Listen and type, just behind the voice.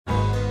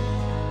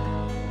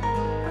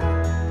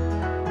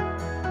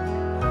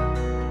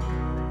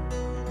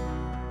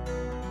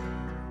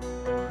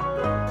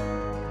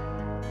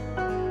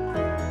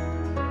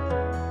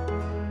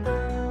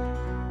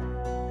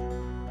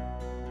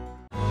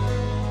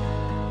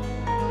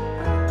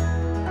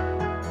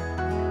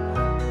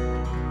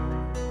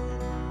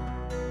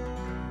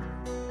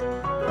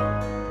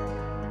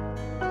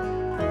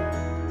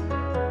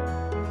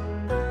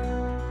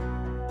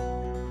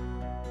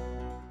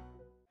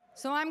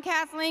I'm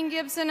Kathleen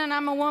Gibson, and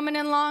I'm a woman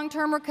in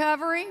long-term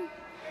recovery.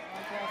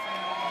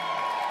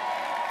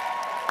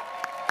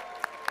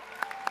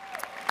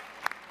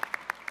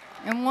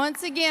 And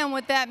once again,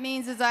 what that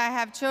means is I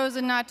have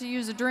chosen not to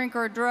use a drink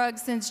or a drug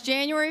since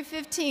January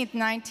 15th,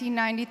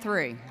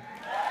 1993.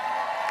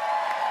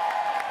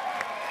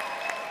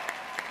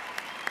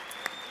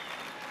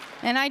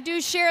 And I do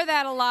share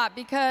that a lot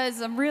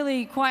because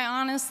really, quite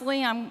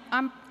honestly,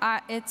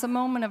 it's a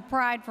moment of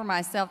pride for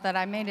myself that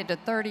I made it to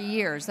 30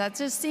 years. That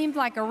just seemed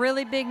like a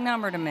really big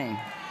number to me.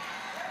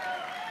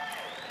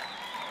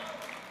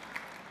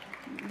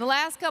 The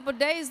last couple of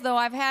days, though,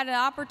 I've had an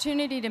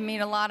opportunity to meet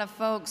a lot of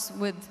folks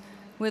with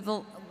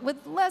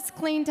less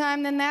clean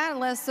time than that,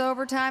 less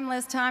sober time,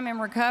 less time in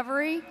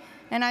recovery.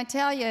 And I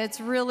tell you,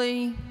 it's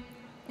really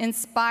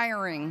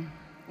inspiring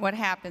what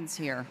happens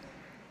here.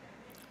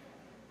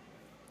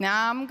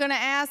 Now, I'm going to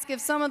ask if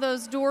some of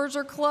those doors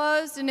are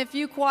closed and if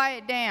you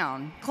quiet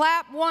down.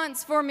 Clap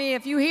once for me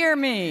if you hear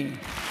me.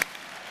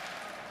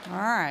 All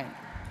right.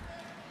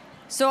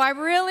 So I'm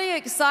really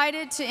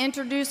excited to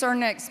introduce our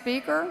next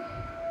speaker.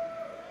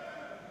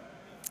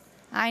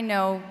 I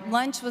know,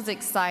 lunch was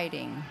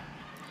exciting.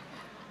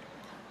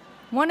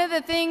 One of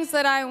the things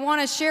that I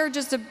want to share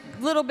just a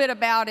little bit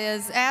about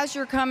is as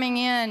you're coming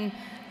in,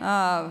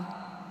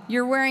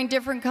 you're wearing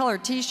different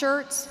colored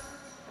t-shirts.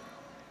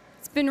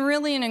 It's been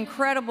really an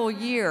incredible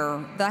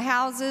year. The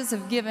houses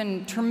have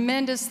given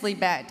tremendously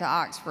back to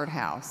Oxford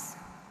House.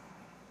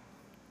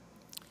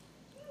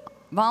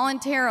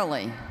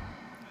 Voluntarily.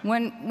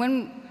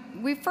 When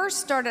we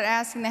first started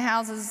asking the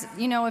houses,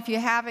 you know, if you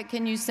have it,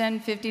 can you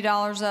send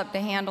 $50 up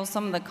to handle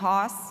some of the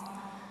costs?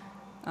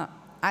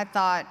 I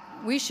thought,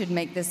 we should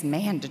make this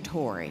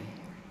mandatory.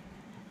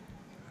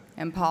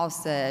 And Paul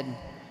said,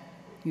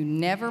 you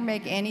never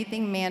make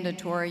anything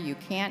mandatory you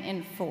can't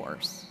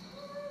enforce.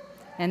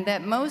 And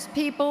that most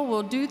people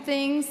will do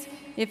things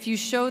if you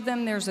show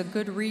them there's a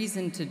good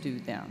reason to do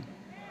them.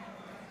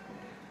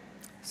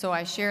 So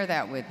I share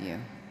that with you.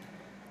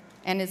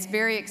 And it's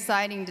very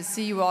exciting to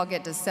see you all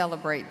get to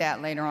celebrate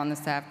that later on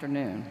this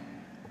afternoon.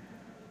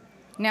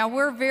 Now,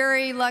 we're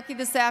very lucky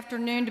this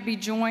afternoon to be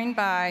joined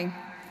by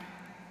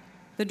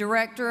the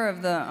director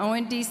of the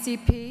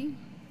ONDCP,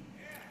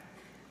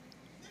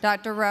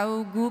 Dr.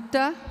 Rahul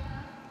Gupta.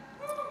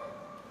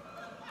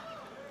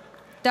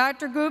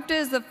 Dr. Gupta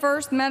is the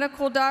first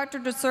medical doctor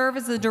to serve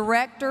as the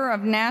Director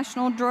of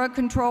National Drug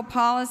Control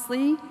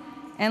Policy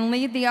and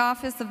lead the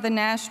Office of the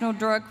National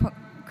Drug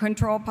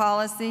Control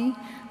Policy,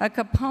 a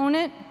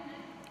component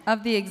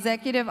of the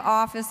Executive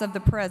Office of the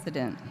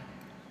President.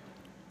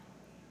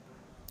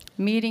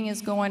 Meeting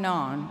is going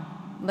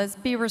on. Let's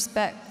be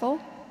respectful.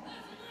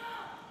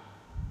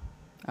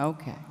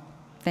 Okay,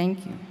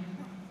 thank you.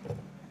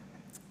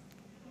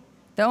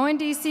 The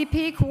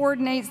ONDCP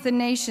coordinates the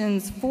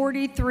nation's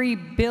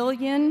 $43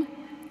 billion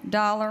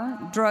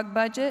drug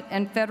budget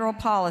and federal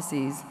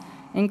policies,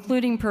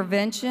 including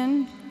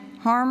prevention,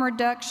 harm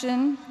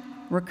reduction,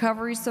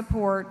 recovery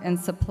support, and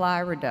supply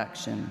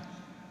reduction.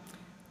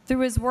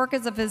 Through his work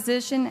as a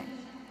physician,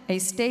 a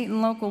state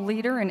and local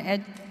leader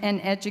and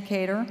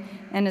educator,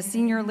 and a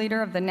senior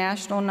leader of the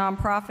national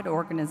nonprofit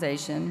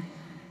organization,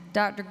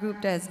 Dr.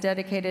 Gupta has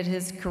dedicated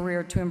his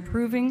career to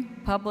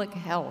improving public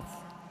health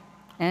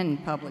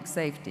and public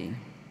safety.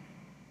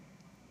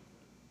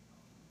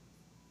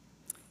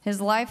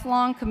 His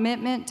lifelong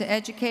commitment to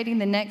educating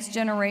the next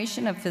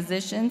generation of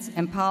physicians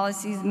and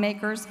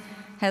policymakers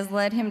has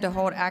led him to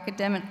hold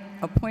academic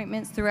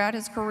appointments throughout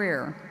his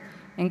career,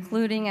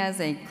 including as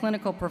a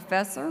clinical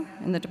professor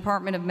in the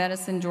Department of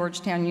Medicine,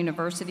 Georgetown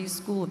University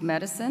School of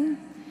Medicine,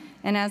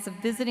 and as a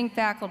visiting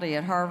faculty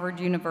at Harvard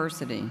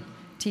University,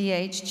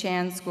 T.H.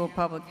 Chan School of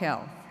Public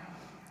Health.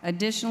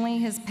 Additionally,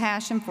 his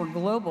passion for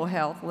global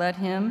health led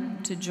him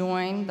to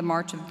join the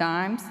March of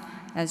Dimes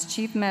as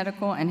Chief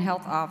Medical and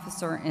Health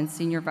Officer and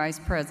Senior Vice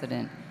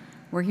President,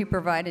 where he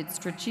provided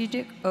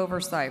strategic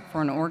oversight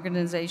for an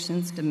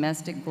organization's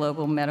domestic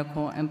global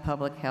medical and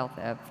public health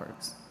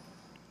efforts.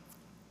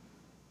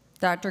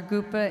 Dr.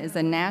 Gupta is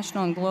a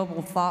national and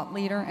global thought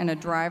leader and a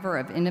driver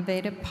of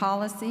innovative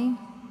policy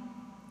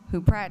who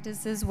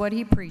practices what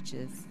he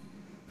preaches,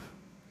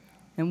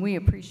 and we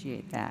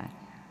appreciate that.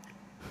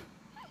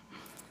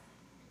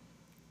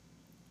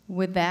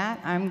 With that,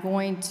 I'm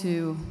going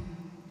to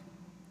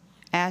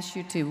ask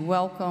you to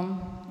welcome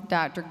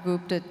Dr.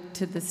 Gupta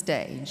to the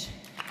stage.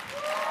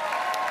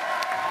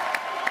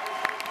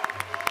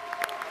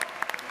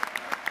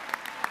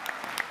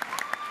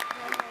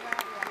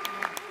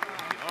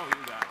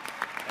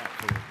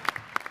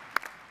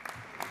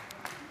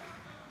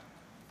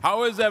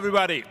 How is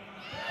everybody?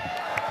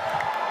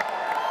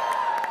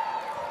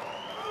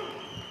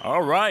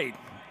 All right,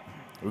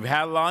 we've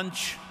had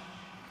lunch.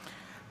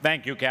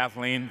 Thank you,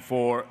 Kathleen,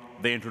 for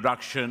the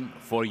introduction,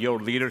 for your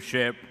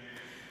leadership.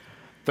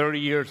 30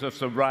 years of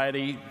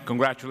sobriety,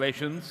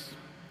 congratulations.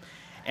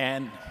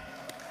 And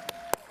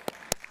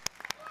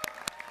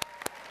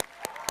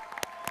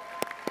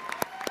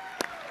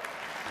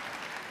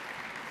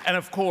and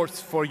of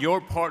course, for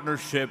your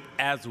partnership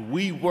as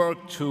we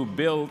work to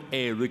build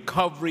a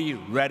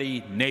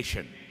recovery-ready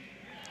nation.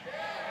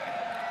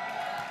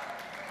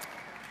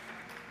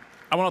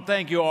 I want to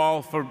thank you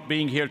all for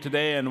being here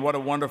today, and what a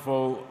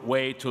wonderful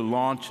way to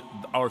launch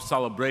our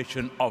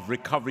celebration of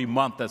Recovery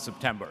Month in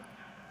September.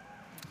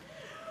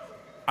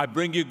 I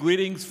bring you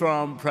greetings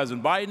from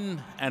President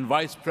Biden and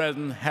Vice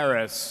President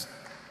Harris.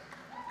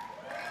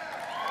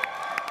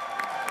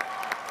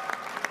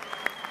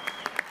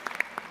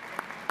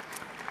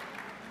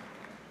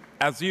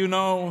 As you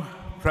know,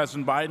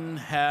 President Biden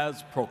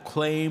has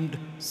proclaimed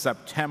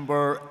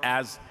September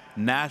as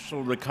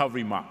National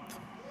Recovery Month.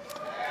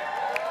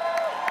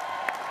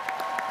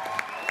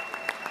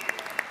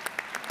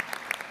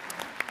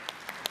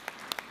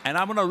 And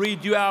I'm going to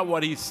read you out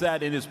what he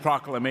said in his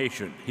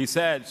proclamation. He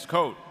says,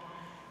 quote,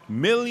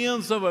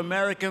 "Millions of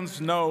Americans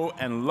know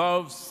and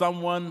love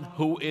someone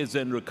who is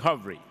in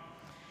recovery.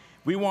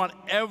 We want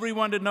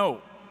everyone to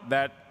know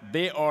that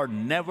they are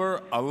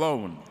never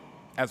alone.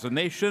 As a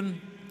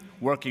nation,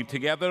 working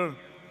together,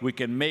 we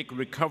can make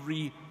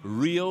recovery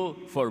real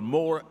for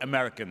more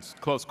Americans,"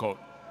 close quote.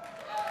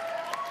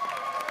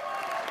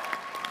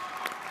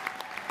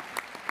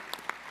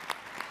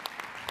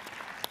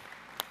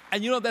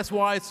 And you know, that's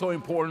why it's so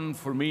important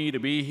for me to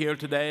be here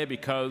today,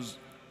 because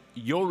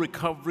your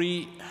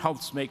recovery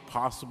helps make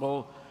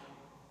possible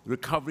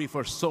recovery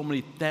for so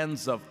many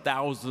tens of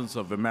thousands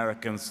of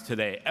Americans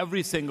today.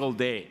 Every single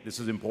day, this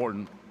is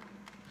important.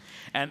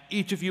 And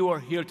each of you are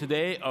here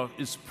today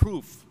is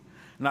proof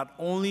not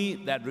only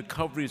that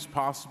recovery is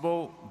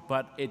possible,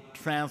 but it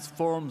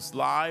transforms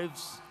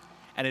lives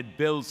and it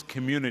builds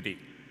community.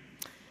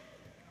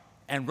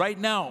 And right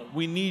now,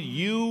 we need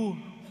you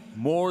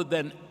more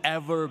than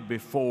ever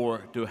before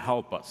to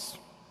help us.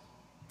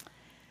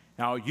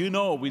 Now, you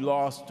know we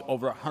lost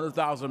over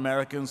 100,000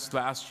 Americans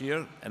last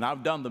year, and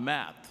I've done the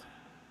math.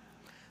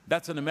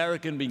 That's an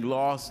American being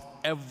lost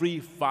every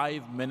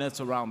 5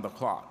 minutes around the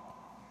clock.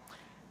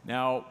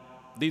 Now,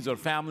 these are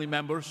family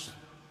members.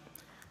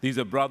 These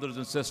are brothers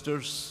and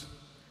sisters,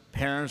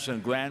 parents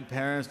and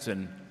grandparents,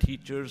 and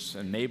teachers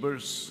and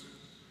neighbors.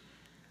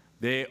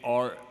 They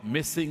are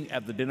missing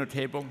at the dinner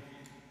table.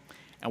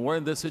 And we're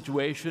in this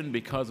situation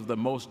because of the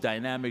most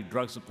dynamic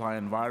drug supply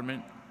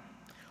environment.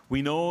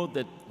 We know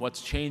that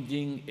what's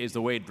changing is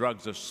the way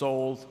drugs are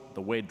sold,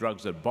 the way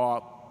drugs are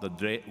bought,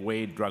 the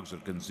way drugs are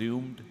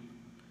consumed,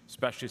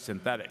 especially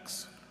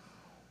synthetics.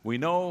 We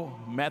know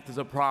meth is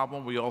a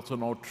problem. We also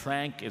know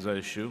tranq is an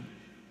issue.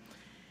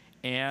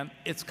 And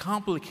it's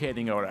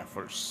complicating our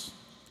efforts.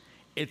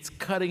 It's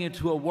cutting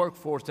into a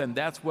workforce, and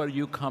that's where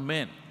you come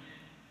in.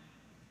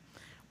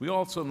 We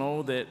also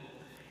know that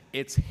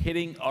it's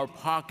hitting our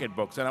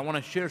pocketbooks, and I want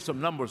to share some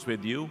numbers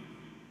with you.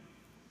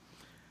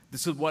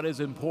 This is what is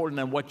important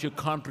and what you're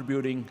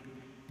contributing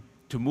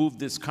to move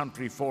this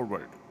country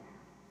forward.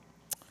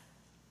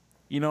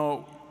 You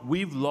know,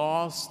 we've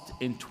lost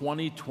in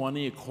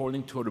 2020,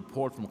 according to a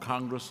report from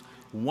Congress,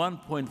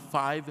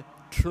 $1.5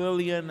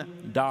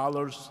 trillion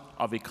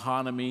of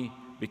economy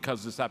because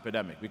of this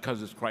epidemic,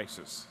 because of this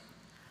crisis.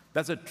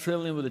 That's a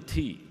trillion with a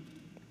T.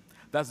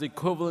 That's the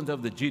equivalent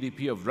of the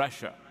GDP of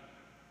Russia.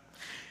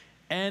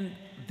 And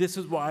this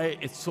is why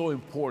it's so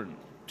important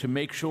to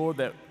make sure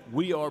that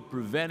we are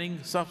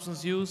preventing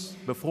substance use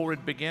before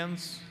it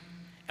begins.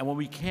 And when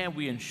we can,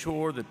 we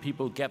ensure that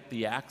people get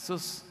the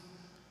access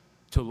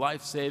to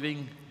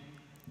life-saving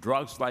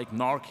drugs like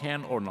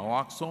Narcan or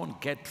naloxone,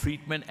 get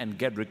treatment, and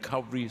get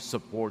recovery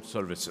support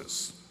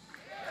services.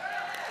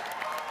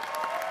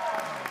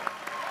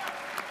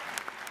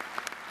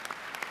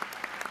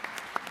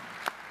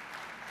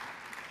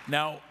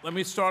 Now, let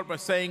me start by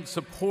saying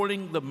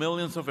supporting the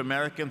millions of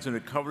Americans in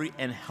recovery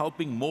and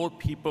helping more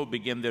people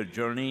begin their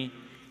journey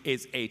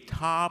is a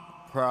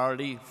top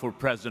priority for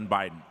President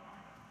Biden.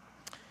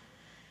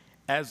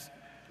 As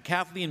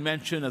Kathleen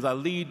mentioned, as I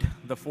lead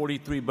the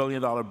 $43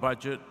 billion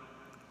budget,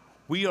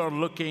 we are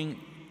looking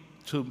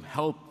to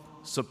help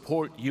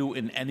support you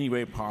in any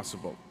way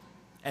possible.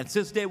 And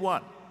since day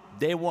one,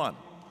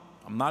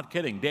 I'm not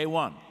kidding, day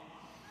one,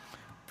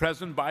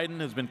 President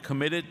Biden has been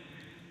committed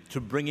to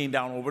bringing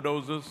down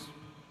overdoses,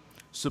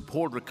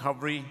 support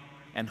recovery,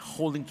 and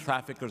holding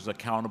traffickers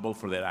accountable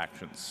for their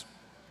actions.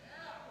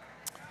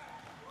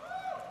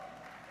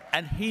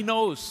 And he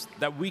knows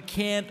that we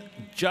can't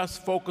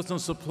just focus on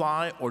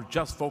supply or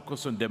just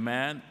focus on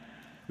demand.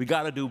 We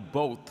got to do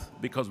both,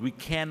 because we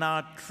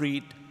cannot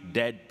treat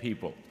dead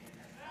people.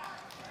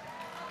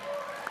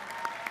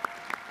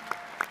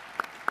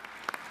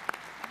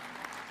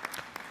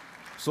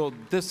 So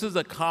this is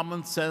a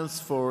common sense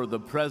for the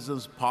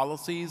president's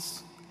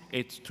policies.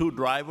 It's two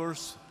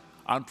drivers: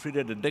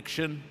 untreated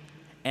addiction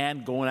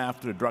and going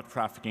after the drug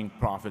trafficking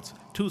profits.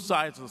 Two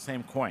sides of the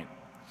same coin.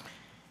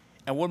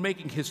 And we're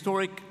making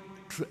historic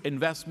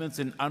investments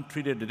in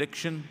untreated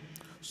addiction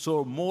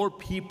so more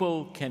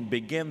people can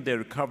begin their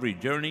recovery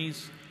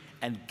journeys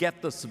and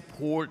get the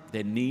support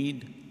they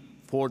need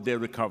for their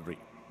recovery.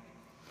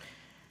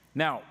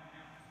 Now,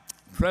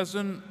 the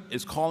President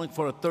is calling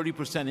for a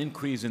 30%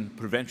 increase in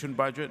prevention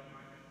budget,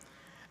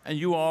 And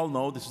you all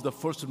know this is the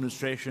first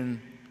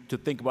administration to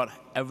think about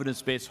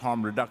evidence-based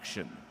harm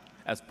reduction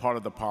as part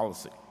of the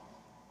policy.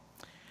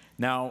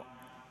 Now,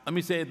 let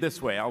me say it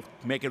this way. I'll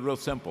make it real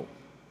simple.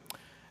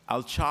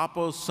 El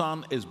Chapo's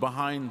son is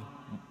behind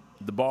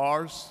the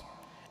bars,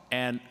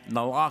 and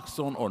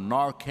naloxone or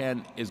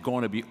Narcan is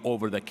going to be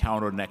over the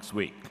counter next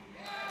week.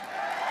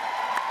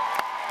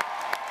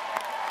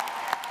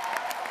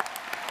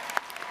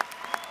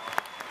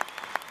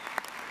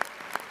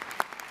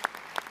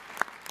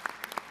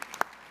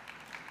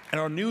 In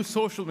our new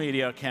social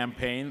media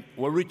campaign,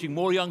 we're reaching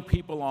more young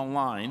people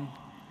online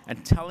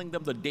and telling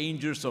them the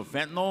dangers of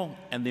fentanyl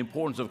and the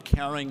importance of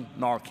carrying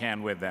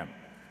Narcan with them.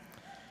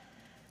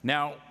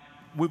 Now,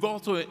 we've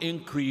also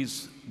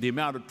increased the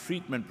amount of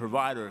treatment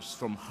providers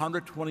from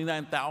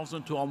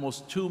 129,000 to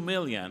almost 2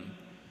 million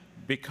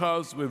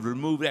because we've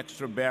removed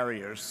extra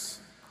barriers.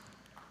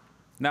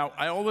 Now,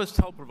 I always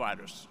tell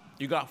providers,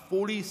 you got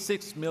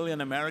 46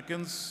 million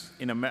Americans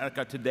in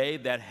America today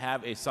that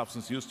have a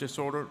substance use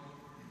disorder.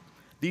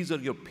 These are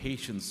your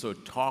patients, so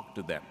talk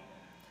to them.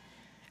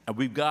 And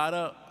we've got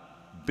to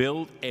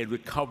build a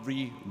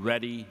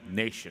recovery-ready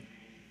nation.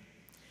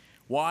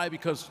 Why?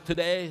 Because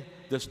today,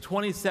 there's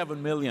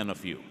 27 million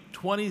of you,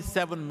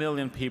 27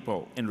 million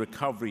people in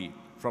recovery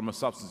from a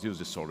substance use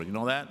disorder. You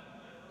know that?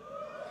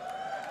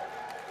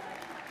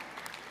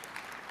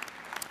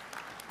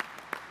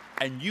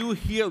 And you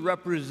here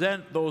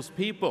represent those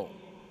people,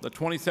 the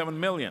 27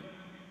 million.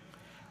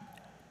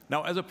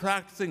 Now, as a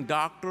practicing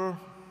doctor,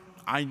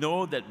 I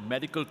know that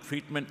medical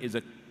treatment is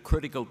a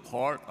critical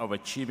part of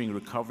achieving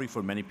recovery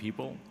for many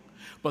people,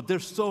 but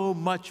there's so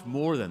much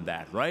more than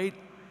that, right?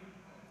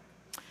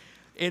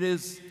 It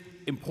is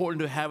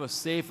important to have a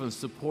safe and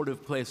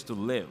supportive place to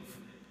live,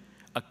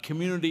 a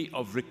community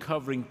of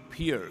recovering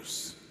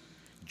peers,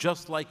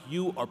 just like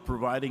you are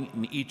providing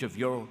in each of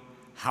your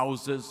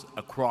houses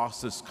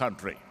across this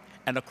country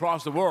and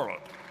across the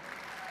world.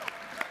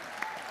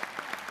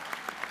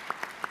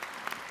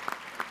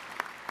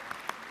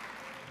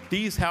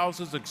 These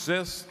houses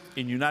exist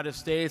in the United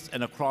States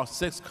and across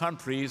 6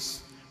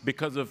 countries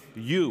because of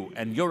you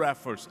and your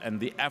efforts and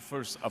the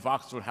efforts of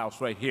Oxford House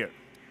right here.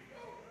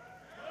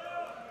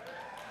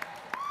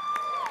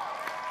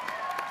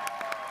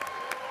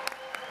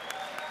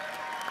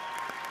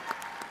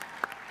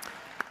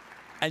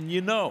 And you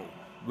know,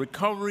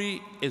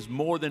 recovery is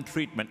more than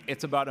treatment.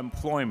 It's about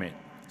employment,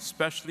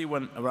 especially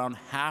when around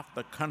half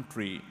the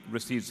country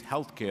receives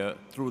health care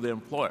through their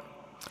employer.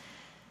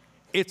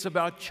 It's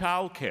about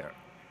child care.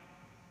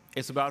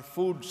 It's about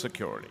food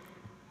security.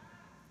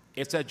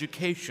 It's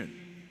education.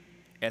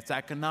 It's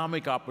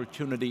economic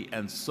opportunity,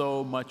 and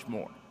so much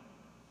more.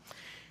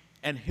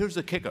 And here's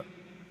the kicker.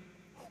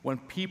 When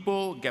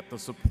people get the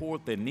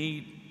support they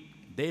need,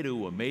 they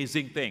do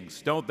amazing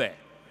things, don't they?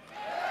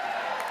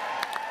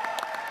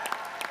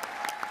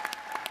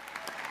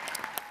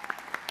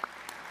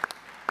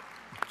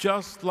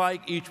 Just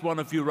like each one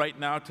of you right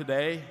now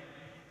today,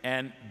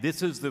 and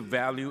this is the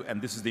value and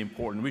this is the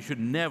important. We should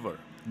never,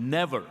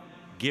 never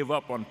give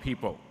up on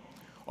people,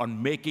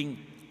 on making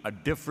a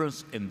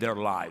difference in their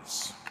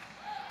lives.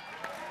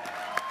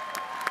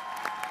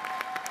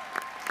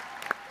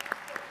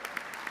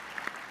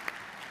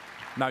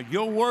 Now,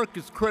 your work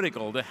is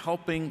critical to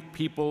helping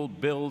people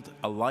build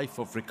a life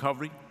of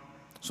recovery.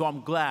 So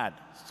I'm glad,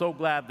 so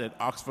glad that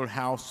Oxford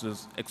House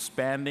is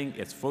expanding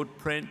its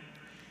footprint,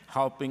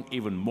 helping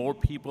even more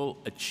people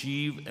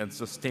achieve and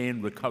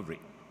sustain recovery.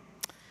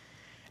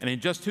 And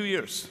in just 2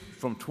 years,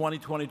 from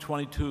 2020 to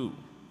 2022,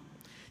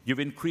 you've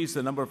increased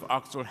the number of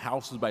Oxford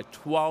Houses by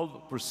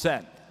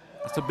 12%.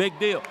 That's a big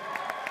deal.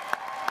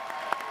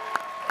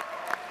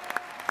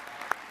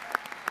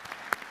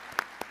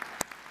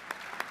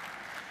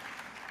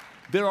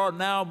 There are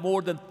now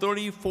more than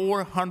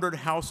 3,400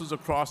 houses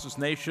across this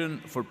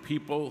nation for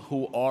people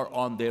who are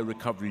on their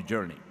recovery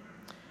journey.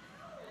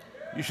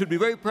 You should be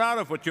very proud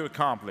of what you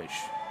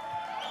accomplished.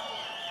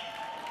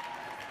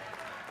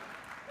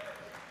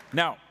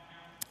 Now,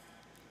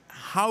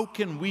 how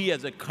can we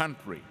as a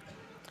country,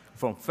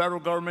 from federal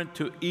government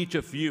to each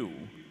of you,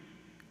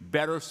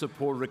 better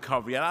support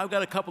recovery? And I've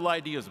got a couple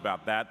ideas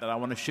about that I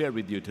want to share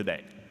with you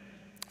today.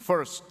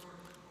 First,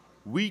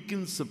 we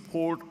can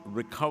support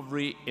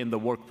recovery in the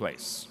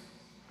workplace.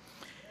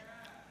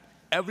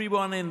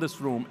 Everyone in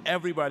this room,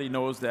 everybody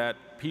knows that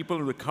people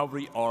in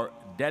recovery are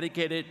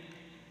dedicated,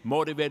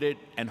 motivated,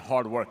 and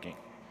hardworking.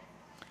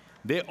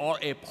 They are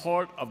a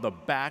part of the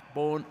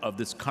backbone of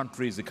this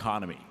country's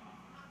economy.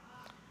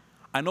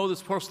 I know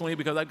this personally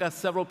because I've got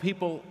several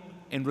people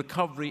in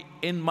recovery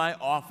in my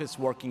office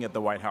working at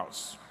the White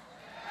House.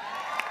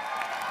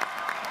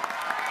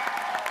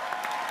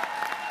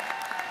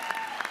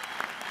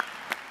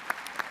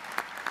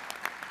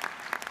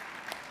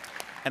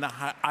 And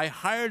I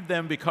hired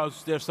them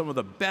because they're some of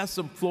the best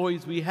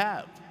employees we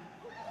have.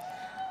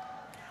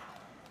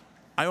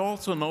 I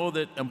also know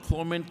that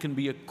employment can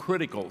be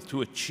critical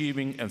to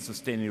achieving and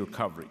sustaining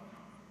recovery.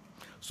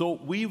 So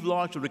we've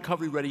launched a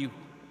Recovery Ready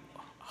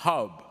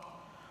Hub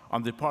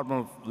on the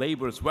Department of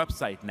Labor's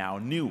website now,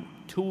 new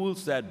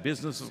tools that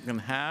businesses can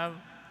have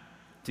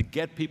to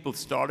get people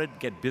started,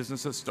 get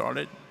businesses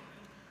started.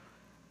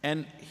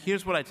 And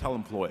here's what I tell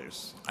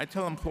employers. I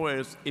tell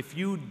employers, if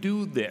you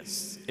do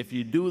this, if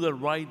you do the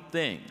right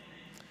thing,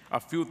 a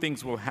few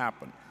things will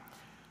happen.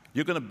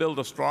 You're going to build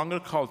a stronger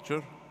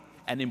culture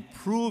and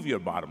improve your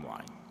bottom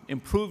line,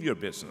 improve your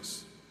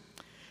business.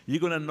 You're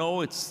going to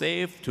know it's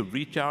safe to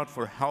reach out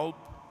for help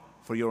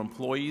for your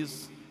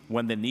employees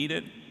when they need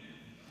it.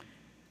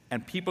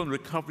 And people in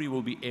recovery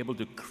will be able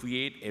to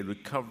create a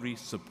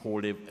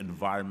recovery-supportive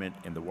environment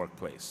in the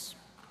workplace.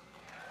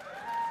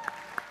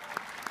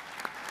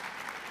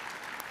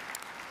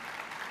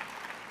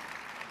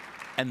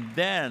 And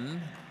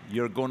then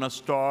you're going to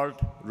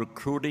start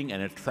recruiting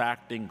and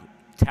attracting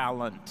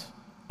talent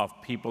of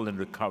people in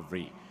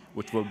recovery,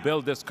 which will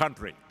build this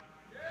country.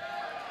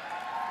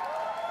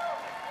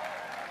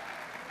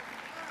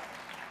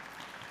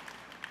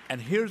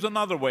 And here's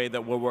another way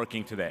that we're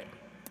working today.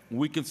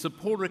 We can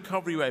support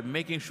recovery by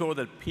making sure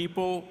that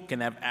people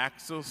can have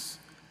access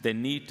they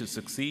need to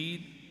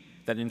succeed.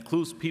 That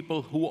includes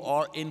people who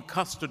are in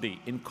custody,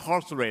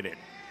 incarcerated.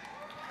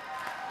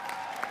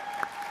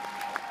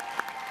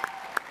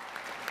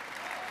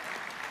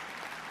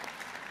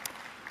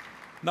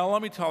 Now,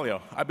 let me tell you,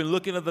 I've been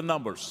looking at the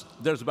numbers.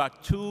 There's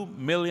about 2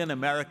 million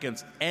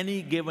Americans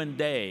any given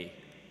day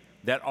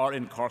that are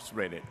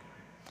incarcerated.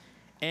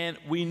 And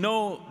we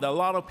know that a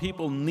lot of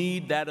people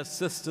need that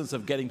assistance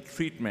of getting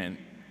treatment,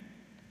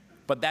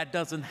 but that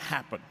doesn't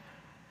happen.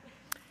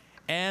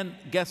 And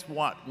guess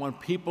what? When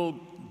people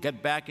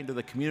get back into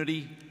the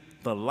community,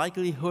 the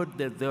likelihood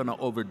that they're going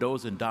to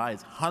overdose and die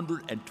is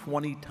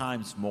 120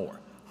 times more,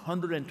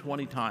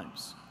 120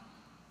 times.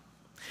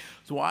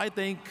 So I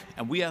think,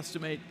 and we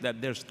estimate,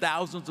 that there's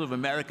thousands of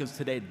Americans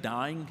today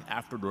dying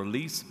after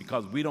release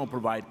because we don't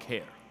provide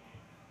care.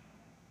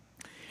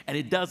 And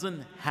it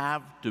doesn't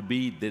have to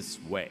be this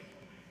way.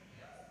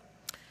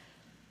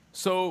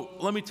 So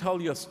let me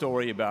tell you a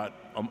story about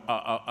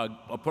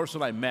a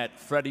person I met,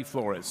 Freddie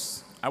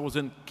Flores. I was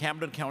in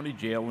Camden County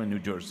Jail in New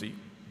Jersey.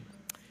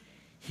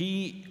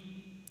 He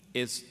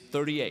is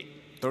 38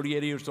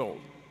 years old.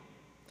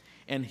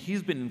 And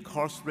he's been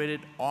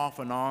incarcerated off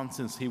and on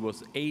since he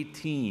was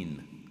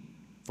 18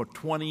 for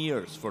 20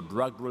 years for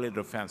drug-related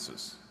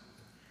offenses.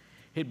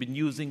 He'd been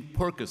using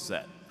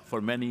Percocet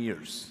for many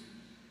years,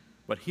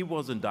 but he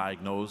wasn't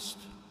diagnosed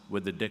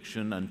with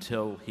addiction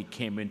until he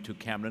came into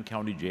Camden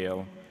County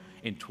Jail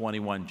in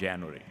 21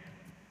 January.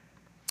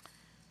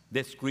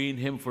 They screened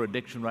him for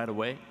addiction right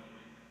away.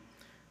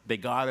 They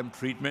got him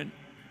treatment.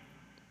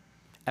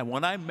 And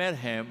when I met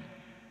him,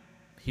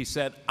 he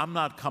said, "I'm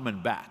not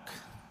coming back,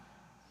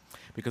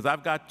 because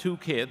I've got 2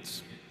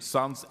 kids,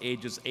 sons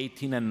ages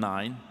 18 and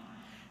 9,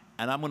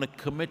 and I'm going to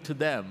commit to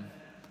them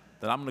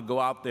that I'm going to go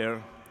out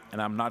there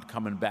and I'm not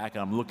coming back,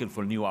 and I'm looking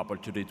for new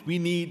opportunities." We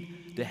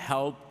need to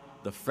help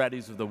the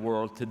Freddies of the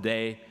world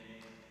today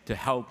to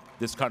help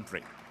this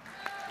country.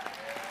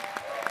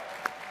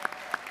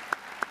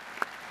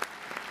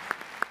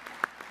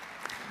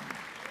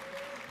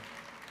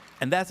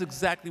 And that's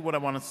exactly what I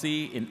want to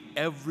see in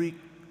every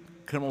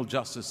criminal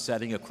justice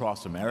setting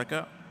across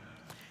America.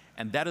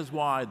 And that is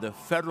why the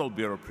Federal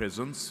Bureau of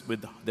Prisons,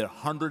 with their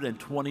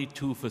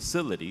 122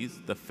 facilities,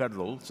 the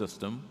federal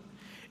system,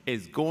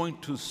 is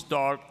going to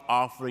start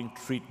offering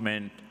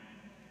treatment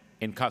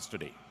in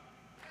custody.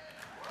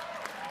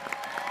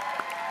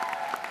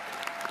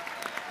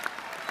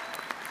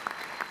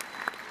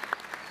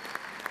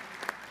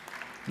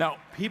 Now,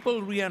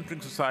 people re-entering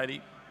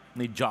society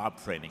need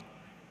job training.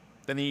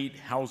 They need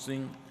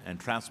housing and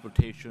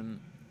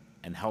transportation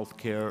and health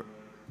care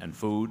and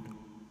food.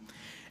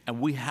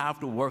 And we have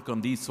to work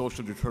on these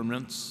social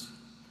determinants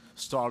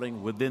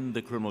starting within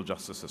the criminal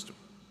justice system.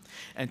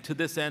 And to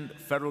this end,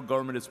 federal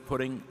government is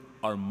putting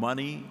our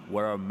money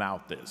where our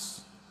mouth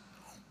is.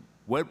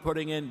 We're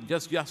putting in,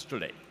 just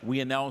yesterday,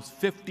 we announced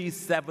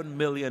 $57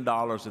 million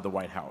at the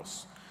White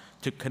House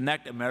to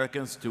connect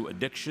Americans to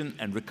addiction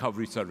and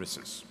recovery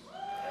services.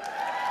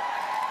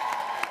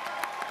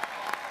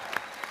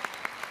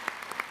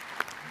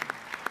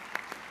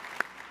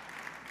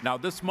 Now,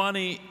 this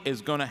money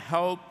is going to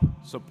help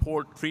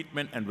support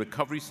treatment and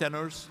recovery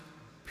centers,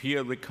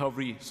 peer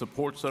recovery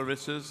support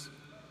services,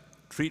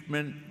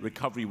 treatment,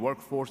 recovery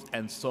workforce,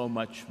 and so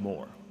much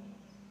more.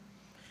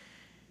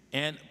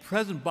 And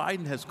President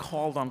Biden has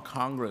called on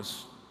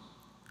Congress.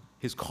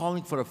 He's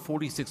calling for a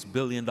 $46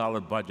 billion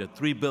budget,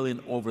 $3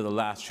 billion over the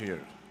last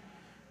year.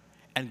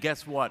 And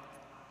guess what?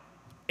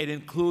 It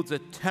includes a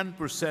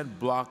 10%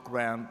 block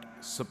grant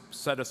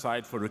set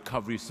aside for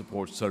recovery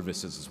support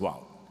services as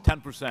well.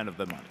 10% of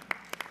the money.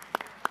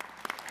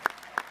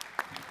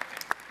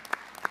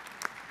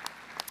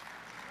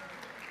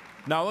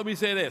 Now, let me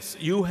say this.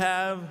 You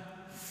have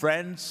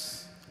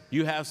friends,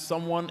 you have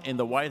someone in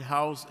the White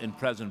House, in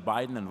President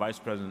Biden and Vice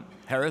President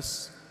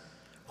Harris,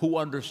 who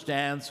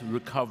understands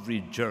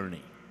recovery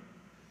journey.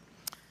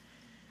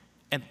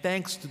 And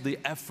thanks to the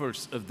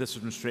efforts of this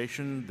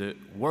administration, the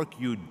work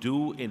you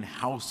do in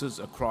houses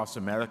across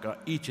America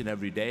each and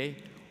every day,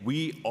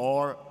 we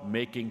are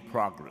making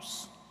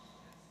progress.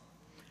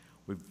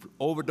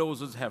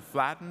 Overdoses have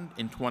flattened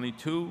in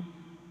 22,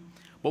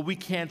 but we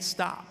can't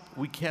stop.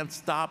 We can't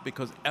stop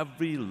because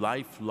every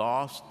life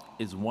lost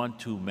is one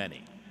too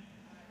many.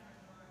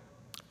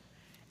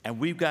 And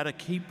we've got to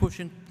keep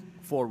pushing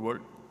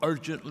forward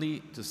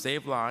urgently to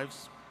save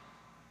lives,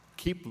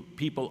 keep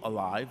people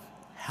alive,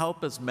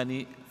 help as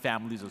many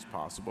families as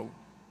possible.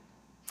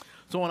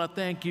 So I want to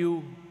thank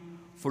you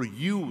for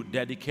you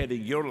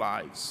dedicating your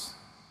lives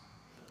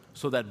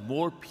so that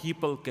more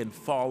people can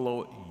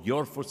follow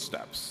your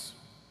footsteps.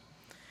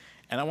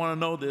 And I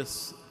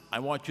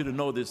want you to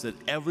know this, that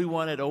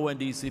everyone at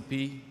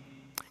ONDCP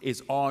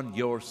is on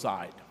your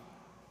side.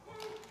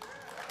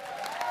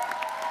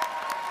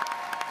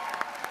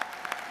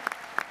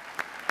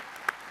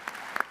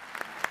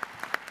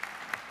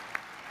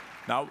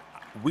 Now,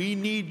 we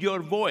need your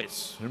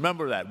voice.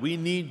 Remember that. We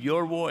need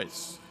your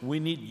voice. We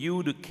need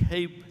you to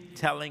keep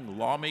telling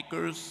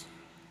lawmakers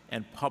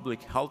and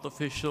public health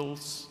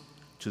officials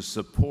to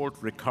support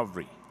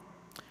recovery.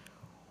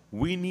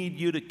 We need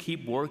you to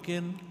keep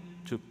working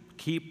to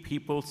keep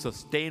people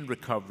sustain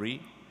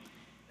recovery,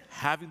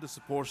 having the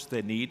supports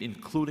they need,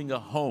 including a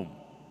home.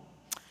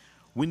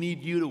 We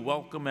need you to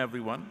welcome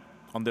everyone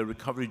on their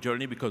recovery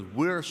journey because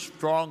we're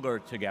stronger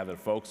together,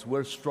 folks.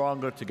 We're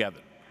stronger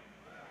together.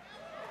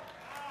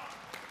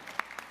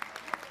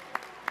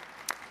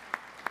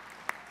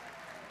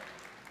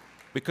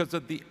 Because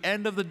at the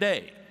end of the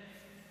day,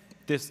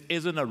 this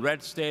isn't a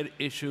red state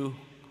issue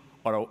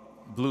or a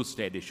blue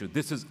state issue.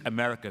 This is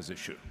America's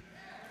issue.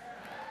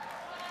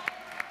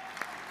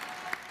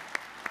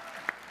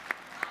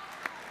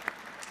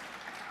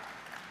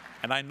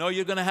 And I know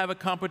you're going to have a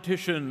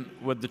competition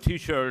with the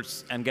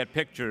T-shirts and get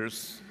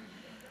pictures,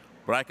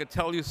 but I could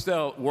tell you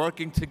still,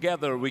 working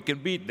together, we can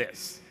beat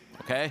this,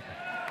 okay?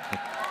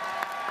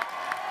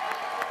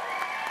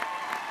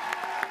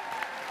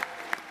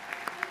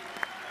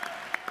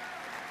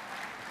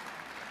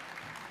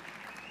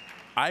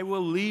 I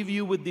will leave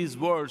you with these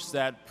words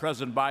that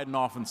President Biden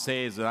often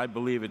says, and I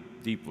believe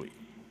it deeply.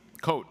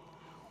 Quote,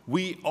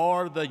 "We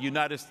are the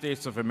United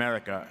States of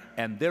America,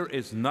 and there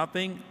is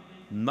nothing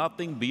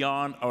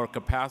beyond our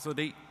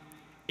capacity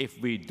if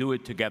we do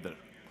it together."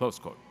 Close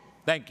quote.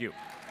 Thank you.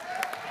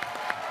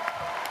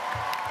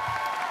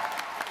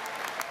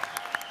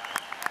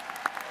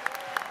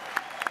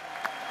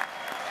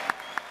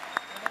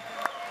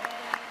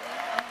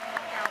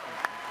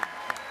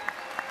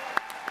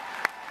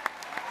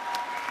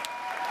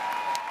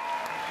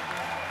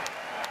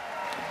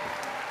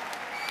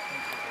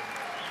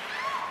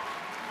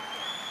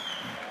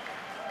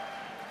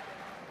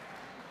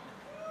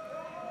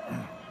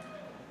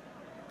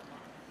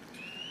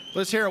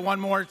 Let's hear it one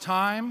more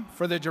time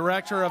for the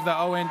director of the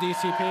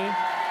ONDCP.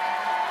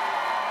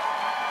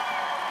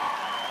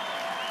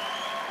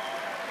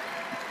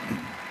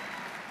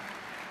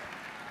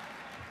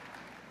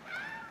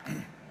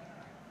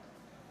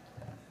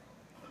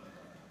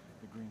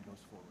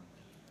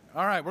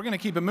 All right, we're going to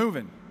keep it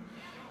moving.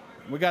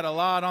 We got a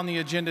lot on the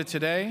agenda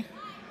today.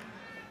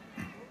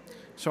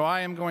 So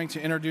I am going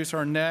to introduce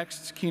our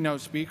next keynote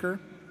speaker.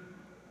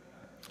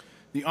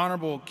 The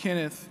Honorable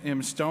Kenneth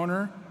M.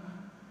 Stoner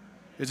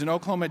is an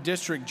Oklahoma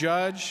District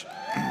Judge.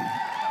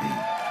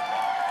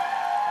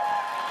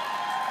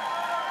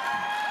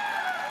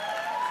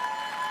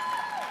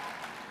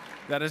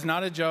 That is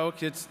not a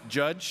joke, it's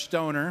Judge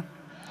Stoner.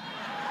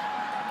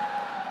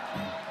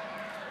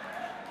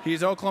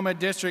 He's Oklahoma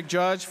District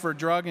Judge for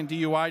Drug and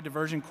DUI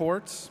Diversion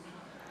Courts.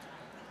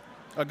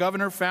 A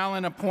Governor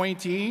Fallin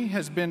appointee,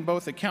 has been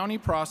both a county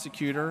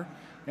prosecutor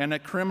and a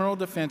criminal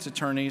defense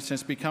attorney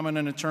since becoming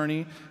an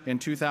attorney in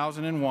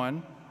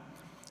 2001.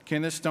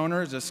 Kenneth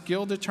Stoner is a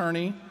skilled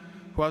attorney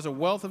who has a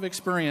wealth of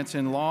experience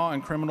in law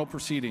and criminal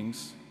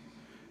proceedings.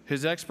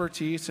 His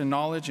expertise and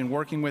knowledge in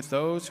working with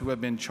those who have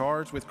been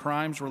charged with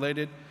crimes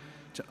related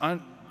to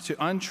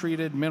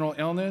untreated mental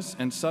illness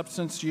and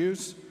substance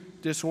use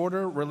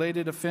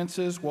disorder-related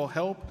offenses will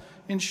help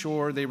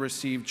ensure they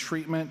receive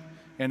treatment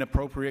and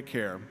appropriate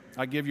care.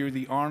 I give you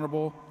the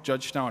Honorable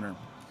Judge Stoner.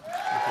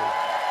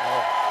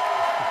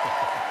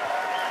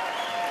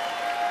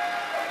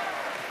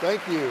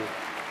 Thank you.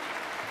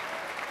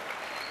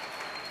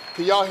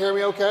 Can y'all hear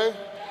me okay?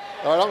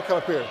 All right, I'm gonna come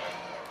up here.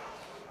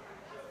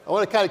 I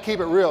want to kind of keep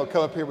it real,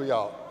 come up here with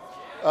y'all.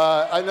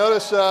 I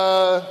notice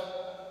I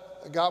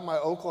got my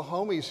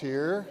Oklahomies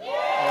here.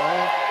 All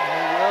right,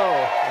 there you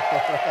go.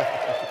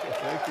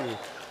 Thank you.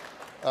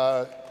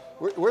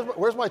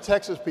 Where's my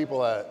Texas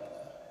people at?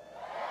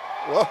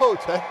 Whoa,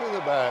 Texas in the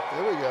back.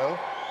 There we go.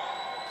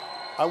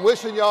 I'm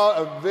wishing y'all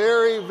a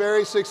very,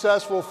 very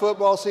successful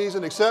football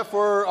season, except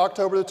for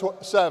October the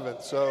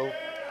 7th. So.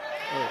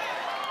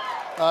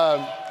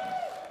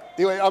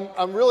 Anyway,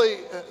 I'm really,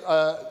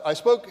 I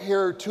spoke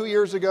here 2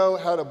 years ago,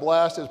 had a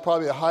blast. It was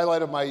probably the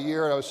highlight of my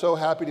year, and I was so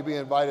happy to be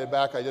invited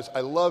back.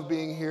 I love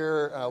being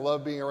here, and I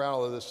love being around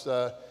all of this,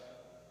 a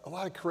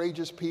lot of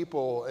courageous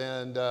people,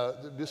 and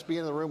just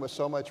being in the room with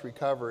so much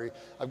recovery.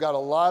 I've got a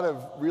lot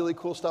of really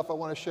cool stuff I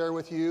want to share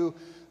with you,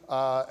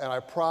 and I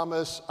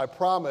promise I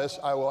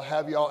will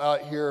have y'all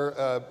out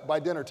here by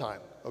dinner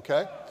time.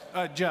 okay?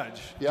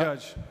 Judge, Yeah.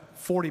 Judge,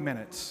 40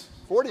 minutes.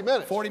 40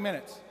 minutes. 40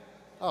 minutes.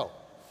 Oh.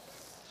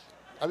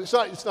 I mean,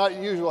 it's not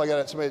usual I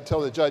got somebody to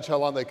tell the judge how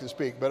long they can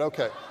speak, but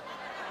okay.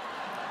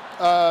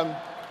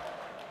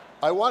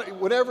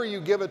 Whenever you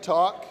give a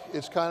talk,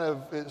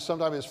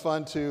 sometimes it's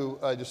fun to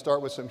just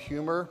start with some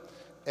humor.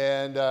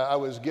 And I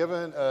was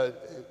given,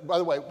 by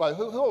the way,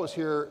 who was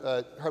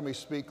here heard me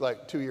speak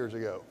like 2 years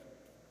ago?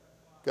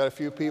 Got a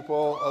few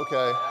people?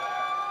 Okay.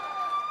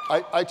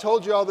 I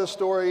told you all this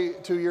story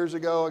 2 years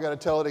ago. I got to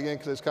tell it again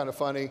because it's kind of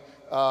funny.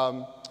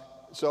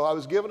 So I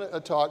was given a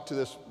talk to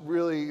this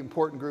really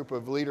important group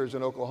of leaders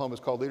in Oklahoma.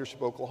 It's called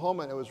Leadership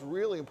Oklahoma, and it was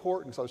really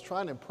important because I was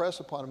trying to impress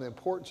upon them the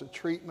importance of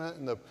treatment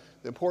and the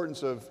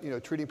importance of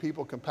treating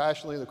people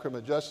compassionately in the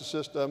criminal justice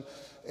system.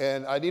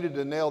 And I needed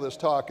to nail this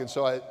talk, and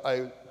so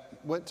I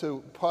went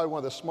to probably one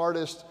of the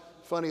smartest,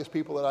 funniest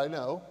people that I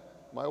know,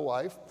 my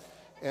wife,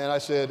 and I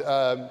said,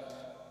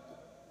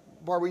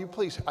 Barbara, you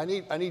please,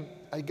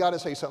 I got to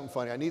say something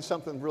funny. I need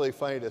something really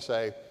funny to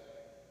say.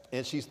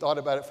 And she thought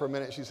about it for a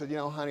minute. She said,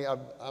 honey,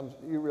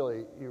 you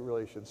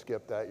really should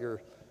skip that. You're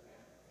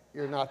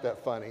not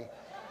that funny.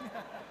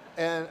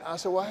 And I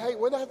said, well, hey,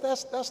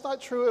 that's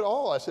not true at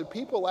all. I said,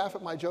 people laugh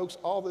at my jokes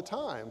all the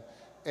time.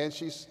 And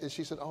she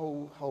said,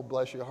 oh,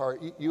 bless your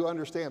heart. You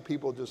understand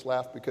people just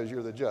laugh because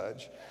you're the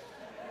judge.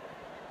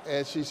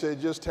 And she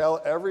said, just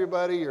tell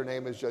everybody your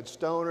name is Judge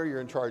Stoner. You're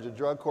in charge of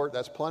drug court.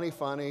 That's plenty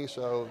funny.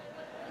 So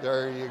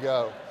there you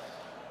go.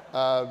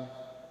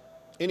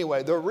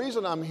 Anyway, the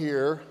reason I'm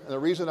here and the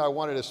reason I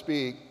wanted to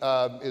speak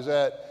is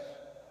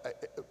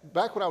that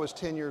back when I was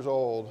 10 years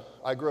old,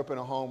 I grew up in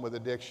a home with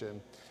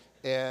addiction.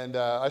 And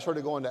I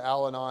started going to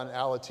Al-Anon,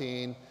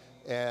 Alateen,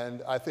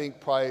 and I think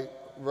probably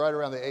right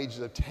around the ages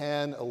of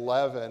 10,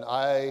 11,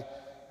 I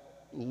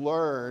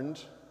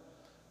learned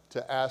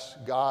to ask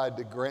God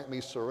to grant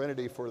me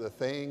serenity for the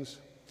things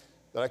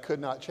that I could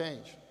not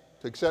change,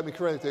 to accept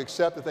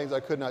the things I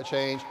could not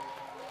change,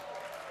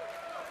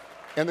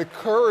 and the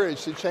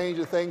courage to change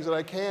the things that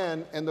I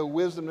can, and the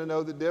wisdom to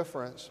know the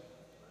difference.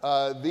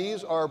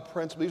 These are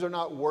principles. These are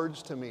not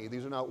words to me.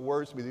 These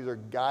are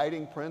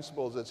guiding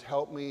principles that's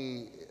helped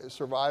me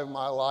survive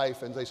my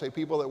life. And they say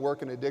people that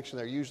work in addiction,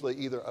 they're usually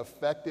either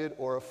affected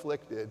or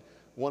afflicted,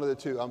 one of the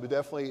two. I'm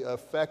definitely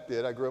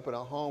affected. I grew up in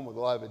a home with a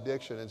lot of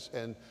addiction,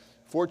 and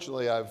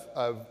fortunately, I've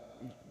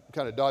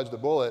kind of dodged the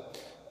bullet,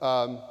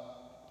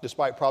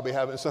 despite probably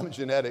having some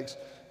genetics.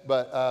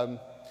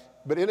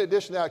 But in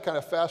addition to that, I kind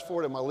of fast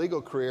forward in my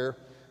legal career.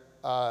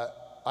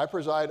 I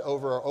preside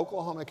over our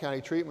Oklahoma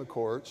County treatment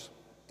courts,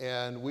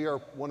 and we are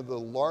one of the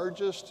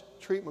largest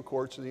treatment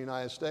courts in the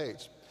United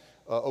States.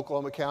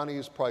 Oklahoma County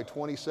is probably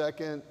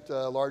 22nd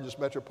largest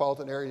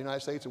metropolitan area in the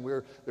United States,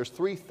 and there's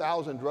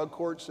 3,000 drug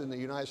courts in the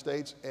United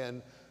States,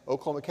 and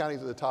Oklahoma County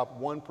is at the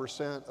top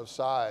 1% of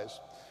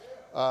size.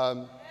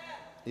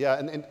 Yeah,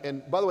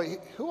 and by the way,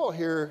 who all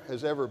here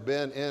has ever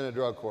been in a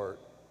drug court?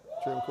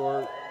 Treatment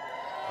court?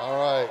 All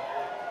right.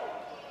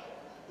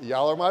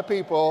 Y'all are my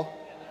people.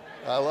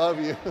 I love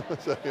you.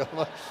 So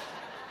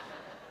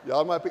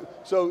y'all are my people.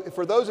 So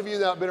for those of you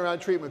that have been around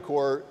treatment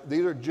court,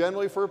 these are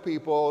generally for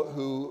people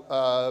who,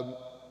 I'll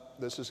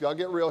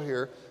get real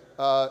here,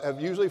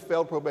 have usually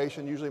failed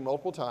probation, usually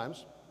multiple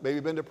times, maybe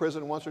been to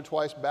prison once or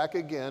twice, back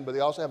again, but they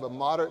also have a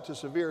moderate to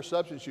severe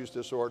substance use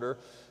disorder.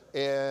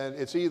 And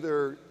it's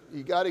either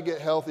you got to get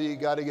healthy, you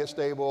got to get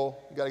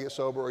stable, you got to get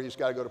sober, or you just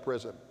got to go to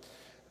prison.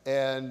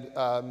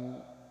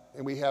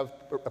 And we have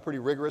a pretty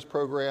rigorous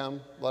program,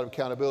 a lot of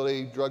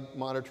accountability, drug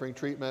monitoring,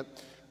 treatment,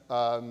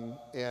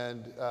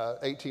 and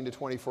 18 to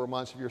 24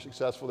 months. If you're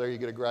successful there, you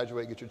get to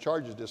graduate, get your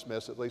charges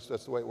dismissed. At least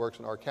that's the way it works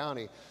in our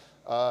county.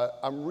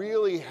 I'm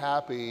really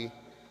happy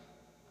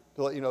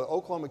to let you know that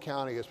Oklahoma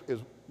County is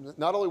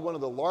not only one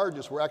of the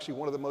largest, we're actually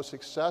one of the most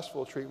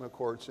successful treatment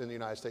courts in the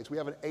United States. We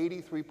have an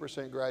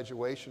 83%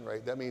 graduation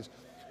rate. That means,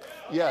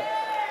 yeah.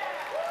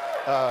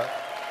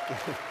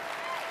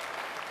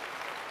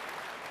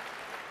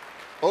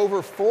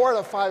 Over 4 out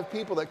of 5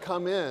 people that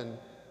come in,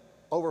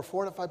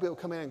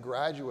 and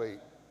graduate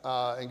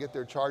and get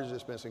their charges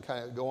dismissed and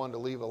kind of go on to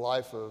leave a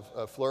life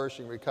of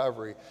flourishing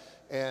recovery.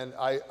 And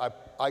I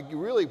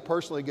really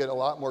personally get a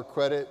lot more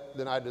credit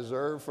than I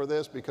deserve for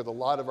this, because a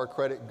lot of our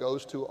credit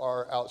goes to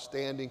our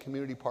outstanding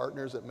community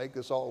partners that make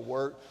this all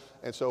work.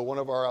 And so one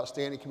of our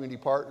outstanding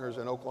community partners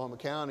in Oklahoma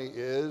County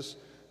is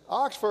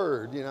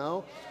Oxford,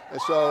 And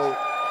so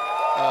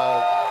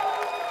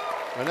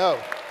I know.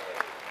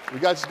 We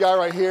got this guy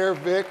right here,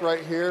 Vic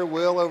right here,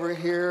 Will over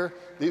here.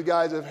 These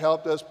guys have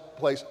helped us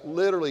place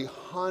literally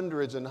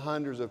hundreds and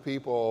hundreds of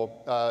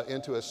people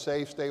into a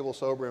safe, stable,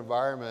 sober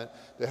environment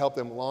to help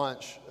them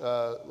launch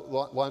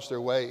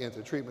their way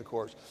into treatment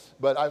courts.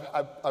 But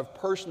I've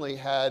personally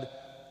had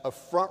a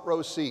front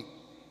row seat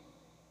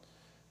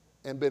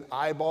and been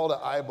eyeball to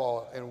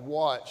eyeball and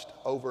watched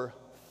over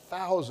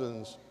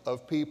thousands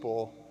of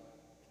people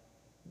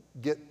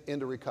get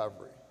into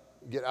recovery,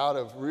 get out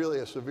of really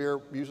a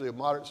severe, usually a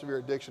moderate severe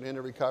addiction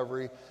into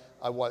recovery.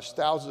 I've watched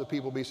thousands of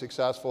people be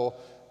successful,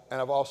 and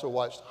I've also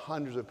watched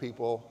hundreds of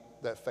people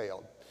that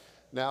failed.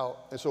 Now,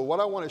 and so what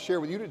I want to share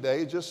with you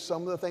today is just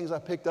some of the things I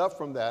picked up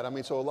from that. I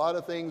mean, so a lot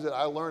of things that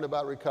I learned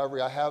about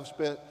recovery. I have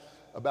spent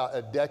about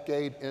a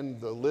decade in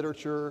the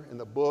literature, in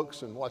the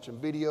books, and watching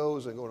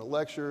videos, and going to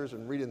lectures,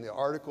 and reading the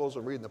articles,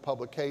 and reading the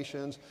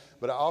publications.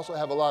 But I also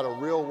have a lot of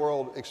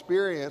real-world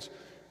experience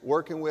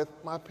working with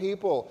my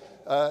people.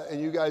 And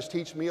you guys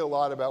teach me a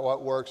lot about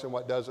what works and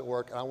what doesn't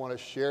work, and I want to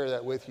share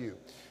that with you.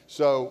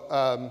 So,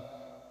 by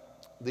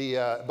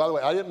the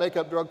way, I didn't make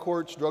up drug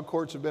courts. Drug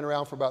courts have been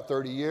around for about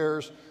 30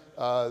 years.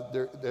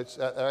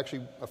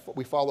 Actually,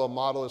 we follow a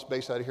model that's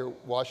based out of here,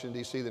 Washington,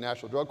 D.C., the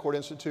National Drug Court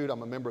Institute.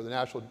 I'm a member of the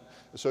National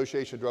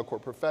Association of Drug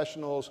Court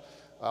Professionals.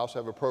 I also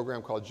have a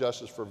program called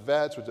Justice for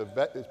Vets, which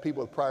is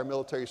people with prior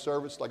military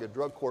service, like a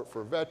drug court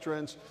for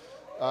veterans.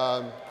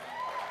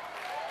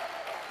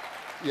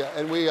 Yeah,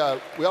 and we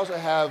also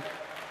have,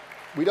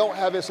 we don't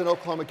have this in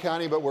Oklahoma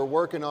County, but we're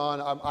working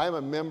on, I'm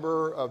a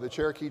member of the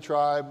Cherokee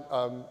tribe.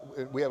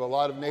 We have a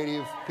lot of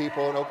Native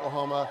people in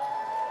Oklahoma.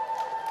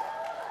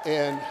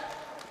 And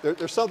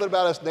there's something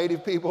about us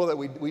Native people that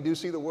we do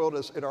see the world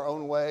as in our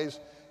own ways,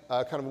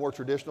 kind of more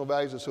traditional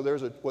values. And so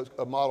there's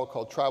a model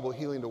called Tribal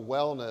Healing to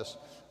Wellness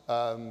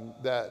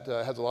that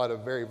has a lot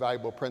of very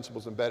valuable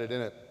principles embedded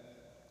in it.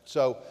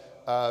 So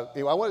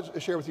anyway, I wanted to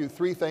share with you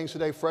 3 things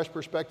today: fresh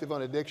perspective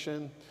on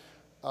addiction,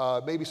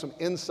 maybe some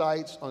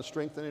insights on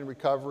strengthening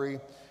recovery,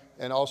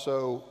 and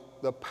also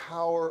the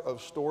power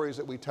of stories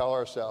that we tell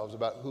ourselves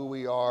about who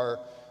we are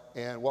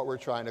and what we're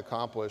trying to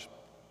accomplish.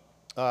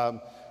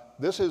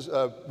 This is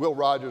Will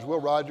Rogers.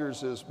 Will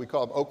Rogers is, we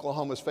call him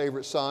Oklahoma's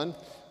favorite son.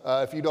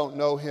 If you don't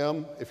know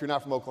him, if you're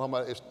not from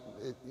Oklahoma,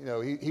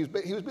 he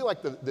was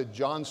like the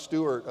Jon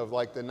Stewart of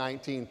like the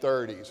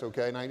 1930s,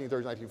 okay?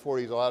 1930s,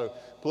 1940s, a lot of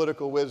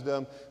political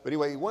wisdom. But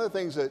anyway, one of the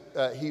things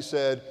that he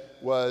said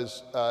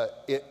was,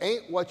 it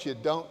ain't what you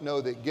don't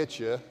know that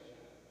gets you,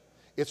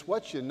 it's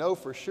what you know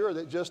for sure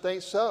that just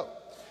ain't so.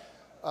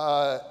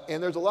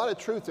 And there's a lot of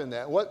truth in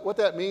that. What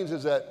that means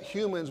is that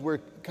humans, we're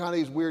kind of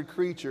these weird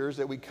creatures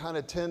that we kind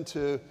of tend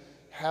to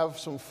have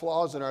some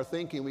flaws in our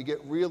thinking. We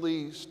get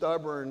really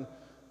stubborn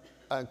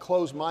and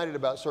closed-minded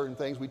about certain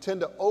things. We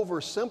tend to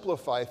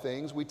oversimplify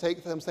things. We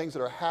take those things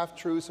that are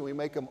half-truths and we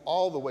make them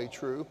all the way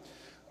true.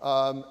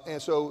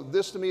 And so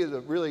this to me is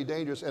a really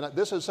dangerous, and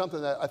this is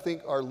something that I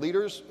think our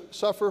leaders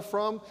suffer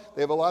from.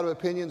 They have a lot of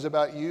opinions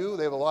about you.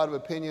 They have a lot of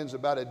opinions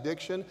about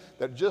addiction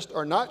that just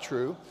are not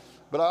true.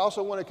 But I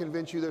also want to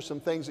convince you there's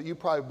some things that you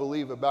probably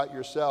believe about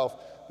yourself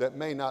that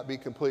may not be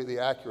completely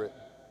accurate.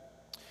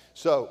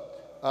 So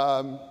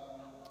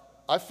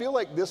I feel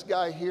like this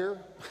guy here,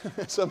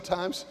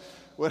 sometimes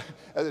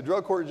as a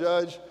drug court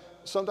judge,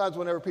 sometimes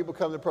whenever people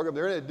come to the program,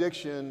 they're in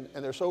addiction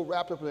and they're so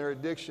wrapped up in their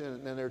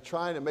addiction and they're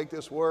trying to make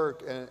this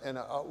work, and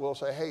we'll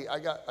say, hey,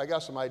 I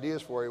got some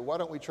ideas for you. Why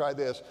don't we try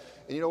this?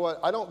 And you know what?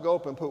 I don't go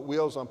up and put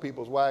wheels on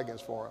people's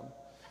wagons for them.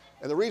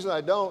 And the reason I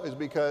don't is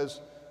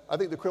because I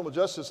think the criminal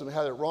justice system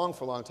had it wrong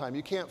for a long time.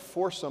 You can't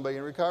force somebody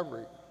in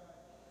recovery.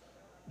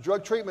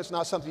 Drug treatment's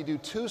not something you do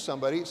to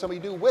somebody, it's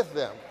something you do with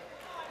them.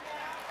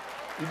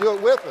 You do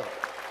it with them.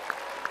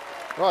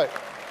 Right.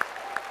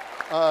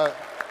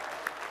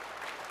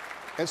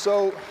 And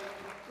so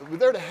we're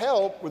there to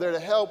help.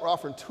 We're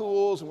offering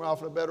tools, and we're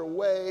offering a better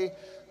way.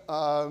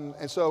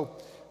 And so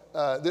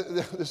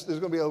there's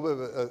going to be a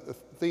little bit of a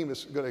theme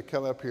that's going to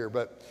come up here.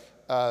 But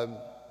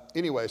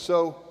anyway,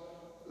 so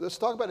let's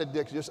talk about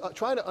addiction. Just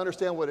trying to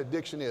understand what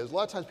addiction is. A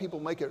lot of times people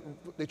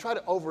they try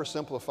to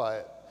oversimplify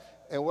it.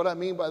 And what I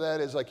mean by that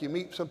is, like, you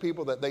meet some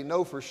people that they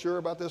know for sure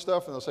about this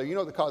stuff, and they'll say, you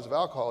know what the cause of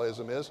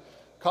alcoholism is?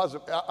 The cause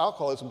of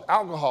alcoholism is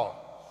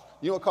alcohol.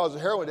 You know what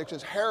causes heroin addiction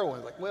is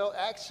heroin. Like, well,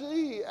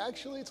 actually,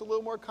 it's a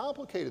little more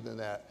complicated than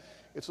that.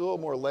 It's a little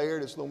more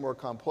layered, it's a little more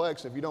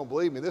complex. If you don't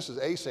believe me, this is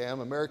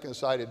ASAM, American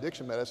Society of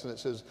Addiction Medicine. It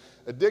says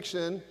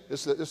addiction,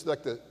 this is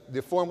like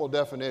the formal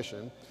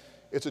definition.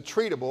 It's a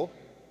treatable,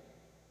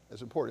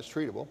 it's important, it's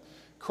treatable,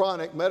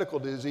 chronic medical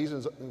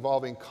diseases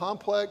involving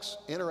complex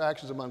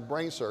interactions among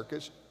brain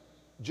circuits,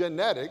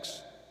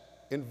 genetics,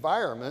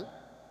 environment,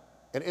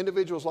 and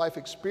individuals' life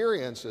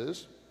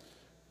experiences.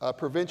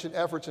 Prevention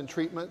efforts and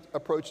treatment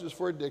approaches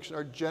for addiction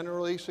are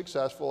generally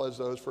successful as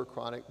those for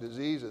chronic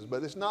diseases.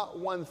 But it's not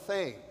one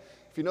thing.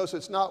 If you notice,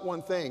 it's not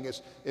one thing.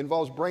 It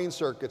involves brain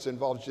circuits, it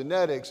involves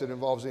genetics, it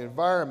involves the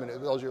environment, it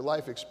involves your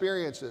life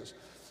experiences.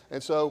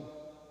 And so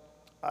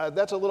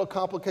that's a little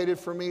complicated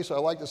for me, so I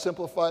like to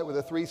simplify it with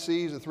the 3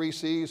 C's. The 3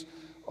 C's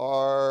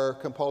are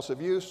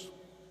compulsive use,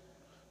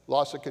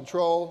 loss of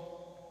control,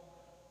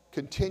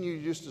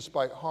 continued use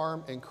despite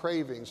harm, and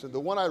cravings. And the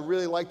one I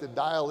really like to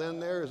dial in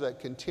there is that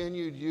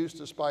continued use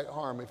despite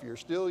harm. If you're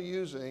still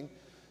using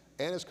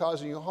and it's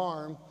causing you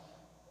harm,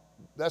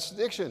 that's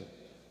addiction.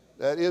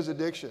 That is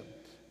addiction.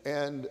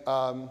 And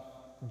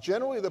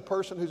generally the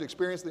person who's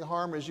experienced the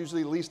harm is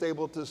usually least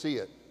able to see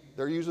it.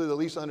 They're usually the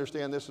least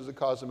understand this is the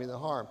cause of me the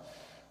harm.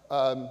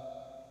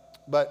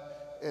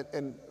 But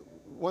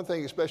one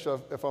thing, especially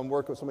if I'm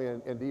working with somebody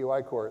in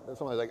DUI court,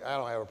 somebody's like, I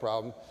don't have a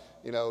problem.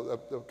 You know,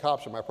 the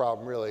cops are my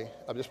problem, really.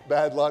 I'm just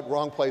bad luck,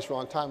 wrong place,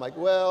 wrong time. Like,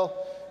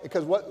 well,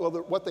 because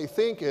what they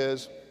think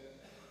is,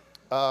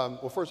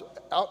 Well, first,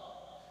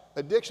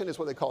 addiction is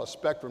what they call a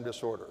spectrum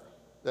disorder.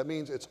 That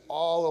means it's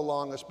all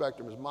along the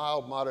spectrum. It's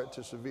mild, moderate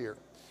to severe.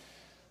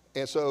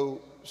 And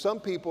so some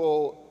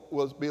people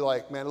will be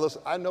like, man,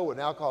 listen, I know what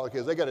an alcoholic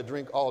is. They got to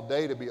drink all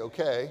day to be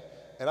okay.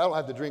 And I don't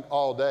have to drink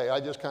all day. I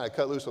just kind of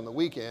cut loose on the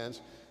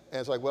weekends. And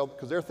it's like, well,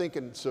 because they're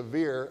thinking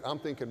severe, I'm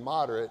thinking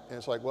moderate. And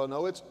it's like, well,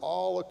 no, it's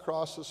all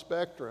across the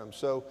spectrum.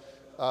 So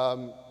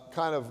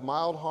kind of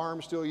mild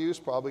harm still use,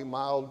 probably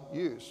mild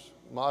use.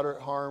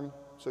 Moderate harm,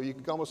 so you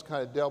can almost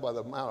kind of tell by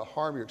the amount of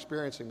harm you're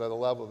experiencing by the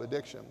level of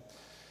addiction.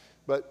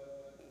 But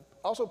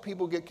also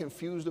people get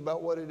confused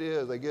about what it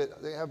is.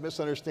 They have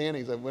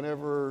misunderstandings.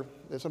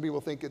 And some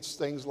people think it's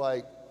things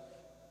like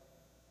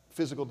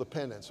physical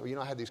dependence, or,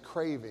 I had these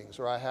cravings,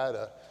 or I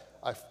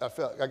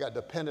felt I got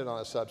dependent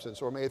on a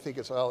substance, or maybe think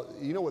it's, well,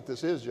 you know what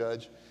this is,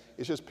 Judge?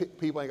 It's just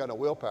people ain't got no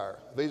willpower.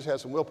 If they just had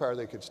some willpower,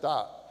 they could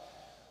stop.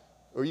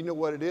 Or you know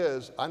what it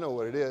is? I know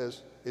what it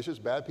is. It's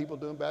just bad people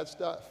doing bad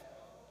stuff.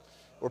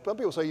 Or some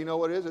people say, you know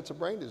what it is? It's a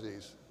brain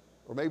disease.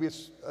 Or maybe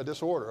it's a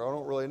disorder. I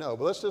don't really know.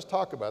 But let's just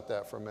talk about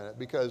that for a minute,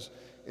 because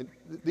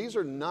these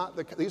are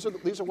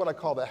what I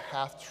call the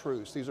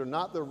half-truths. These are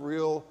not the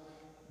real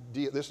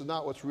deal. This is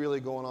not what's really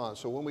going on.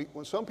 So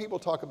when some people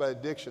talk about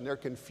addiction, they're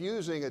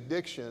confusing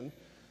addiction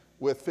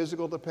with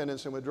physical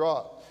dependence and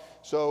withdrawal.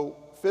 So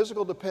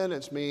physical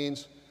dependence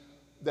means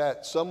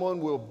that someone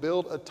will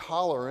build a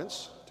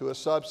tolerance to a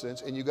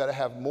substance, and you got to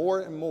have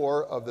more and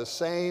more of the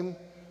same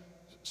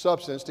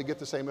substance to get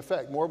the same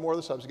effect. More and more of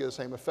the substance to get the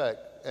same effect.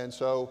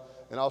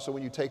 And also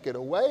when you take it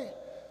away,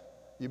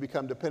 you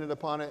become dependent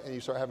upon it and you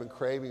start having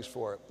cravings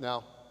for it.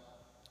 Now,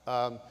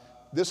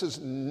 this is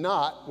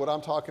not what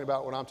I'm talking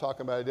about when I'm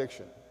talking about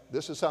addiction.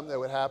 This is something that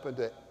would happen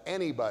to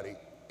anybody.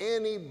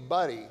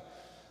 Anybody.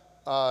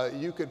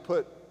 You could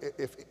put,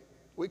 if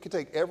we could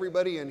take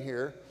everybody in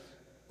here,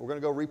 we're going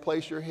to go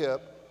replace your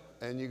hip,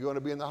 and you're going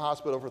to be in the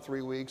hospital for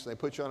 3 weeks, and they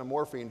put you on a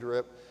morphine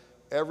drip.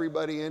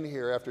 Everybody in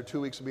here, after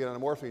 2 weeks of being on a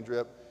morphine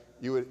drip,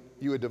 you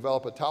would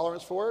develop a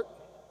tolerance for it,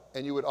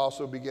 and you would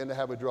also begin to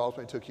have withdrawals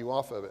when they took you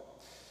off of it.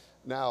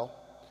 Now,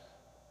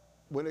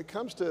 when it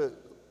comes to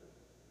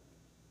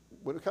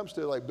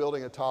like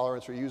building a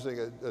tolerance or using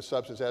a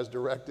substance as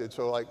directed,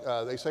 so like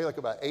they say like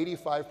about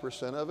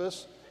 85% of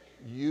us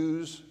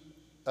use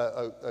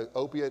a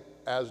opiate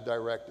as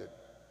directed.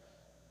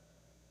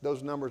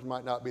 Those numbers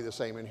might not be the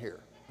same in here,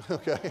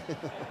 okay?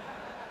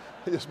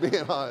 Just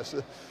being honest.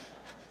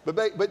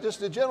 But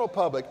just the general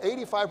public,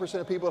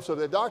 85% of people, so if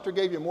the doctor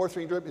gave you a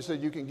morphine drip, he said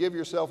you can give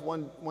yourself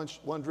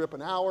one drip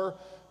an hour,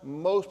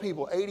 most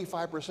people,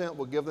 85%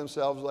 will give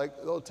themselves,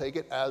 they'll take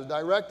it as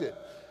directed.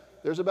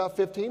 There's about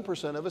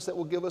 15% of us that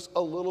will give us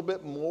a little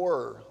bit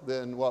more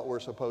than what we're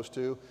supposed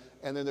to,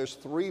 and then there's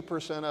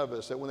 3% of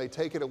us that when they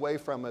take it away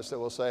from us that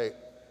will say,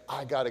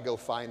 I got to go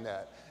find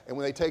that. And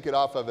when they take it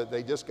off of it,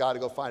 they just got to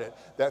go find it.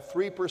 That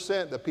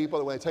 3%, the people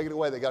that when they take it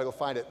away, they got to go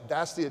find it.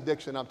 That's the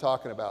addiction I'm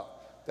talking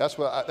about. That's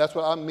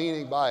what I'm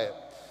meaning by it.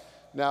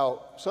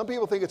 Now, some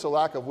people think it's a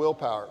lack of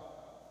willpower.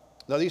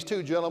 Now, these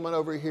two gentlemen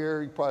over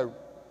here, probably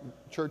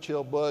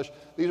Churchill, Bush,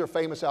 these are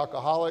famous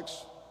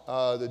alcoholics.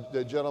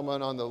 The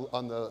gentleman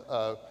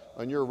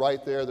on your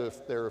right there,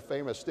 they're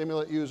famous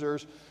stimulant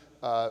users.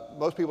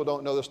 Most people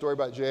don't know the story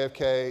about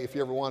JFK. If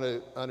you ever want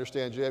to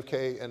understand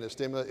JFK and the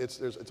stimulant, it's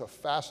a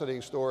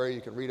fascinating story.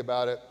 You can read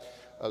about it.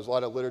 There's a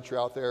lot of literature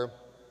out there.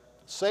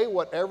 Say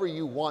whatever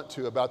you want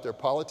to about their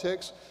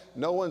politics.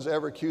 No one's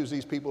ever accused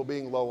these people of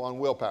being low on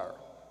willpower,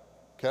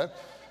 okay?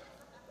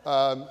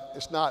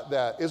 It's not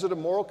that. Is it a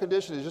moral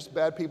condition? Is it just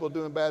bad people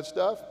doing bad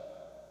stuff?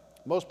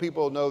 Most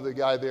people know the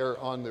guy there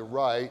on the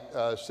right,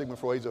 Sigmund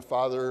Freud. He's the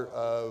father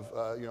of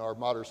our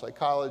modern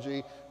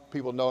psychology.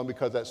 People know him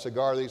because that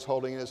cigar that he's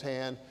holding in his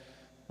hand.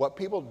 What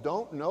people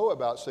don't know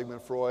about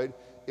Sigmund Freud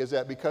is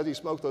that because he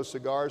smoked those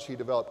cigars, he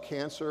developed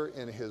cancer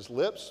in his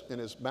lips, in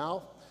his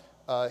mouth.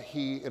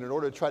 And in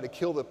order to try to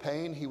kill the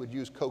pain, he would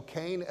use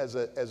cocaine as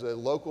a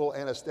local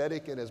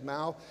anesthetic in his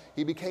mouth.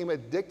 He became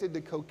addicted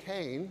to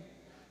cocaine,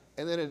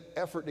 and then in an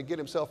effort to get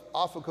himself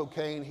off of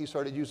cocaine, he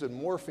started using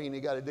morphine.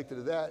 He got addicted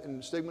to that,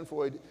 and Sigmund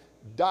Freud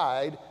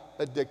died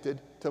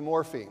addicted to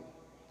morphine.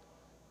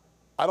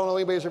 I don't know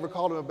anybody who's ever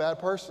called him a bad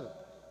person.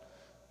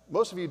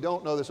 Most of you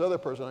don't know this other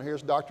person.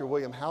 Here's Dr.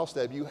 William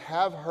Halsted. You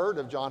have heard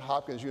of Johns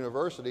Hopkins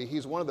University.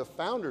 He's one of the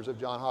founders of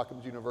Johns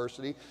Hopkins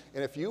University.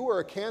 And if you were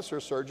a cancer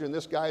surgeon,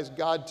 this guy is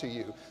God to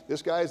you.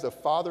 This guy is the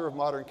father of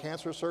modern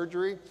cancer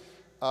surgery.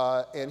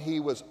 And he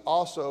was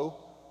also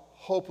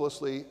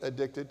hopelessly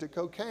addicted to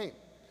cocaine.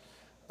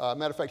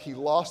 Matter of fact, he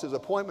lost his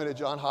appointment at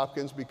Johns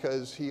Hopkins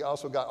because he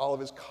also got all of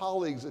his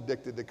colleagues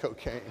addicted to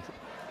cocaine.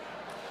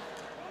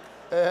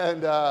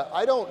 And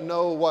I don't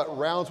know what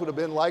rounds would have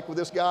been like with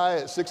this guy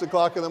at 6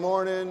 o'clock in the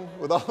morning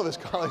with all of his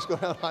colleagues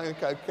going out on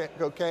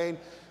cocaine.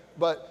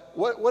 But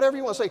whatever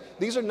you want to say,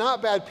 these are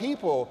not bad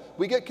people.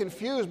 We get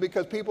confused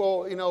because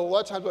people, a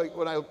lot of times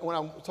when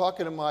I'm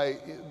talking to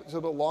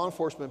law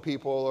enforcement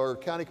people or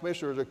county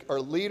commissioners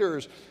or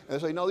leaders, and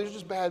they say, no, these are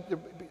just bad.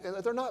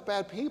 They're not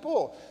bad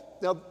people.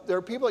 Now, there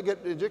are people that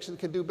get addiction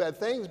can do bad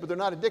things, but they're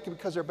not addicted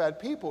because they're bad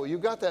people.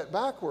 You've got that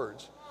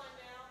backwards.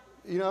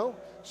 You know?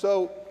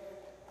 So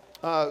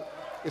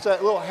it's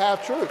that little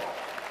half truth.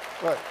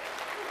 Right.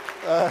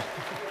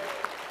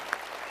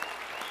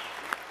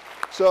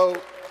 So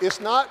it's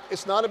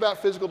not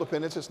about physical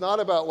dependence. It's not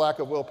about lack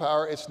of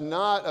willpower. It's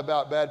not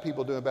about bad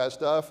people doing bad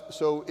stuff.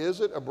 So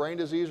is it a brain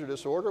disease or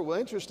disorder? Well,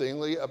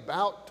 interestingly,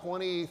 about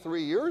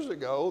 23 years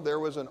ago, there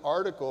was an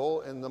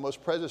article in the most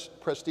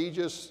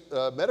prestigious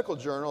medical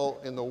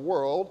journal in the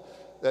world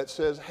that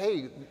says,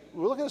 hey,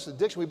 we're looking at this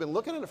addiction. We've been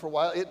looking at it for a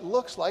while. It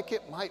looks like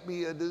it might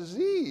be a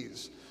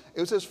disease. It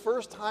was his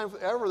first time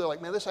ever. They're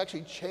like, man, this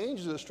actually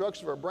changes the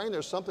structure of our brain.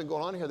 There's something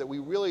going on here that we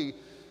really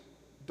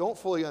don't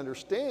fully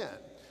understand.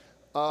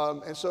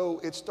 And so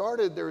it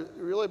started there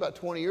really about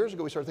 20 years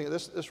ago. We started thinking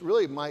this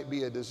really might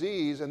be a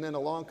disease. And then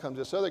along comes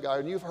this other guy,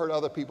 and you've heard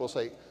other people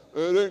say,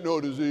 it ain't no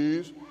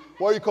disease.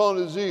 Why are you calling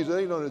it a disease? It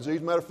ain't no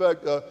disease. Matter of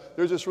fact,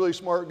 there's this really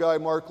smart guy,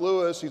 Mark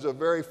Lewis. He's a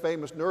very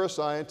famous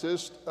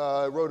neuroscientist.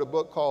 Wrote a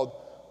book called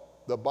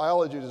The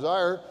Biology of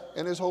Desire.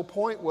 And his whole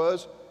point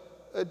was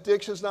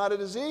addiction's not a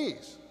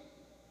disease.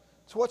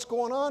 So what's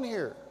going on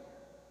here?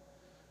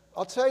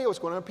 I'll tell you what's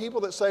going on. People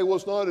that say, well,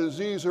 it's not a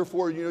disease,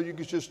 therefore, you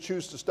can just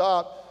choose to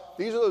stop.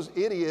 These are those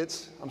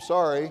idiots, I'm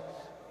sorry,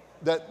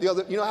 that,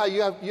 you know how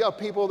you have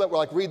people that will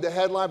like read the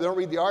headline, but they don't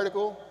read the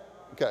article?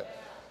 Okay.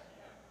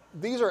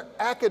 These are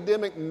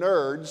academic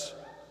nerds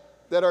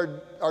that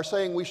are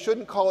saying we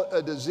shouldn't call it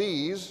a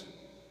disease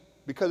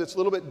because it's a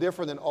little bit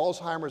different than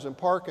Alzheimer's and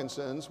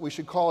Parkinson's. We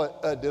should call it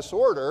a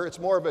disorder. It's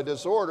more of a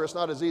disorder. It's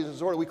not a disease, it's a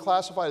disorder. We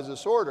classify it as a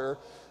disorder.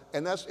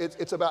 And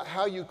it's about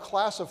how you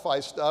classify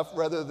stuff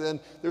rather than,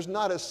 there's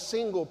not a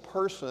single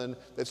person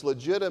that's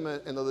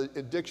legitimate in the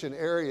addiction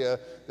area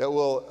that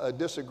will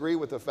disagree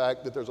with the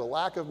fact that there's a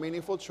lack of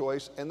meaningful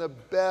choice, and the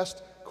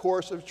best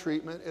course of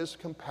treatment is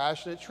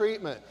compassionate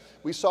treatment.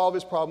 We solve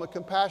this problem with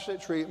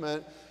compassionate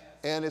treatment,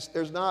 and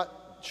there's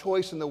not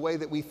choice in the way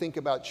that we think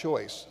about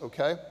choice,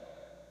 okay?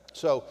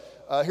 So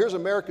here's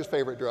America's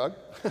favorite drug.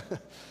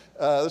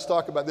 Let's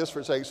talk about this for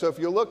a second. So if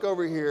you look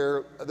over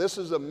here, this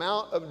is the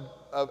amount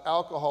of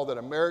alcohol that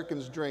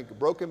Americans drink,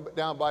 broken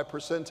down by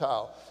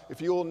percentile.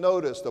 If you will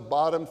notice the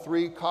bottom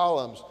three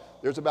columns,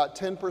 there's about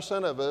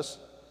 10% of us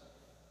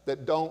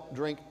that don't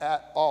drink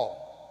at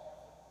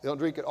all. They don't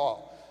drink at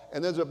all.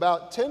 And there's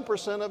about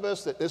 10% of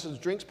us this is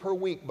drinks per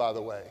week, by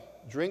the way,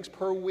 drinks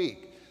per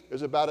week.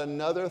 There's about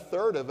another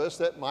third of us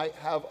that might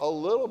have a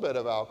little bit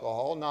of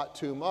alcohol, not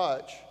too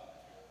much.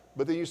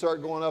 But then you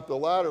start going up the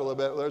ladder a little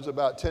bit. There's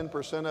about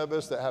 10% of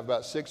us that have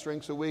about 6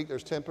 drinks a week.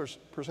 There's 10%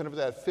 of us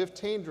that have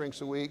 15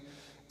 drinks a week.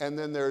 And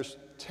then there's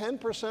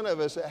 10%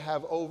 of us that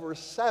have over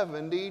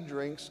 70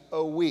 drinks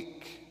a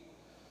week.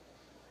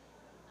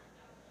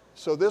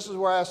 So this is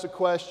where I ask the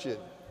question,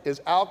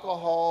 is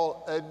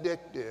alcohol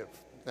addictive?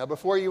 Now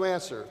before you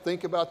answer,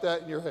 think about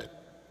that in your head.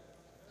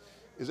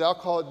 Is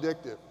alcohol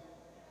addictive?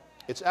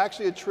 It's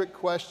actually a trick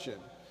question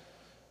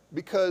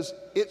because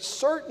it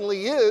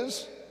certainly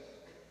is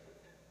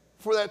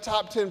for that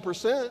top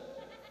 10%,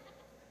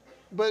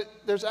 but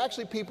there's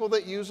actually people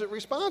that use it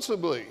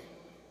responsibly.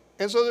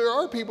 And so there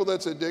are people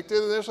that's addicted,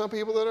 and there's some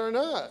people that are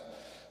not.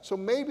 So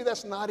maybe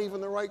that's not even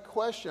the right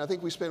question. I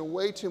think we spend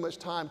way too much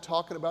time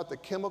talking about the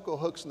chemical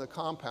hooks in the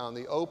compound,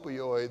 the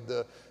opioid,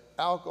 the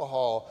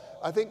alcohol.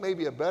 I think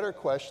maybe a better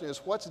question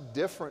is what's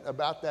different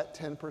about that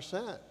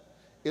 10%?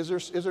 Is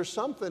there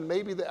something,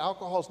 maybe the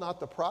alcohol is not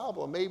the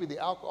problem, maybe the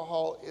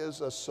alcohol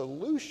is a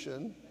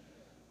solution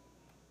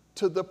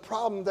to the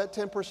problem that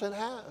 10%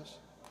 has.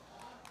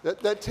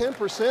 That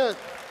 10%,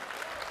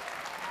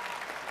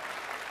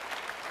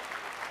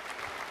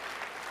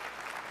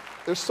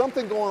 there's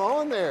something going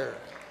on there.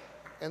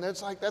 And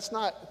it's like, that's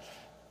not,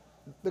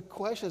 the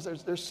question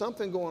is there's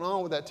something going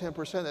on with that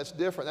 10% that's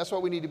different. That's why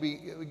we need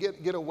to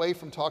get away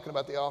from talking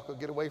about the alcohol,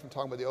 get away from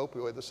talking about the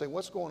opioid, to say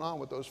what's going on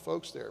with those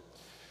folks there.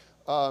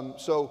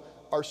 So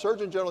our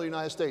Surgeon General of the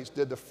United States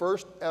did the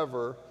first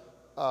ever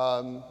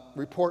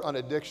report on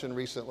addiction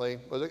recently,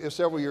 it was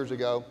several years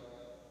ago,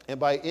 and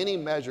by any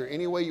measure,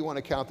 any way you want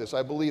to count this,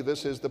 I believe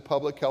this is the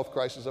public health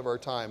crisis of our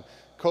time.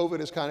 COVID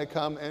has kind of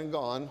come and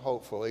gone,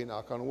 hopefully,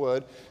 knock on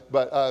wood,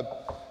 but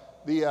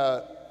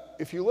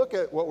if you look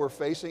at what we're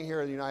facing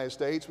here in the United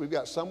States, we've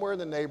got somewhere in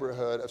the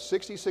neighborhood of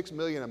 66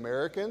 million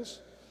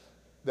Americans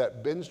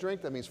that binge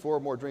drink. That means 4 or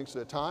more drinks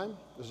at a time.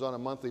 This is on a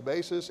monthly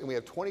basis, and we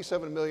have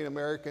 27 million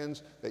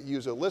Americans that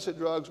use illicit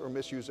drugs or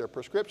misuse their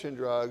prescription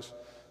drugs.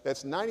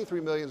 That's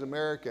 93 million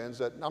Americans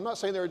that, I'm not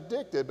saying they're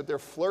addicted, but they're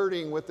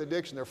flirting with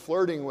addiction. They're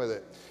flirting with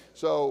it.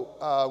 So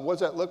what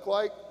does that look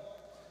like?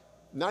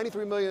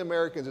 93 million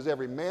Americans is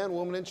every man,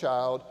 woman, and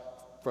child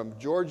from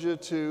Georgia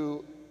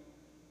to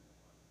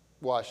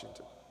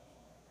Washington.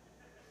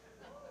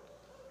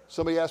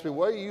 Somebody asked me,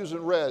 why are you using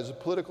red? Is it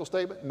a political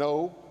statement?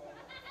 No.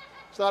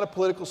 It's not a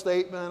political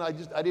statement. I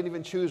didn't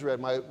even choose red.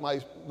 My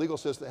legal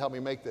assistant helped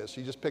me make this.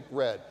 She just picked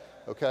red,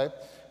 okay?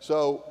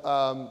 So,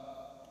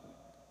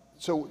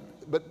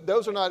 but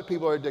those are not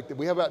people who are addicted.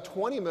 We have about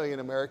 20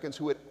 million Americans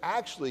who would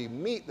actually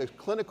meet the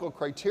clinical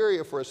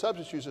criteria for a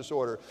substance use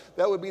disorder.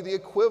 That would be the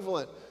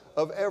equivalent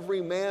of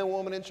every man,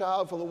 woman, and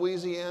child from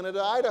Louisiana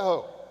to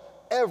Idaho.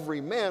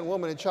 every man,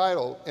 woman, and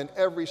child in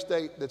every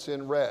state that's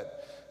in red.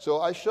 So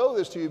I show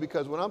this to you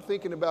because when I'm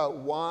thinking about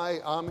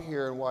why I'm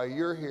here and why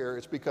you're here,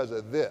 it's because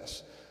of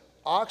this.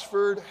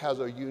 Oxford has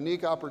a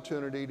unique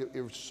opportunity to,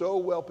 it's so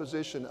well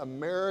positioned.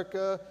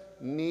 America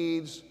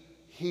needs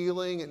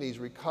healing, it needs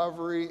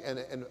recovery,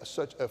 and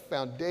such a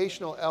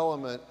foundational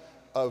element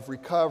of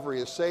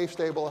recovery is safe,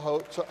 stable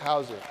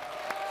housing.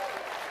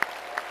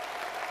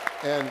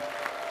 And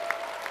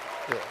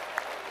yeah.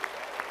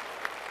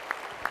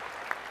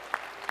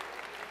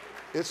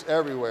 It's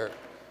everywhere.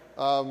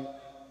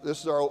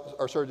 This is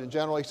our Surgeon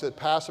General. He said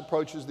past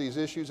approaches to these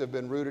issues have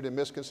been rooted in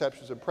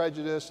misconceptions and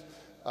prejudice.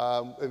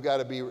 They've got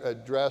to be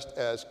addressed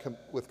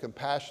with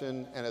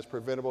compassion and as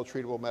preventable,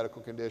 treatable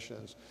medical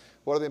conditions.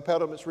 What are the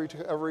impediments to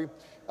recovery?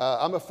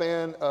 I'm a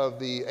fan of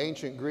the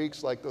ancient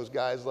Greeks, like those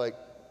guys like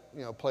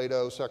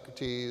Plato,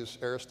 Socrates,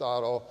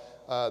 Aristotle.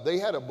 They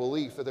had a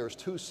belief that there was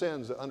 2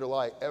 sins that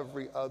underlie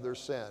every other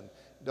sin.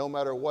 No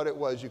matter what it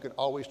was, you can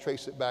always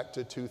trace it back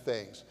to 2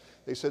 things.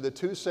 They said the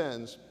 2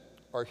 sins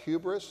are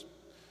hubris,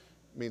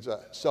 means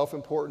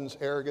self-importance,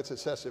 arrogance,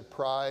 excessive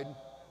pride,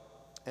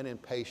 and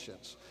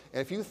impatience.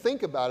 And if you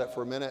think about it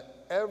for a minute,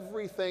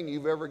 everything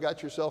you've ever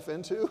got yourself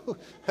into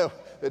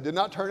that did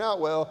not turn out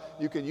well,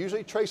 you can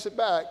usually trace it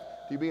back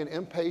to being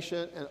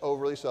impatient and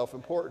overly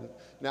self-important.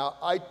 Now,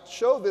 I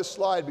show this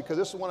slide because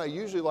this is one I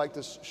usually like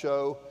to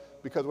show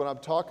because when I'm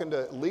talking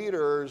to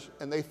leaders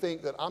and they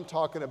think that I'm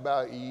talking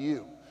about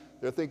you,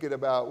 they're thinking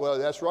about, well,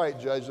 that's right,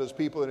 Judge, those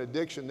people in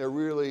addiction, they're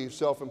really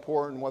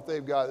self-important. What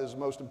they've got is the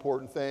most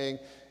important thing,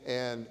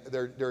 and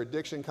their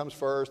addiction comes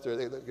first.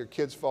 Their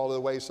kids fall to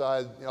the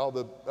wayside, all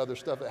the other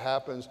stuff that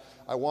happens.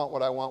 I want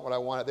what I want, what I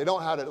want. They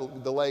don't know how to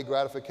delay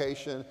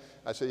gratification.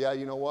 I say, yeah,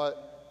 you know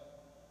what?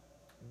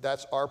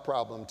 That's our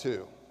problem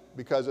too.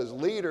 Because as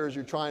leaders,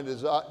 you're trying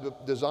to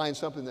design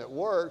something that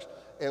works,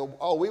 and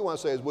all we want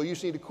to say is, well, you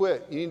just need to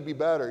quit. You need to be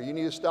better. You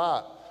need to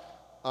stop.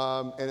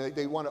 And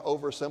they want to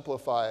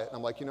oversimplify it. And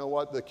I'm like, you know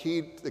what? The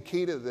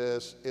key to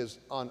this is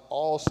on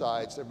all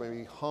sides. They're going to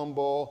be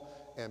humble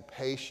and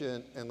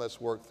patient, and let's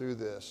work through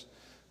this.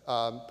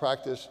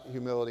 Practice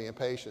humility and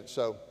patience.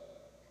 So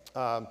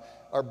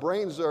our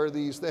brains are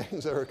these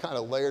things that are kind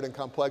of layered and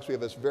complex. We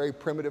have this very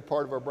primitive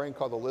part of our brain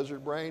called the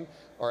lizard brain.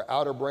 Our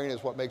outer brain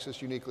is what makes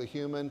us uniquely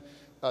human.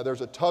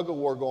 There's a tug of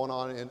war going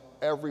on in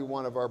every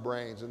one of our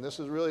brains. And this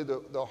is really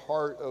the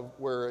heart of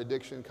where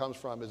addiction comes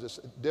from, is this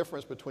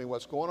difference between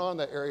what's going on in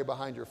that area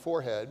behind your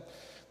forehead.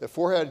 The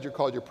forehead is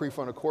called your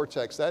prefrontal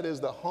cortex. That is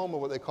the home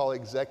of what they call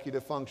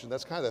executive function.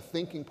 That's kind of the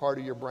thinking part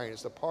of your brain.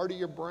 It's the part of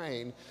your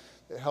brain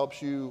that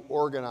helps you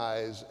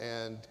organize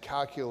and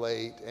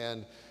calculate,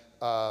 and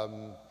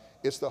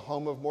it's the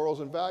home of morals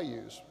and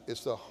values.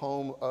 It's the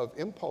home of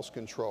impulse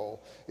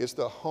control. It's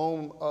the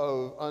home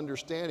of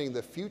understanding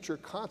the future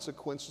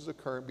consequences of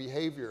current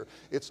behavior.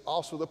 It's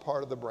also the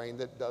part of the brain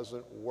that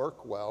doesn't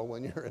work well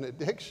when you're in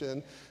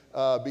addiction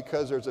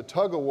because there's a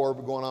tug of war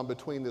going on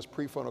between this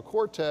prefrontal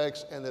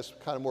cortex and this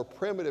kind of more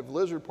primitive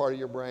lizard part of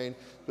your brain,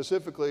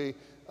 specifically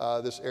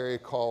this area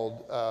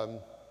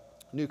called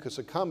nucleus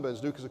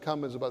accumbens. Nucleus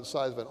accumbens is about the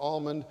size of an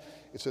almond.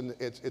 It's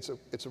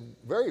a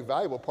very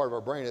valuable part of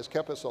our brain. It's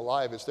kept us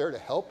alive. It's there to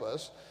help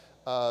us.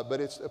 But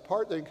it's a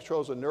part that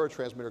controls a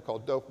neurotransmitter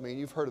called dopamine.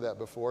 You've heard of that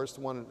before. It's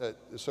the one that's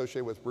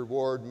associated with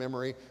reward,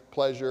 memory,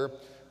 pleasure.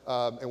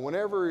 And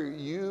whenever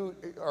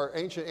our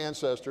ancient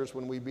ancestors,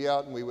 when we'd be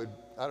out and we would,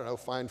 I don't know,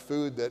 find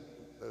food that,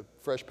 a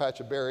fresh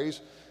patch of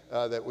berries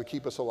that would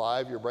keep us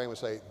alive, your brain would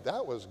say,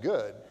 that was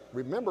good.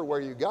 Remember where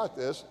you got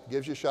this.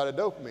 Gives you a shot of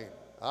dopamine.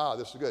 Ah,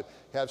 this is good.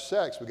 Have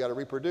sex, we got to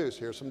reproduce.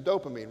 Here's some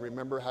dopamine.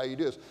 Remember how you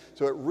do this.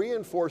 So it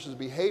reinforces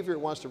behavior it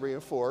wants to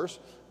reinforce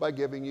by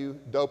giving you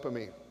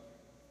dopamine.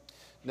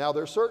 Now,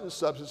 there are certain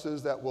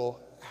substances that will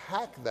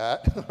hack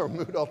that, or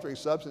mood-altering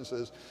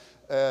substances.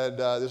 And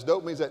this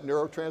dopamine is that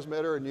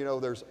neurotransmitter,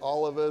 and there's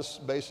all of us,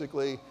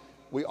 basically,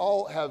 we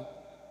all have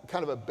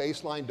kind of a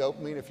baseline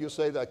dopamine. If you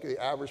say that the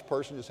average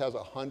person just has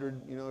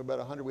 100, about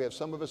 100, we have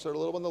some of us that are a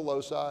little on the low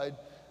side.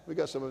 We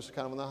got some of us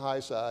kind of on the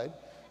high side.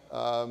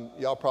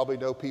 Y'all probably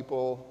know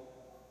people,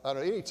 I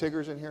don't know, any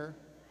Tiggers in here?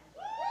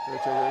 Any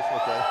Tiggers?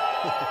 Okay.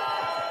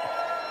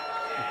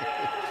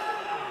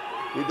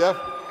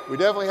 we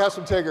definitely have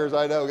some Tiggers,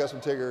 I know, we got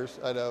some Tiggers,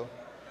 I know.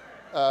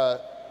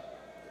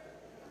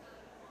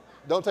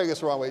 Don't take this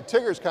the wrong way.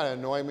 Tiggers kind of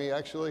annoy me,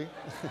 actually.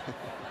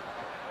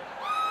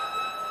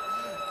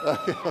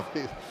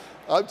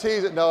 I'm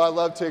teasing, no, I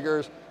love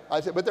Tiggers.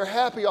 But they're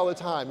happy all the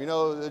time,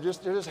 they're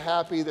just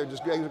happy, they're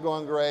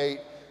going great.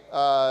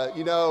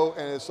 And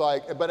it's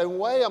like, but in a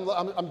way,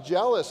 I'm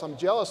jealous. I'm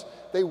jealous.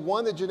 They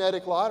won the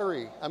genetic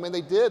lottery. I mean, they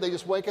did. They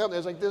just wake up and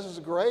they're like, this is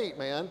great,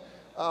 man.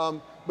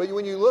 But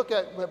when you look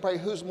at probably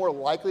who's more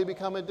likely to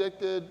become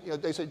addicted,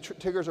 they say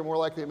Tiggers are more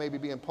likely to maybe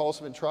be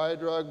impulsive and try a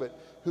drug, but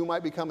who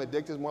might become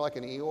addicted is more like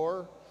an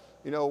Eeyore.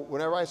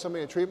 Whenever I have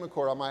somebody in a treatment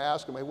court, I might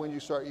ask them, hey, when did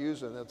you start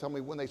using? They'll tell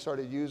me when they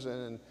started using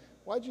and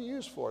why'd you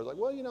use for? It's like,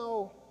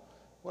 well,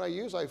 when I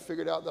used, I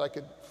figured out that I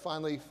could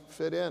finally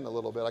fit in a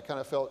little bit. I kind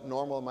of felt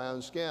normal in my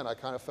own skin. I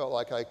kind of felt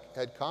like I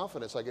had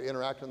confidence. I could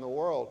interact in the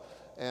world.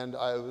 And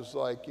I was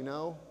like, you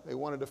know, they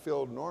wanted to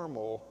feel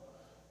normal.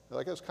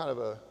 Like, that's kind of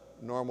a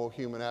normal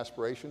human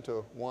aspiration,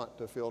 to want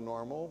to feel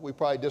normal. We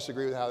probably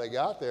disagree with how they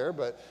got there,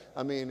 but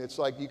I mean, it's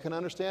like you can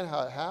understand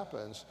how it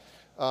happens.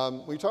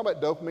 When you talk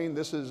about dopamine,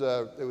 this is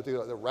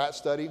the rat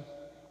study.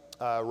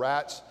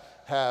 Rats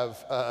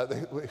have,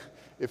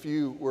 if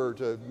you were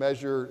to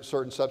measure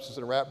certain substances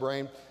in a rat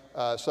brain,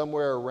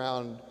 somewhere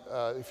around,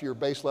 if your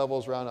base level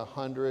is around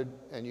 100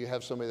 and you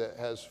have somebody that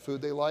has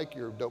food they like,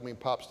 your dopamine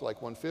pops to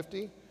like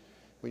 150.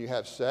 When you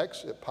have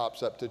sex, it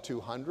pops up to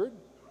 200.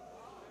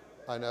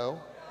 I know.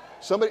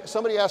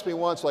 Somebody asked me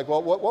once, like,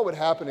 well, what would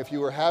happen if you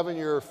were having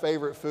your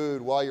favorite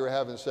food while you were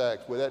having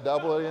sex? Would that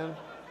double it again?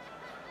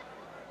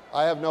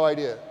 I have no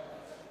idea.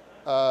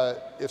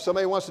 If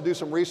somebody wants to do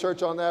some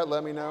research on that,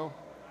 let me know.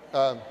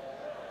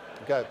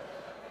 Okay.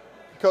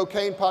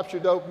 Cocaine pops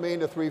your dopamine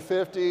to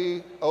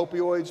 350.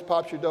 Opioids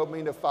pops your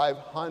dopamine to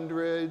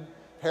 500.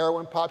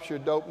 Heroin pops your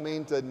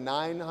dopamine to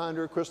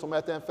 900. Crystal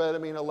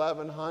methamphetamine,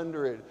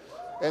 1100.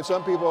 And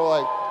some people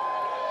are like,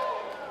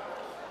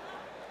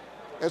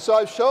 and so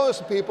I've shown this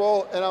to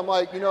people, and I'm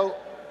like, you know,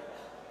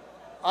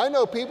 I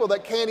know people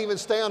that can't even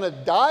stay on a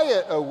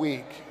diet a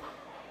week.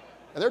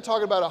 And they're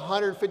talking about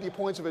 150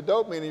 points of a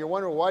dopamine, and you're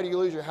wondering, why do you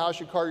lose your house,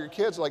 your car, your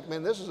kids? Like,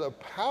 man, this is a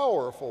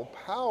powerful,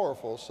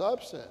 powerful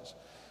substance.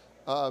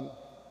 I'm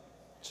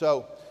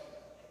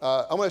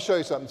going to show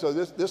you something. So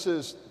this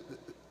is,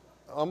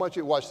 I want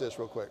you to watch this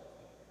real quick.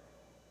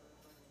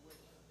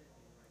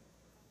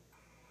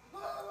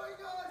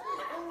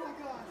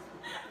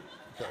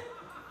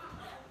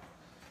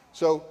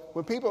 So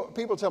when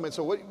people tell me,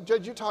 so what,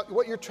 Judge,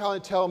 what you're trying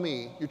to tell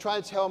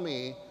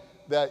me,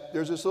 that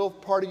there's this little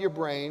part of your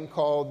brain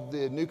called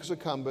the nucleus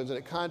accumbens, and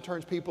it kind of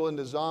turns people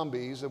into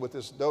zombies with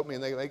this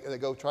dopamine, and they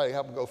go try to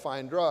help them go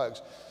find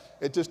drugs.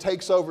 It just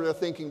takes over their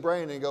thinking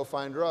brain and they go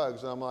find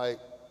drugs. And I'm like,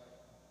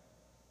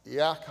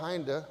 yeah,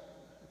 kinda.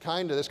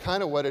 That's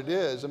kind of what it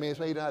is. I mean, it's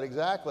maybe not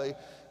exactly,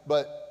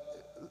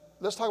 but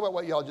let's talk about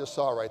what y'all just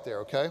saw right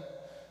there, okay?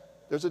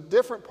 There's a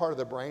different part of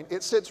the brain.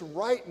 It sits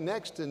right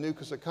next to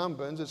nucleus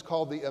accumbens. It's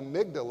called the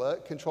amygdala.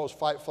 It controls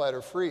fight, flight,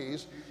 or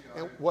freeze.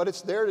 And what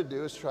it's there to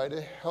do is try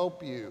to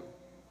help you.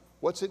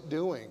 What's it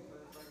doing?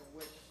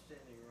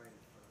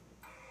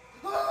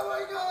 Oh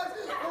my God!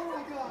 Oh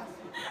my God!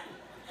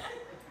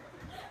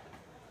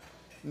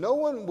 No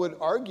one would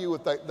argue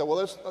with that. Well,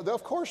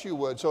 of course you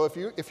would. So if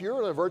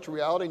you're in a virtual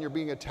reality and you're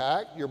being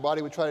attacked, your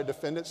body would try to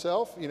defend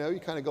itself. You know, you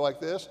kind of go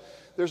like this.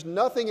 There's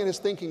nothing in his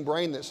thinking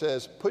brain that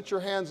says, put your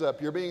hands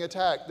up, you're being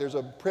attacked. There's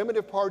a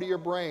primitive part of your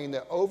brain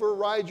that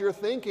overrides your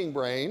thinking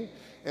brain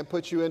and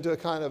puts you into a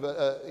kind of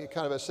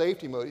a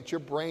safety mode. It's your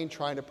brain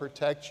trying to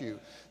protect you.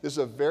 This is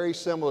a very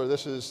similar,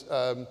 this is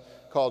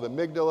called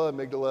amygdala.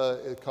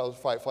 Amygdala is called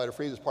fight, flight, or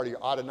freeze. It's part of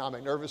your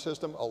autonomic nervous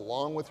system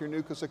along with your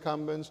nucleus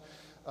accumbens.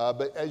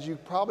 But as you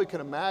probably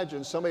can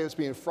imagine, somebody that's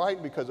being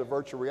frightened because of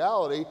virtual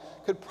reality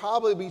could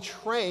probably be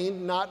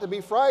trained not to be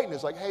frightened.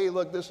 It's like, hey,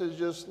 look, this is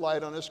just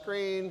light on a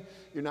screen.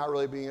 You're not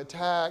really being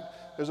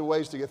attacked. There's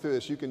ways to get through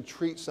this. You can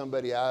treat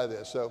somebody out of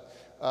this. So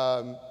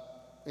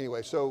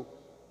anyway, so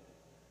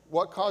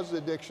what causes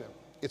addiction?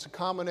 It's a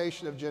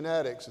combination of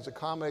genetics. It's a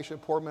combination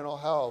of poor mental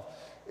health.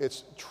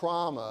 It's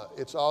trauma.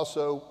 It's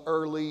also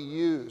early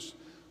use.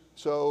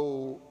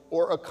 So,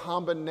 or a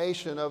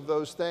combination of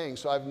those things.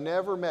 So I've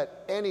never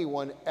met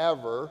anyone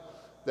ever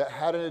that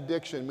had an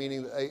addiction,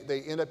 meaning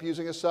they end up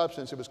using a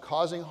substance, it was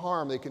causing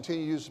harm, they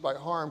continue to use it despite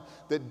harm,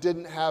 that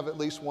didn't have at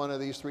least one of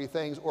these three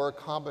things or a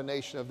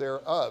combination of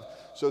thereof.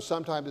 So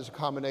sometimes it's a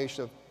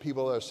combination of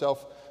people that are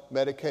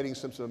self-medicating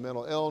symptoms of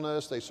mental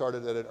illness, they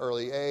started at an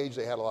early age,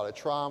 they had a lot of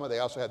trauma, they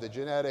also had the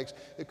genetics.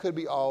 It could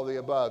be all of the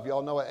above.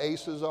 Y'all know what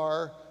ACEs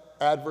are?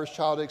 Adverse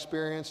childhood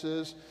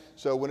experiences.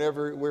 So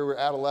whenever we were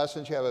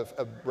adolescents, you have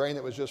a brain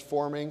that was just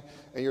forming,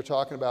 and you're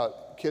talking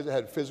about kids that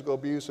had physical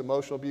abuse,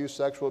 emotional abuse,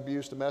 sexual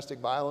abuse, domestic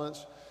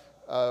violence.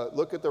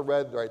 Look at the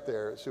red right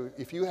there. So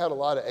if you had a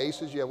lot of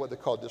ACEs, you have what they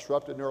call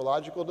disrupted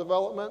neurological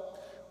development,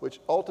 which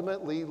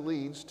ultimately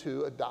leads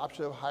to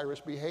adoption of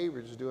high-risk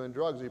behaviors, doing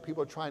drugs.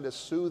 People are trying to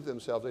soothe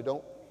themselves. They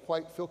don't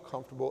quite feel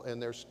comfortable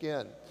in their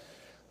skin.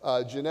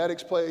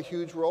 Genetics play a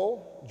huge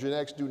role.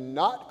 Genetics do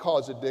not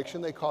cause addiction.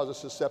 They cause a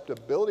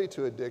susceptibility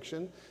to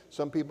addiction.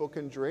 Some people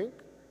can drink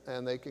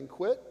and they can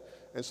quit.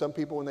 And some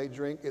people, when they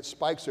drink, it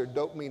spikes their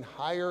dopamine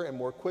higher and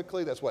more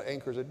quickly. That's what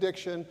anchors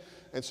addiction.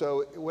 And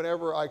so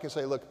whenever I can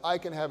say, look, I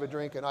can have a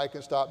drink and I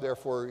can stop,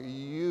 therefore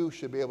you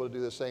should be able to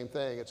do the same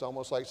thing. It's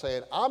almost like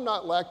saying, I'm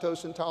not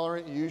lactose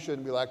intolerant, you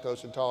shouldn't be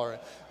lactose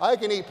intolerant. I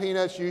can eat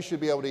peanuts, you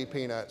should be able to eat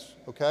peanuts,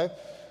 okay?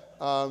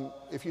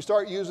 If you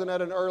start using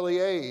at an early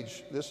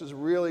age, this is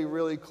really,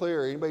 really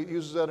clear. Anybody who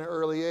uses at an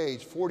early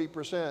age,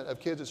 40% of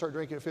kids that start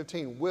drinking at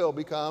 15 will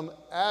become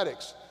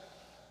addicts.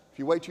 If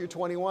you wait till you're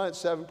 21,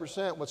 it's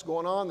 7%. What's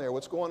going on there?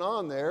 What's going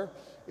on there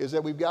is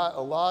that we've got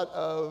a lot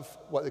of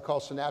what they call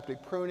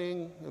synaptic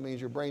pruning. It means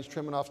your brain's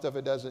trimming off stuff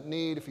it doesn't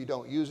need. If you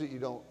don't use it, if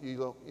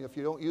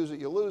you don't use it,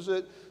 you lose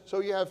it. So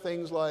you have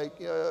things like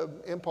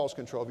impulse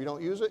control. If you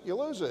don't use it, you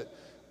lose it.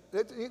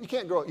 You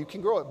can't grow it. You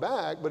can grow it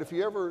back, but if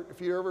you're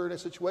ever in a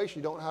situation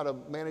you don't know how to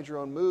manage your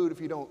own mood,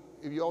 if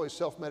you always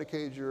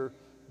self-medicate your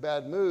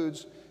bad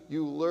moods,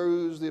 you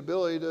lose the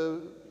ability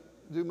to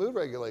do mood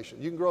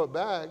regulation. You can grow it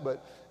back,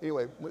 but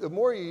anyway, the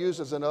more you use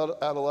as an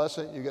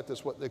adolescent, you get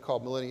this what they call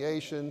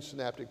millenniation,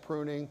 synaptic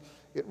pruning.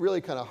 It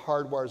really kind of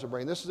hardwires the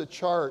brain. This is a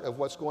chart of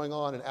what's going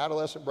on in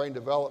adolescent brain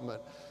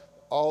development.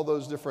 All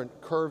those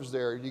different curves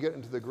there. You get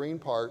into the green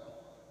part.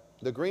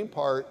 The green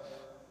part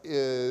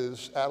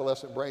is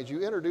adolescent brains.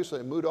 You introduce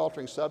a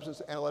mood-altering substance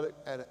to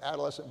an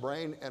adolescent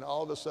brain, and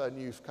all of a sudden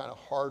you've kind of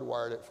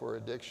hardwired it for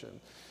addiction.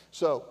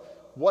 So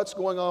what's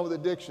going on with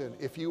addiction?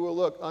 If you will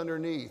look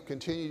underneath,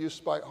 continue to use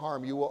despite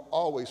harm, you will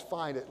always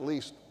find at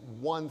least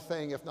one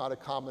thing, if not a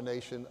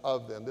combination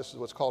of them. This is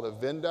what's called a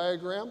Venn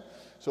diagram.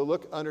 So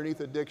look underneath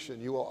addiction.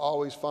 You will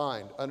always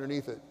find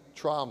underneath it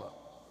trauma,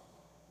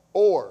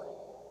 or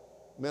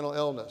mental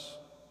illness,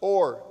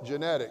 or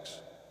genetics,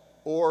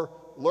 or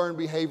learned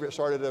behavior that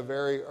started at a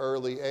very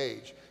early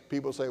age.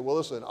 People say, well,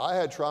 listen, I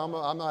had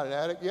trauma, I'm not an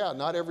addict. Yeah,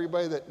 not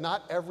everybody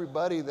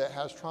that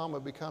has trauma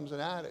becomes an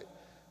addict,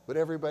 but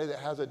everybody that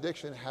has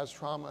addiction has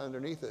trauma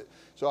underneath it.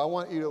 So I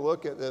want you to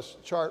look at this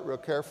chart real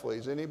carefully.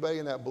 Is anybody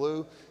in that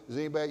blue, does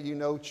anybody you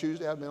know choose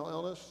to have mental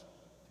illness?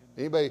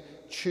 Anybody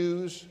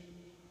choose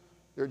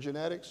their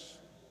genetics?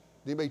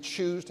 Anybody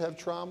choose to have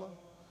trauma?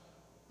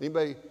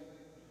 Anybody,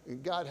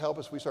 God help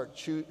us, we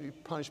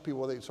punish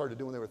people they started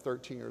doing when they were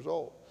 13 years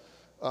old.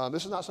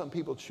 This is not something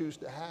people choose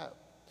to have.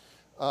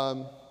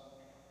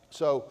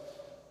 So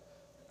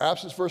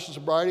abstinence versus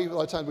sobriety, a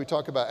lot of times we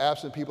talk about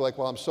abstinent people like,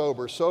 well, I'm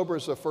sober. Sober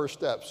is the first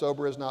step.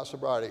 Sober is not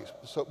sobriety.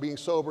 So being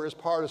sober is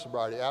part of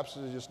sobriety.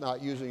 Abstinence is just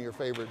not using your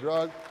favorite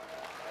drug.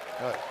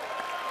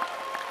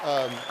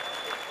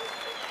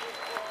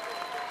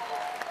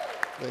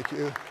 Thank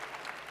you.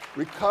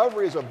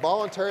 Recovery is a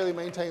voluntarily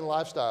maintained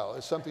lifestyle.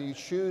 It's something you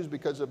choose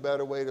because it's a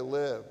better way to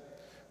live.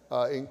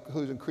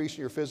 Includes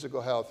increasing your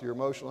physical health, your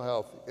emotional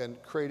health, and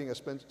creating a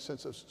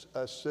sense of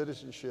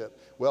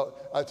citizenship. Well,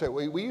 I tell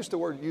you, we used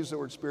to use the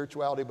word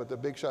spirituality, but the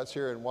big shots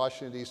here in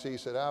Washington, D.C.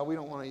 said, we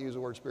don't want to use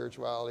the word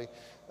spirituality.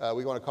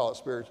 We want to call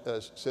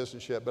it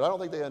citizenship. But I don't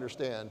think they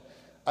understand.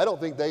 I don't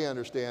think they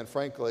understand,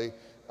 frankly.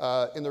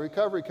 In the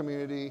recovery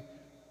community,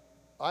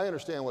 I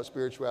understand what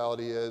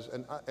spirituality is,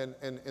 and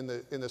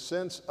in the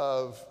sense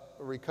of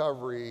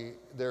recovery,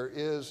 there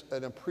is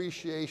an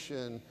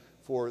appreciation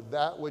for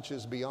that which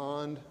is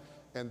beyond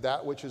and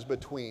that which is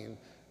between.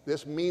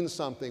 This means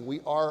something. We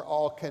are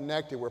all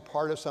connected. We're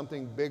part of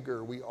something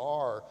bigger. We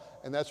are.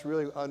 And that's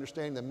really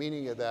understanding the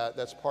meaning of that.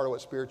 That's part of what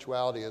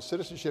spirituality is.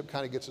 Citizenship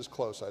kind of gets us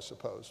close, I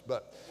suppose.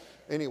 But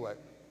anyway,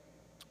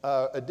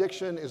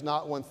 addiction is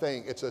not one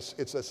thing. It's a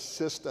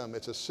system.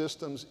 It's a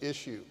systems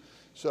issue.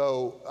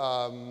 So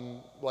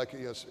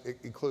it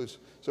includes,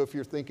 so if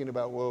you're thinking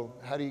about, well,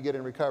 how do you get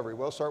in recovery?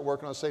 Well, start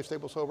working on safe,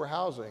 stable, sober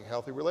housing,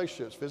 healthy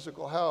relationships,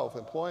 physical health,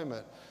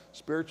 employment,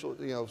 spiritual,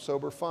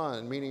 sober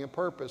fun, meaning and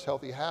purpose,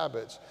 healthy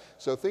habits.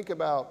 So think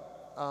about,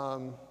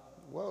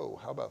 whoa,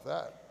 how about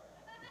that?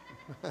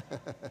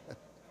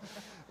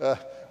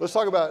 Let's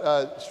talk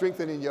about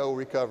strengthening your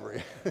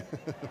recovery.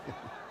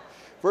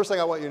 First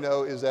thing I want you to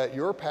know is that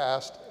your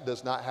past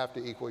does not have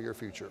to equal your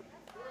future.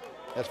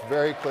 That's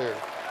very clear.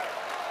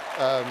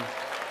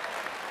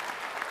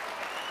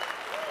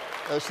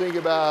 Let's think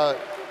about,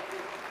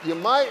 you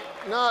might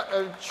not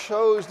have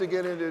chose to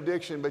get into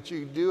addiction, but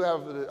you do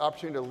have the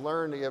opportunity to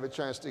learn that you have a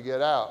chance to get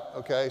out,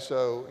 okay?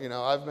 So,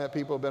 I've met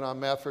people who've been on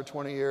meth for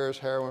 20 years,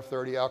 heroin for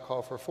 30,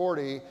 alcohol for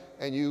 40,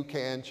 and you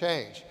can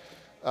change.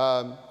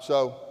 Now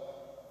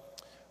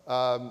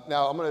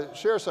I'm going to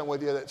share something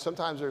with you that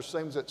sometimes there's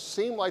things that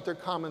seem like they're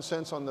common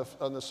sense on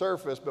the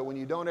surface, but when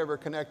you don't ever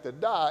connect the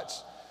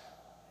dots,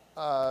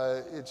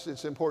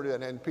 it's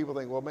important, and people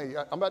think, well, maybe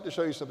I'm about to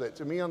show you something that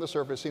to me on the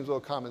surface seems a little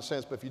common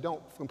sense, but if you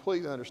don't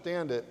completely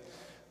understand it,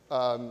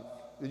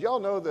 did y'all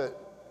know that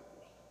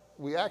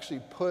we actually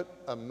put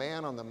a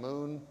man on the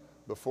moon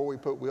before we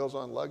put wheels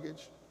on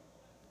luggage?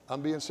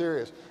 I'm being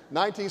serious.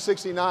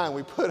 1969,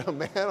 we put a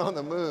man on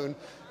the moon,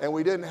 and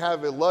we didn't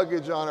have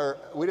wheels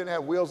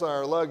on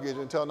our luggage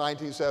until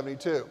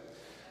 1972.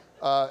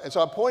 And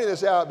so I'm pointing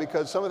this out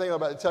because some of the things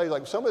I'm about to tell you,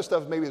 like some of this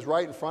stuff maybe is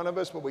right in front of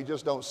us, but we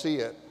just don't see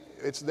it.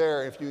 It's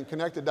there. If you can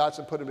connect the dots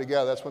and put them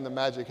together, that's when the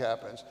magic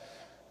happens.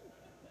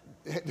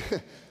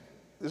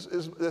 This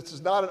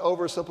is not an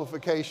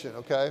oversimplification,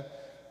 okay?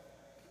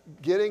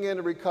 Getting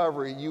into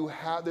recovery,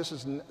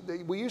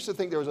 we used to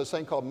think there was a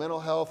thing called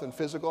mental health and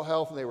physical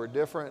health, and they were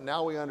different.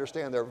 Now we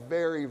understand they're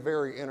very,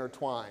 very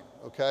intertwined,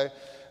 okay?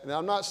 And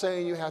I'm not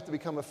saying you have to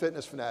become a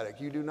fitness fanatic.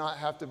 You do not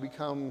have to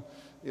become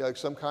like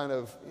some kind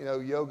of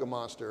yoga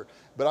monster.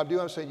 But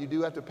I'm saying you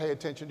do have to pay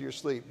attention to your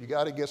sleep. You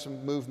got to get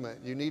some movement.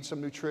 You need some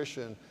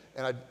nutrition.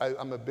 And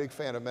I'm a big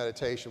fan of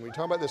meditation. We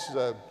talk about this as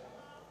a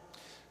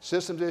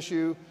systems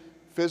issue,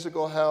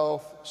 physical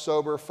health,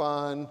 sober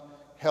fun,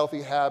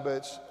 healthy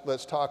habits.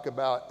 Let's talk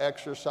about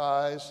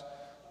exercise.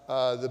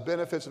 The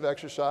benefits of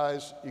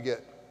exercise: you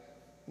get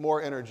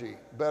more energy,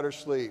 better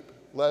sleep,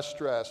 less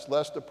stress,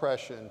 less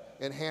depression,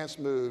 enhanced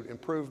mood,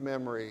 improved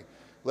memory,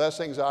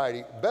 less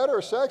anxiety,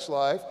 better sex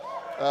life,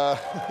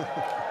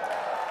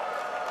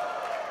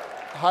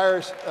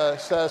 higher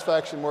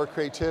satisfaction, more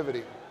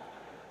creativity.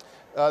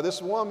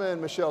 This woman,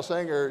 Michelle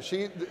Sanger,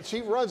 she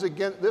runs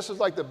against, this is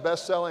like the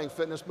best-selling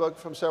fitness book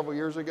from several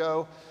years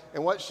ago,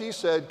 and what she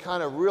said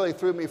kind of really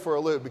threw me for a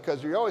loop,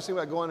 because you always think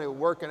about going and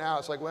working out.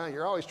 It's like, well,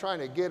 you're always trying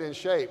to get in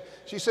shape.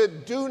 She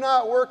said, do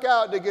not work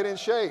out to get in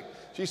shape.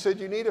 She said,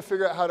 you need to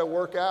figure out how to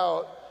work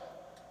out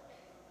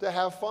to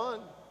have fun.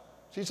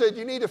 She said,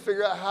 you need to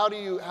figure out how do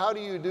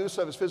you do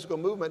some of this physical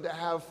movement to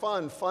have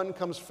fun. Fun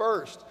comes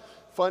first.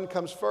 Fun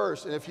comes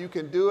first, and if you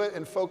can do it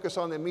and focus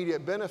on the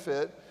immediate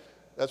benefit,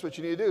 that's what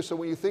you need to do. So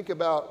when you think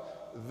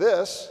about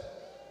this,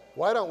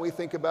 why don't we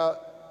think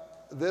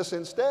about this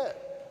instead?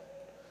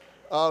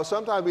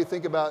 Sometimes we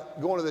think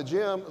about going to the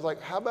gym. It's like,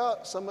 how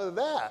about some of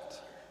that?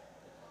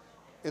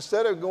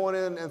 Instead of going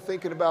in and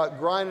thinking about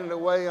grinding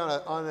away on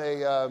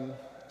a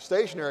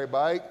stationary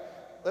bike,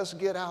 let's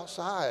get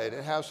outside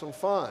and have some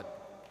fun.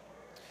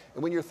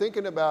 And when you're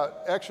thinking about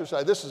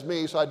exercise, this is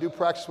me, so I do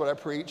practice what I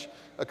preach.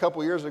 A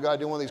couple years ago, I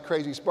did one of these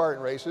crazy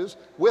Spartan races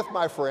with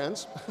my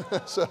friends.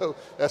 So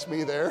that's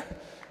me there.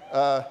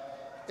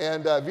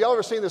 Have you all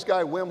ever seen this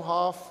guy, Wim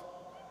Hof,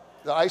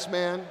 the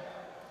Iceman?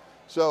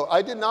 So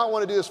I did not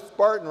want to do this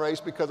Spartan race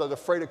because I was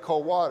afraid of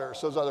cold water.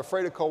 So as I was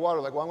afraid of cold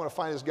water, like, well, I'm going to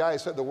find this guy who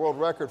set the world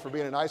record for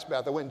being in an ice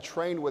bath. I went and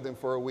trained with him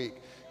for a week.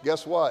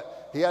 Guess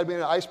what? He had to be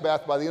in an ice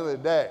bath by the end of the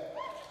day.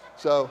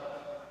 So,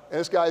 and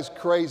this guy's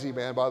crazy,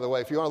 man, by the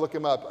way. If you want to look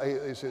him up,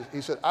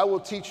 he said, I will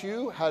teach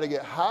you how to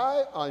get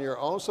high on your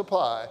own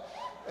supply.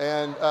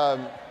 And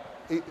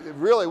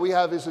really, we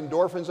have these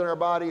endorphins in our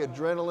body,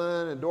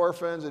 adrenaline,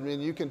 endorphins,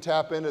 and you can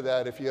tap into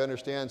that if you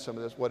understand some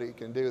of this, what it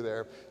can do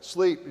there.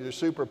 Sleep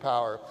is your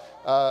superpower.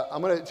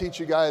 I'm going to teach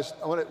you guys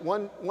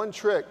one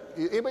trick.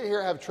 Anybody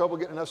here have trouble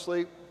getting enough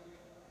sleep?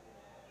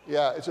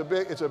 Yeah, it's a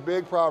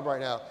big problem right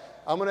now.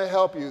 I'm going to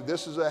help you.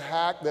 This is a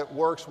hack that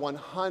works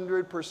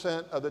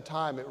 100% of the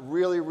time. It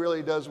really,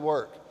 really does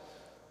work.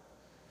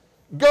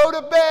 Go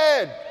to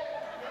bed.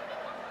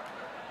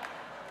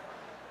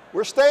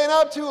 We're staying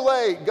up too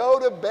late. Go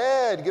to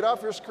bed. Get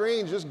off your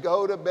screens. Just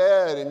go to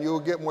bed and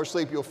you'll get more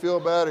sleep. You'll feel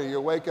better.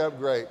 You'll wake up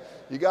great.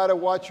 You got to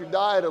watch your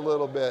diet a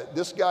little bit.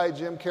 This guy,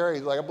 Jim Carrey,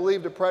 is like, I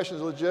believe depression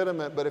is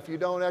legitimate, but if you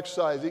don't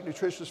exercise, eat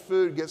nutritious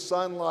food, get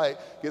sunlight,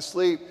 get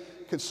sleep,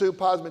 consume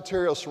positive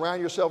materials, surround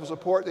yourself with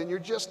support, then you're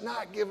just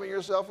not giving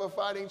yourself a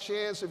fighting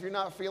chance if you're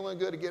not feeling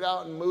good to get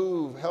out and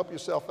move, help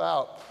yourself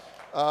out.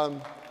 I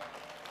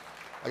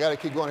got to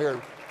keep going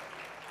here.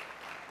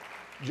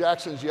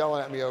 Jackson's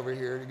yelling at me over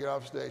here to get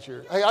off stage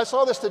here. Hey, I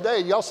saw this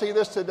today. Y'all see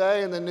this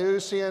today in the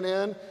news,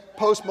 CNN?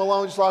 Post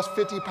Malone just lost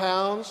 50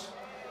 pounds.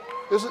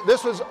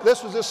 This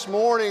was this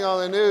morning on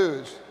the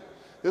news.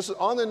 This is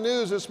on the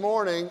news this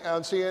morning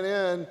on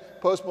CNN.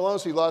 Post Malone,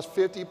 he lost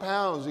 50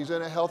 pounds. He's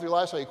in a healthy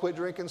lifestyle. He quit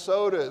drinking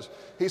sodas.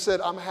 He said,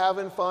 I'm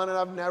having fun and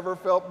I've never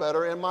felt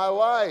better in my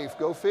life.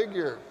 Go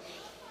figure.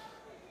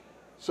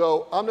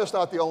 So I'm just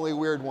not the only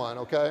weird one,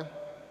 okay?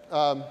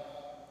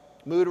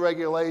 Mood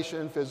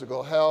regulation,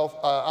 physical health.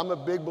 I'm a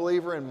big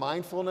believer in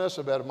mindfulness,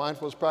 about a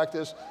mindfulness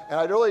practice. And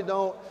I really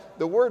don't,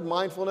 the word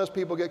mindfulness,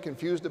 people get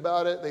confused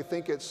about it. They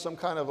think it's some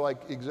kind of like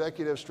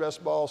executive stress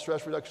ball,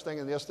 stress reduction thing,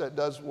 and yes, that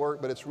does work,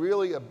 but it's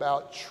really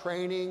about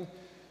training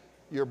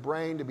your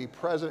brain to be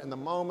present in the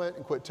moment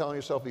and quit telling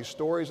yourself these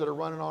stories that are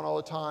running on all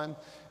the time.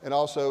 And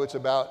also it's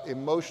about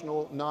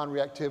emotional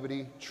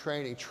non-reactivity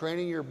training,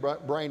 training your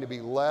brain to be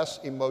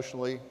less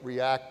emotionally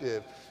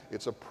reactive.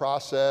 It's a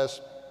process.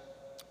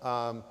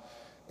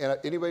 And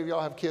anybody of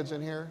y'all have kids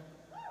in here?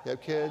 You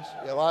have kids?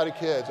 Yeah, a lot of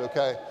kids,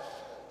 okay.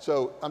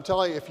 So I'm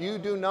telling you, if you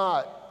do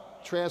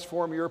not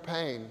transform your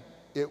pain,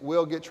 it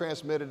will get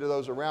transmitted to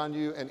those around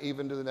you and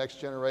even to the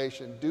next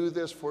generation. Do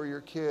this for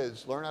your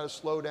kids. Learn how to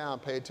slow down,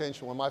 pay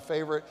attention. One of my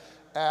favorite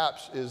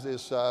apps is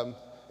this, and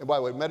by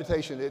the way,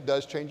 meditation, it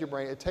does change your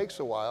brain. It takes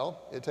a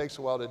while. It takes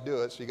a while to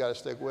do it, so you got to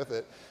stick with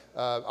it.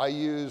 I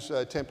use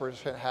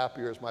 10%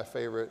 Happier as my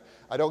favorite.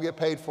 I don't get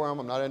paid for them.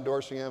 I'm not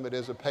endorsing them. It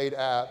is a paid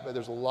app, but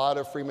there's a lot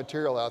of free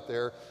material out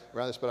there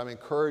around this, but I'm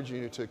encouraging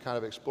you to kind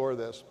of explore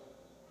this.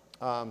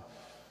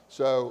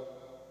 So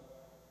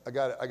I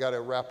got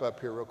to wrap up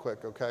here real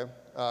quick, okay?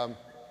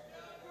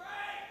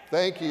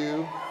 Thank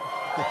you.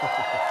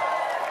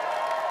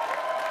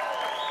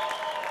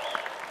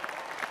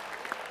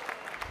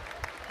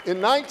 In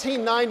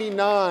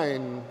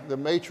 1999, The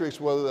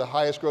Matrix was one of the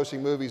highest grossing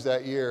movies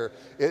that year.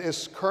 It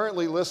is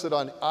currently listed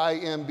on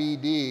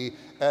IMDb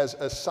as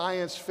a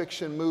science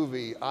fiction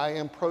movie. I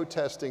am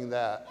protesting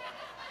that.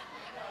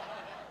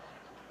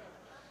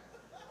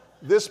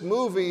 This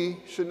movie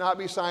should not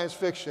be science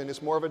fiction.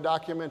 It's more of a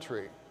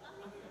documentary.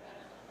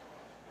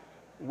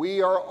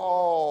 We are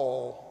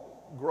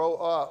all grow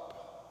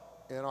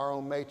up in our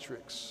own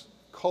matrix.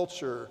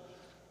 Culture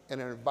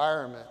and an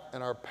environment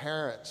and our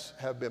parents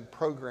have been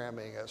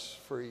programming us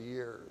for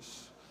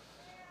years.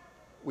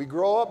 We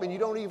grow up and you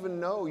don't even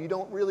know, you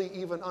don't really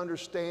even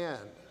understand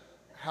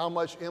how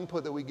much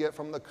input that we get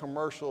from the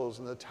commercials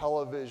and the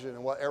television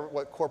and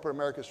what corporate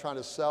America is trying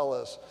to sell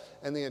us,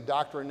 and the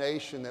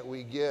indoctrination that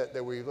we get,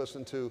 that we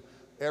listen to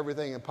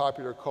everything in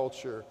popular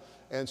culture.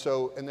 And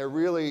so, and they're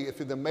really, if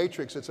you're the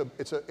Matrix,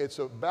 it's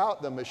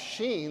about the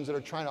machines that are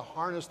trying to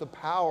harness the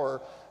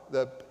power,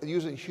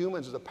 using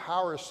humans as a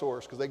power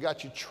source, because they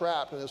got you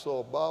trapped in this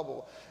little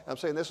bubble. And I'm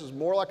saying this is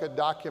more like a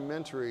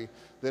documentary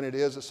than it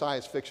is a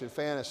science fiction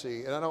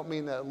fantasy. And I don't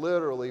mean that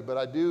literally, but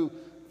I do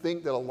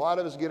think that a lot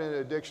of us get into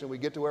addiction, we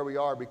get to where we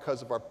are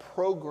because of our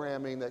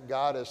programming that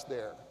got us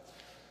there,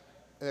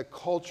 and the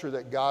culture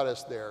that got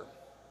us there.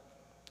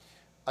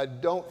 I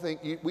don't think,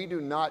 we do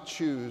not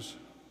choose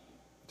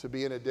to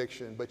be in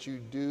addiction, but you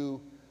do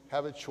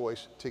have a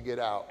choice to get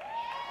out.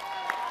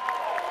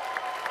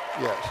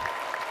 Yes.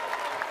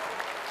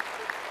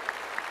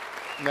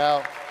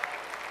 Now,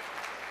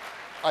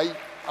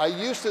 I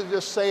used to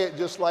just say it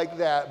just like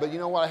that, but you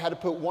know what? I had to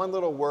put one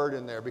little word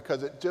in there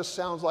because it just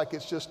sounds like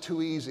it's just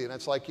too easy. And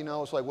it's like, you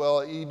know, it's like,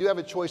 well, you do have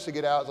a choice to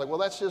get out. It's like, well,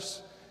 that's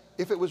just,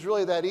 if it was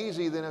really that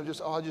easy, then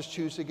I'll just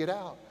choose to get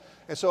out.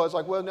 And so I was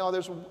like, well, no,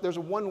 there's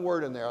one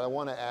word in there I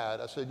want to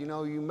add. I said, you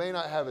know, you may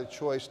not have a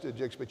choice to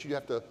addiction, but you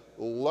have to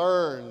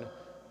learn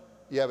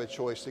you have a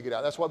choice to get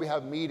out. That's why we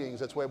have meetings.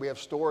 That's why we have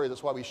stories.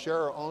 That's why we share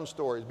our own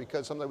stories,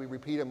 because sometimes we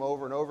repeat them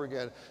over and over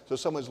again. So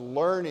someone's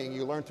learning.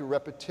 You learn through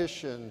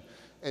repetition.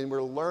 And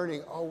we're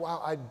learning, oh,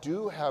 wow, I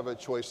do have a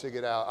choice to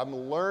get out. I'm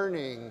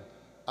learning,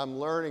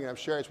 and I'm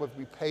sharing. So we have to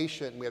be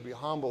patient, and we have to be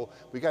humble.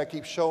 We got to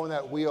keep showing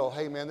that wheel.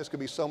 Hey, man, this could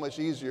be so much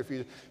easier if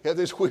you have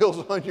these wheels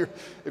on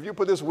if you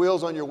put these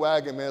wheels on your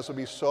wagon, man, this will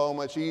be so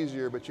much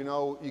easier. But, you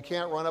know, you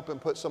can't run up and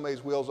put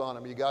somebody's wheels on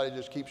them. You got to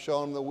just keep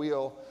showing them the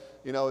wheel.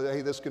 You know,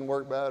 hey, this can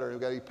work better.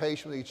 You've got to be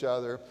patient with each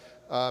other,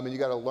 and you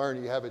got to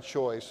learn you have a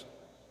choice.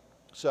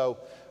 So,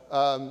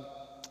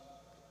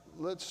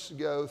 let's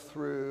go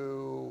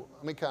through,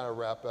 let me kind of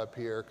wrap up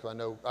here, because I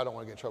know I don't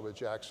want to get in trouble with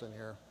Jackson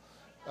here.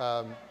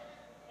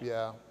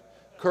 Yeah.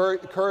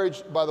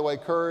 Courage, by the way,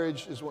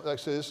 courage is, like I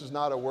said, this is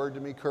not a word to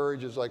me.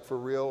 Courage is like for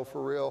real,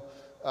 for real.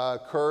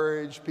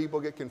 Courage, people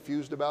get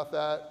confused about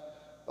that.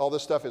 All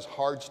this stuff is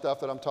hard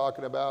stuff that I'm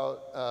talking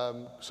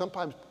about.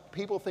 Sometimes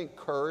people think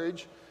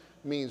courage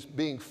means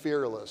being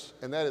fearless,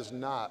 and that is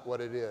not what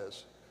it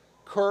is.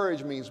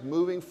 Courage means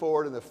moving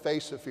forward in the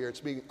face of fear.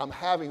 I'm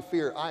having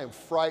fear. I am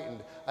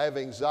frightened. I have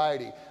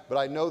anxiety, but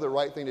I know the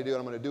right thing to do, and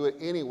I'm going to do it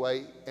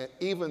anyway,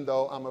 even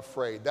though I'm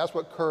afraid. That's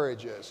what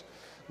courage is.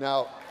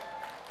 Now,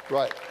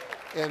 right,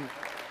 and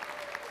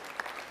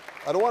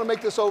I don't want to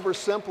make this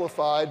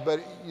oversimplified, but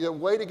the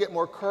way to get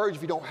more courage,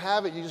 if you don't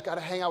have it, you just got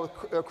to hang out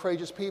with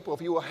courageous people.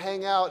 If you will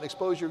hang out and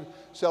expose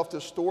yourself to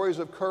stories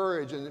of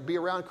courage and be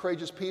around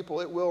courageous people,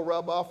 it will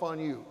rub off on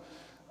you.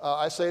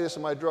 I say this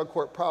in my drug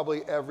court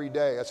probably every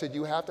day. I said,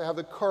 you have to have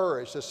the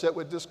courage to sit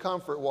with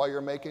discomfort while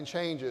you're making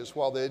changes,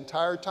 while the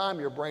entire time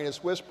your brain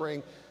is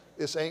whispering,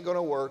 this ain't going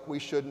to work, we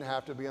shouldn't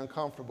have to be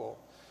uncomfortable.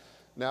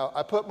 Now,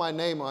 I put my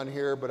name on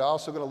here, but I'm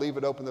also going to leave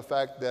it open the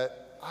fact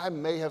that I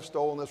may have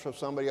stolen this from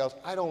somebody else.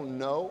 I don't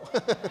know.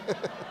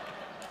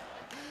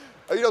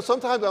 You know,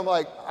 sometimes I'm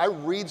like, I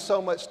read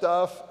so much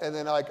stuff, and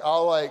then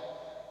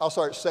I'll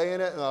start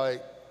saying it, and I'm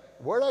like,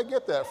 where did I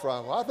get that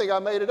from? Well, I think I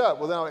made it up.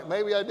 Well, then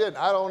maybe I didn't.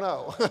 I don't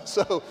know.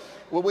 So,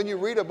 well, when you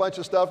read a bunch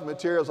of stuff and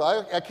materials,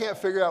 I can't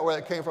figure out where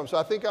that came from. So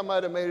I think I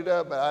might have made it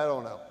up, but I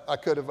don't know. I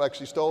could have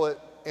actually stole it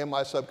in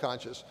my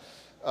subconscious.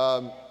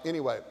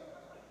 Anyway,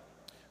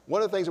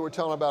 one of the things that we're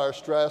telling about our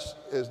stress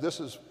is, this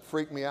has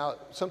freaked me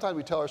out. Sometimes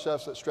we tell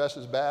ourselves that stress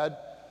is bad.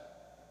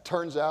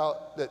 Turns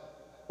out that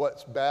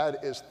what's bad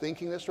is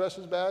thinking that stress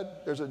is bad.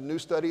 There's a new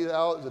study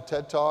out, there's a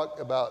TED Talk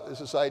about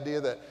this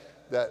idea that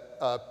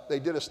they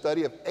did a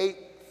study of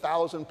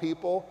 8,000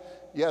 people.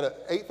 You had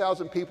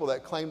 8,000 people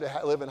that claimed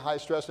to live in high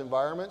stress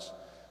environments.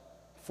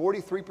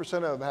 43%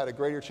 of them had a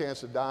greater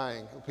chance of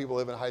dying, people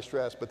live in high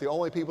stress, but the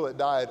only people that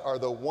died are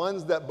the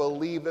ones that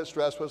believed that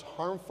stress was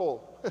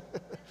harmful.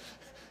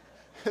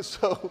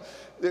 So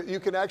you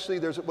can actually,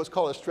 there's what's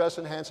called a stress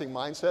enhancing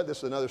mindset. This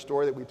is another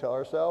story that we tell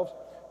ourselves.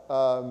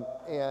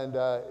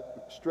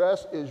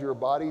 Stress is your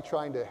body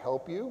trying to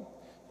help you.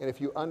 And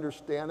if you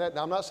understand that,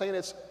 now I'm not saying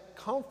it's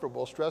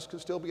comfortable. Stress can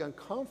still be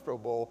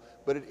uncomfortable,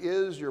 but it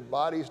is your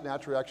body's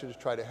natural reaction to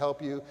try to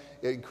help you.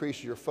 It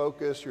increases your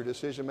focus, your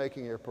decision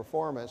making, your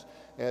performance,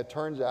 and it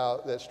turns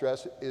out that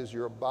stress is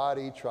your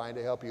body trying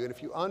to help you. And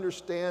if you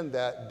understand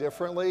that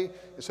differently,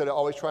 instead of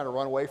always trying to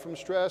run away from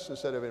stress,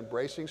 instead of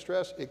embracing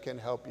stress, it can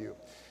help you.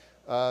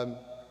 All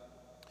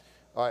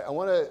right, I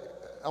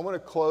want to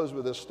close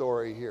with this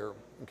story here,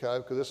 okay?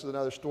 Because this is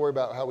another story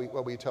about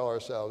what we tell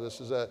ourselves.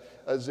 This is a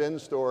Zen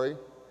story.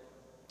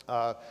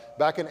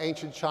 Back in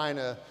ancient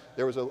China,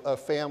 there was a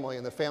family,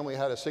 and the family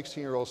had a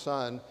 16-year-old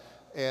son.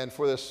 And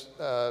for this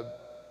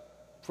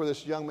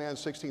young man's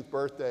 16th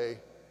birthday,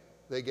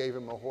 they gave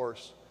him a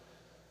horse.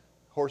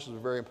 Horses are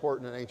very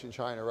important in ancient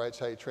China, right? It's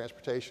how you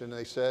transportation. And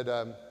they said,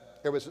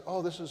 everybody said,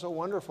 oh, this is so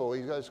wonderful.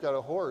 You guys got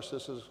a horse.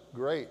 This is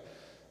great.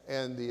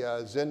 And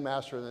the Zen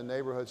master in the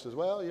neighborhood says,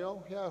 well, you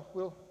know, yeah,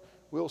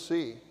 We'll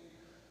see.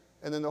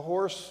 And then the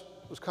horse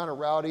was kind of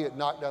rowdy. It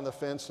knocked down the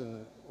fence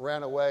and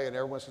ran away, and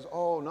everyone says,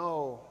 oh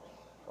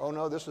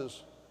no, this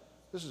is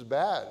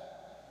bad.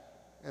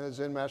 And the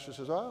Zen master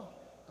says, oh,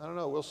 I don't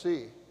know, we'll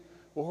see.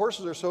 Well,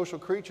 horses are social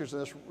creatures,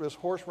 and this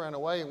horse ran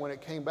away, and when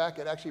it came back,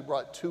 it actually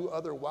brought 2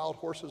 other wild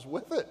horses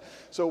with it.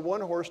 So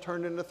one horse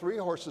turned into 3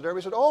 horses.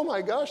 Everybody said, oh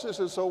my gosh, this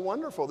is so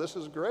wonderful, this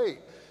is great.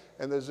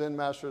 And the Zen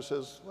master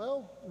says,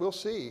 well, we'll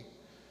see.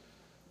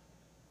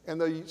 And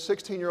the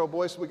 16-year-old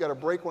boy said, we got to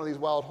break one of these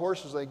wild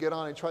horses. And they get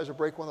on, and he tries to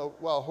break one of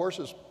the wild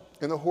horses,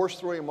 and the horse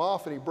threw him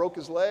off, and he broke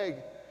his leg.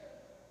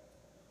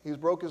 He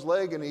broke his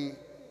leg, and he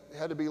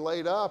had to be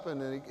laid up,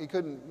 and he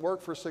couldn't work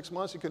for 6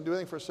 months. He couldn't do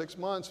anything for 6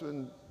 months.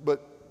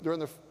 But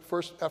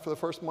after the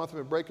first month of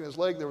him breaking his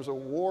leg, there was a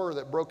war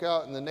that broke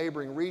out in the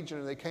neighboring region,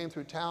 and they came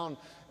through town,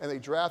 and they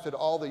drafted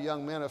all the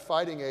young men of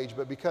fighting age.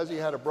 But because he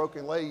had a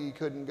broken leg, he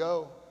couldn't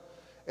go.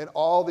 And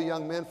all the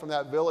young men from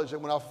that village that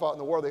went off and fought in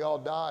the war, they all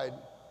died.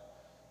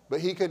 But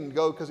he couldn't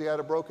go because he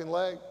had a broken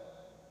leg.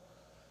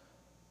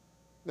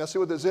 Now, see,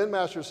 what the Zen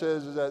master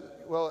says is that,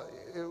 well,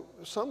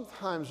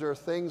 sometimes there are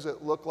things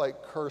that look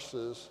like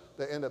curses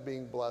that end up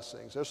being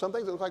blessings. There's some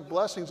things that look like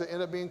blessings that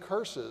end up being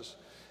curses.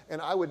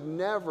 And I would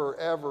never,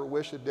 ever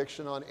wish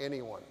addiction on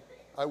anyone.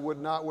 I would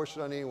not wish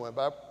it on anyone.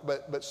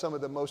 But some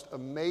of the most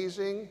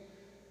amazing,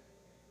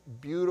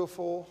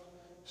 beautiful,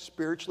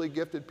 spiritually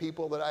gifted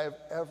people that I have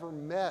ever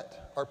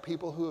met are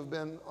people who have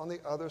been on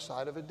the other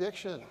side of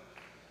addiction.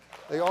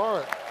 They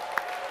are.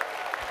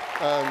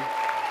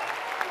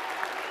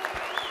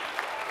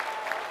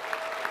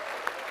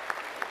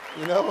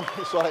 You know,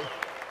 it's like,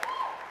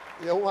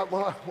 you know,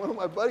 one of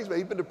my buddies, man,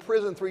 he's been to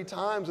prison 3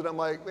 times, and I'm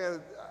like,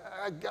 man,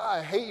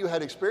 I hate you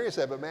had experienced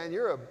that, but man,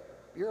 you're a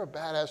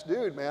badass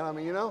dude, man. I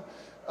mean, you know.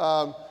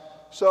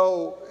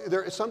 So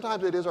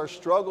sometimes it is our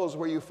struggles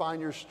where you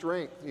find your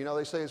strength. You know,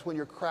 they say it's when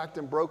you're cracked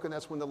and broken,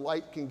 that's when the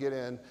light can get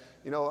in.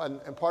 You know,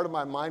 and part of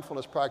my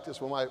mindfulness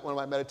practice, one of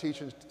my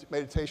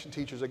meditation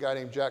teachers, a guy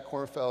named Jack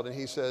Kornfeld, and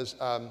he says,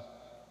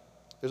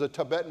 there's a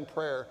Tibetan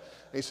prayer,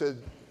 and he said,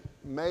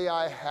 may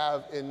I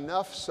have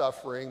enough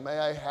suffering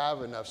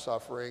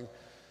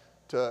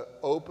to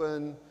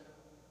open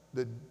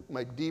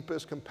my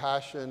deepest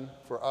compassion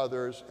for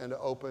others and to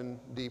open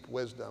deep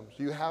wisdom.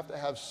 So you have to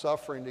have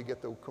suffering to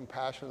get the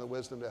compassion and the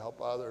wisdom to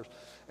help others.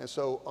 And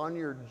so on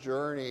your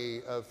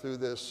journey through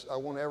this, I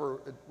won't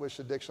ever wish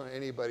addiction on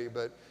anybody,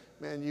 but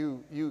man,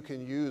 you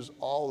can use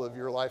all of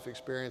your life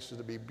experiences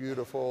to be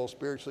beautiful,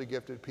 spiritually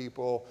gifted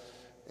people.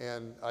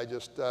 And I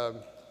just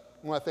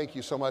want to thank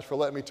you so much for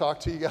letting me talk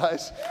to you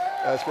guys.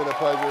 It's been a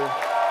pleasure.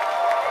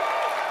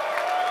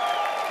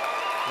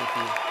 Thank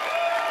you.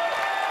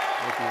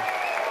 Thank you.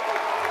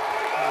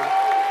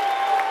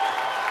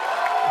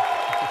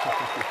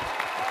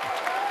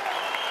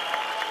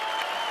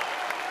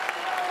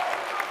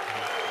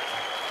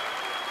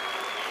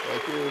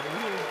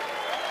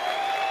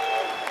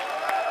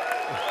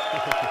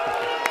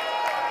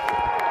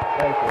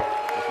 Thank you.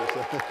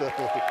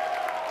 Thank you.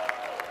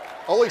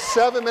 Only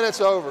 7 minutes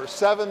over.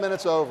 7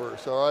 minutes over.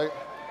 So, all right.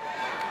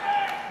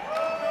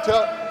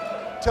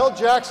 Tell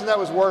Jackson that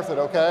was worth it,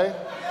 okay?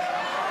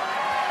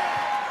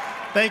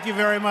 Thank you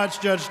very much,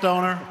 Judge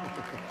Stoner.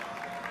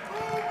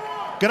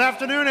 Good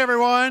afternoon,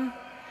 everyone.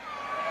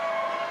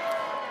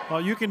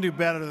 Well, you can do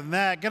better than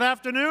that. Good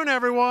afternoon,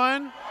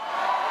 everyone.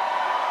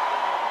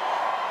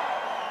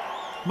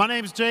 My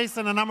name's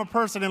Jason, and I'm a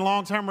person in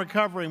long-term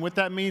recovery. And what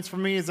that means for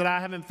me is that I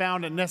haven't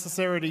found it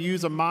necessary to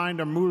use a mind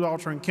or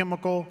mood-altering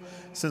chemical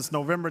since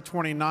November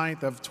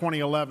 29th of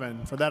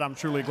 2011. For that, I'm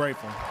truly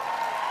grateful.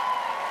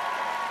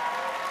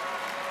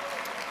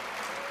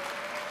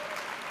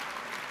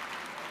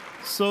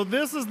 So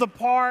this is the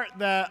part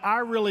that I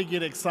really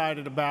get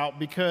excited about,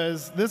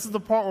 because this is the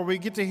part where we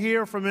get to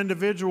hear from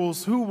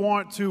individuals who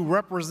want to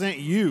represent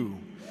you.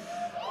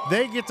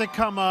 They get to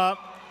come up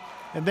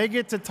and they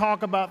get to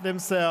talk about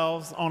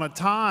themselves on a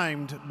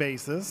timed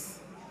basis.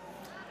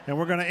 And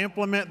we're going to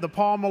implement the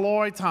Paul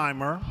Malloy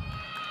timer.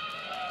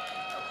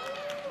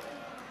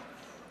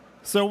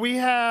 So we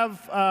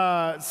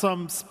have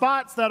some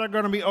spots that are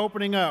going to be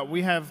opening up.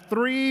 We have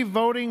 3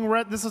 voting,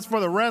 this is for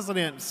the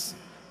residents,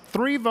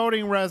 3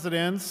 voting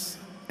residents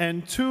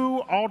and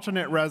 2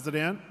 alternate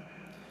resident.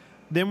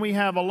 Then we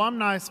have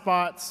alumni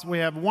spots. We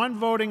have 1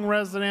 voting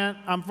resident,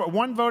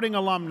 1 voting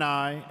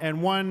alumni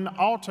and 1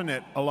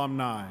 alternate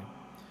alumni.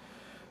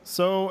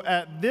 So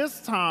at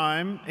this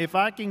time, if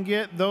I can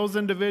get those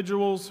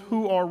individuals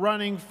who are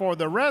running for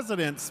the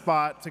resident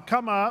spot to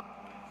come up.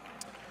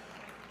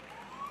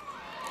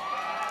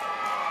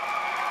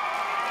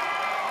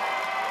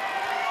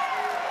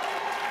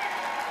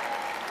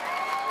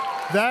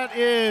 That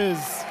is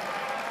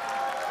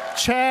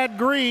Chad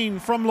Green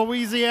from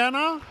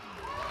Louisiana,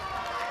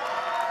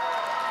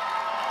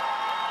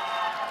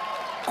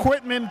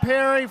 Quitman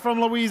Perry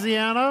from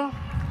Louisiana,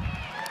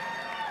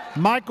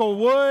 Michael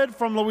Wood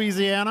from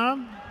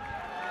Louisiana,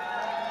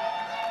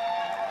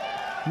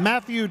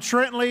 Matthew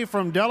Trentley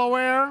from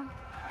Delaware,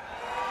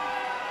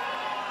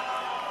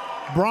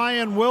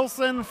 Brian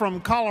Wilson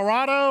from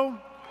Colorado,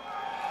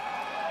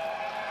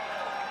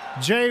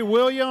 Jay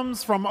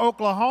Williams from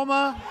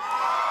Oklahoma.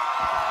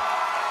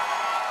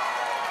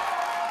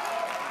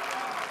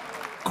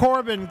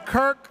 Corbin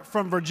Kirk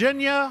from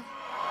Virginia.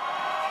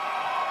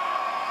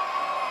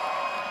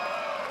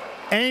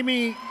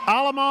 Amy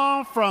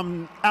Alamon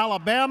from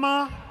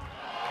Alabama.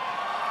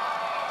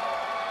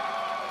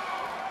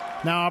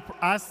 Now,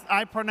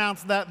 I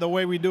pronounce that the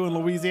way we do in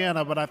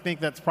Louisiana, but I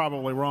think that's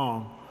probably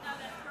wrong. No, that's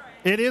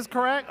correct. It is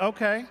correct?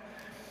 Okay.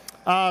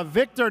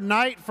 Victor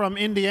Knight from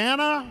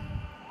Indiana.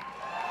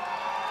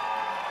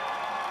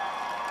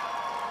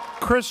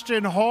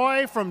 Christian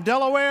Hoy from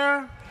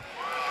Delaware.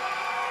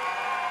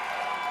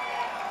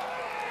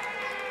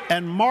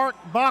 And Mark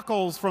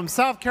Buckles from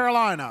South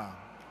Carolina.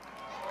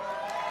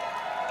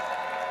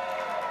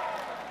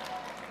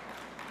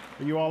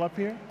 Are you all up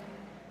here?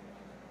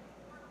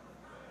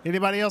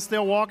 Anybody else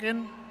still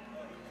walking?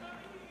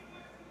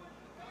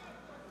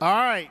 All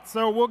right,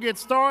 so we'll get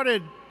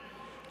started.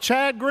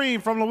 Chad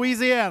Green from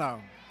Louisiana.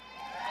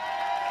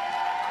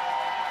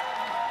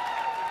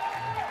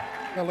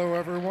 Hello,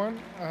 everyone.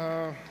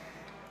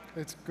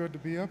 It's good to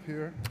be up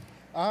here.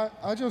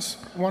 I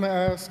just want to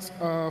ask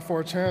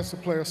for a chance to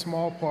play a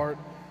small part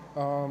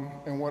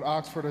in what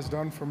Oxford has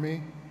done for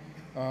me.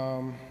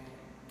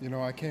 You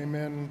know, I came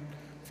in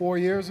 4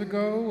 years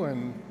ago,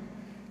 and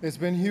it's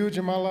been huge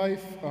in my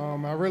life.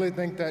 I really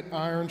think that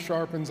iron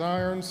sharpens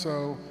iron,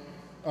 so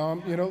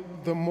you know,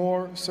 the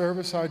more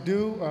service I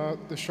do,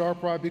 the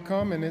sharper I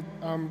become, and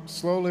I'm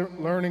slowly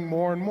learning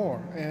more and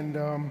more. And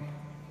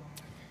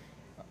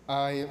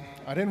I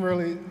didn't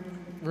really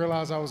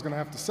realize I was going to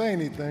have to say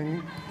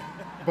anything,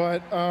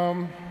 but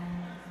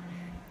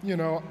you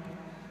know,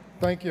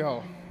 thank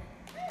y'all.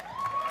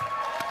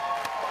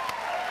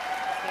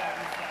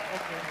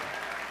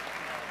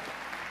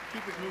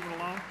 Keep it moving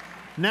along.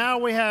 Now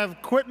we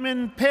have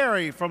Quitman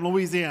Perry from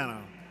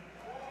Louisiana.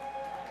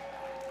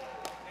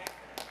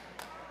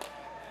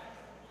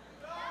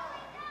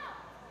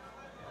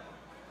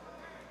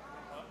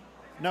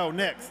 No,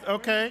 next.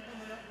 Okay.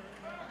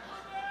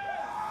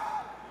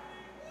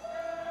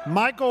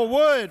 Michael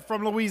Wood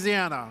from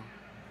Louisiana.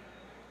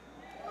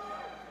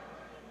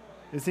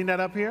 Is he not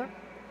up here?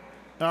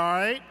 All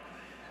right.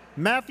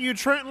 Matthew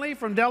Trentley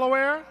from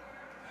Delaware.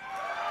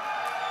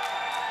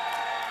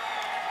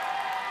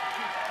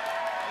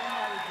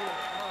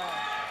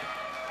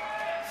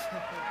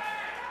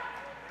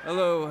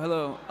 Hello,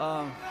 hello.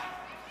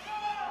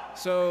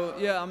 So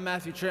yeah, I'm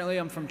Matthew Trentley.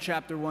 I'm from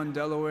Chapter 1,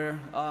 Delaware.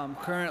 I'm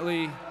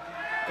currently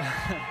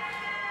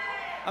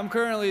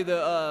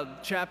the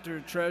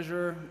chapter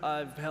treasurer.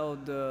 I've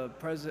held the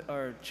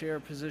chair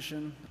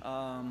position.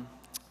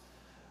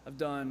 I've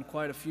done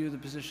quite a few of the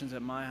positions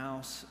at my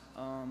house.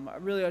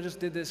 I just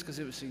did this because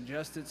it was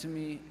suggested to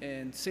me,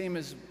 and same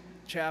as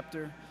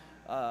chapter.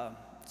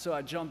 So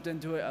I jumped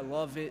into it. I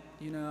love it.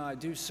 You know, I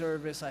do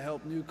service. I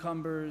help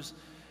newcomers.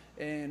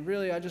 And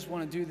really, I just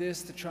want to do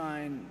this to try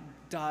and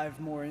dive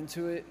more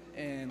into it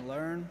and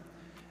learn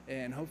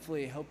and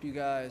hopefully help you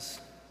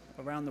guys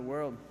around the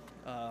world.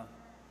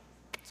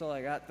 That's all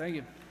I got. Thank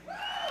you.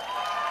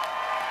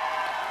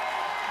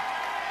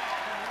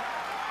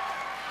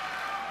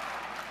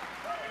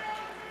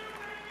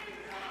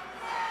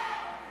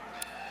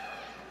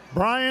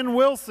 Brian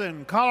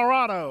Wilson,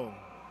 Colorado.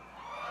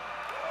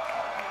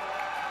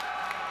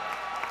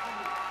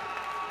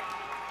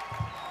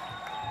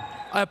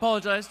 I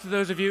apologize to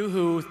those of you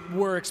who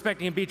were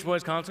expecting a Beach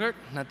Boys concert.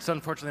 That's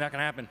unfortunately not going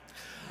to happen.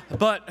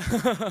 But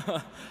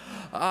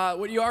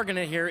what you are going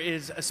to hear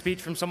is a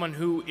speech from someone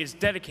who is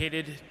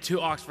dedicated to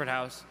Oxford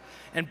House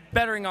and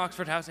bettering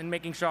Oxford House and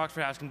making sure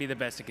Oxford House can be the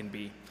best it can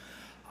be.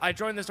 I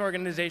joined this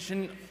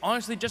organization,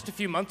 honestly, just a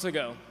few months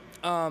ago.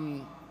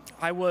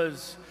 I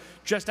was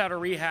just out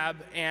of rehab,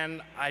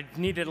 and I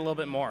needed a little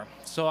bit more.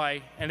 So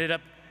I ended up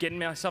getting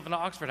myself into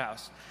Oxford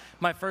House.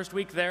 My first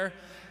week there,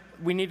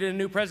 we needed a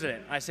new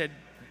president. I said,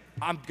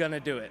 I'm gonna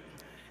do it.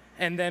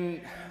 And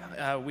then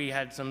we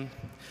had some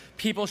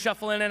people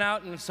shuffle in and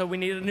out, and so we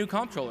needed a new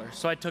comptroller,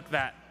 so I took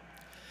that.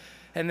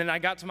 And then I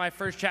got to my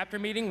first chapter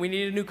meeting, we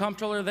needed a new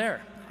comptroller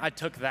there. I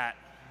took that.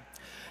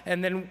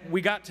 And then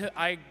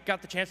I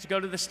got the chance to go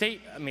to the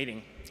state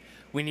meeting.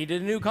 We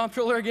needed a new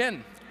comptroller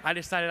again. I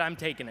decided I'm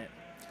taking it.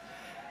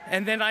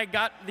 And then I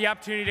got the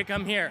opportunity to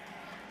come here.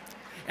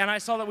 And I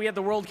saw that we had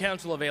the World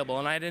Council available,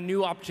 and I had a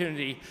new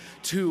opportunity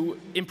to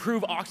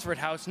improve Oxford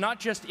House, not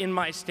just in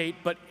my state,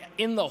 but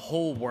in the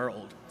whole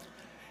world.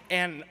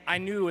 And I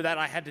knew that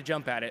I had to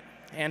jump at it.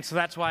 And so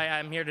that's why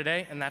I'm here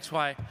today, and that's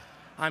why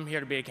I'm here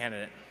to be a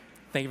candidate.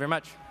 Thank you very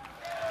much.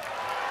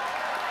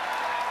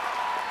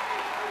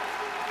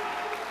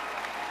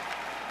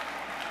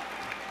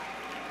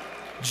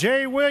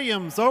 Jay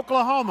Williams,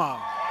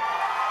 Oklahoma.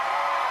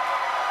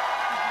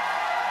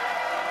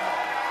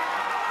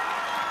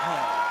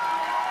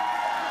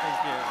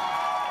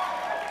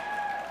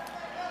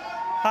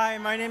 Hi,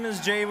 my name is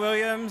Jay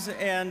Williams,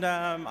 and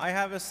I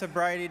have a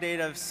sobriety date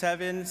of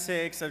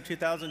 7/6 of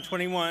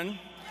 2021.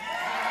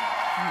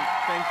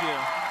 Thank you.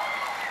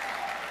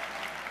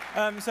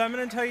 So I'm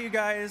going to tell you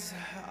guys,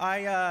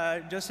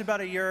 just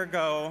about a year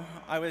ago,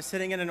 I was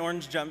sitting in an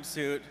orange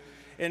jumpsuit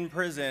in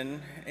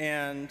prison,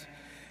 and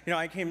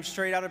I came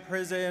straight out of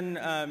prison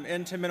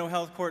into mental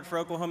health court for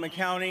Oklahoma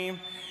County,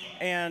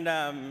 and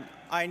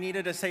I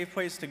needed a safe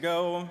place to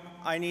go.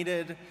 I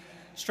needed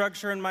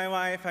structure in my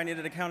life. I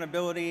needed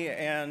accountability,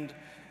 and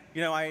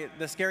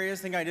the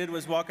scariest thing I did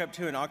was walk up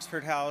to an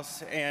Oxford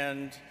House,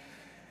 and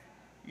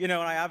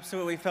I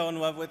absolutely fell in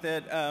love with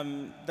it.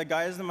 The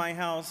guys in my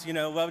house,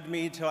 loved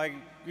me till I,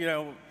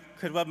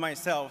 could love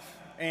myself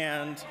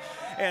and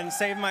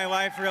save my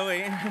life,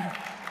 really.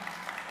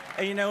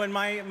 And, and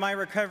my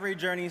recovery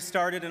journey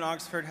started in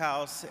Oxford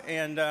House,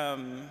 and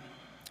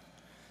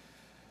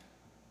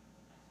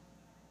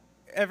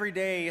every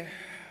day,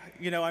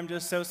 I'm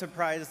just so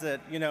surprised that,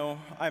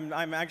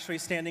 I'm actually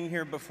standing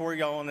here before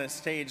y'all on this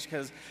stage,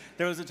 because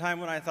there was a time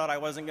when I thought I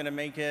wasn't going to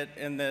make it,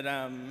 and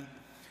that,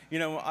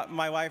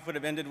 my life would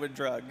have ended with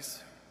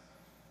drugs.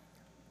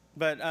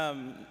 But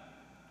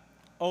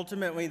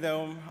ultimately,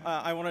 though,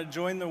 I want to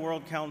join the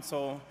World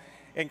Council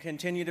and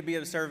continue to be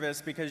of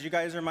service, because you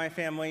guys are my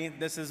family.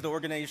 This is the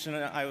organization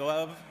I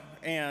love,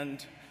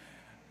 and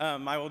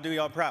I will do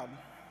y'all proud.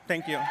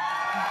 Thank you.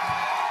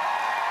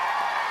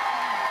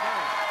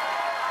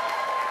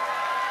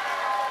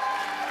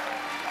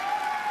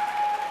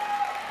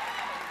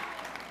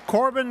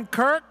 Corbin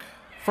Kirk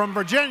from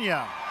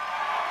Virginia.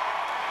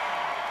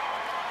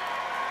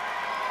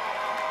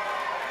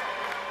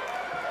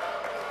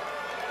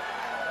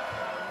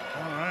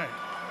 All right.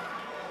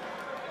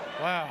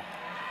 Wow.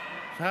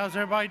 So how's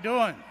everybody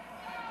doing?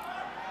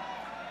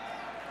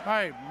 All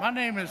right, my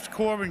name is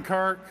Corbin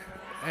Kirk,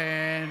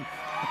 and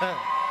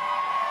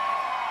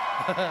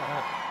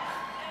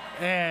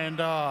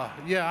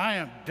yeah, I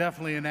am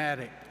definitely an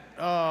addict.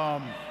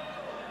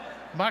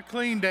 My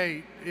clean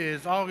date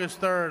is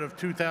August 3rd of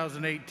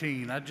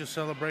 2018. I just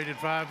celebrated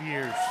 5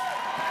 years.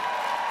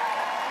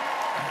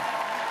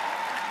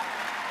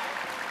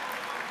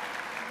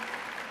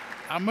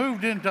 I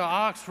moved into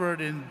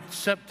Oxford in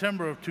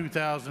September of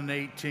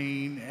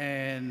 2018,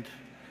 and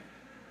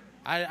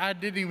I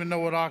didn't even know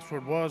what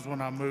Oxford was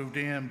when I moved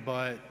in,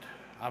 but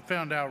I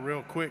found out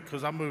real quick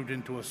because I moved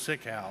into a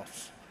sick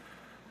house.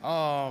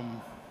 But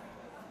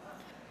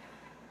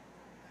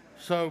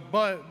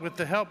with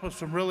the help of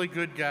some really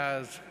good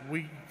guys,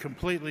 we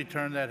completely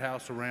turned that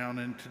house around,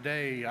 and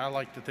today I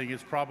like to think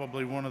it's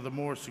probably one of the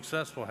more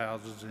successful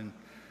houses in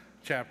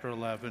Chapter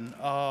 11.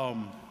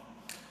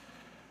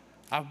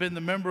 I've been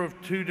the member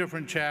of 2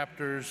 different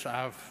chapters.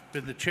 I've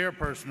been the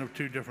chairperson of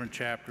 2 different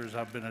chapters.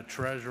 I've been a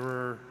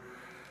treasurer.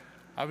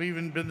 I've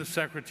even been the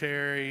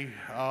secretary.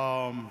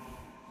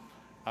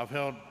 I've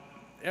held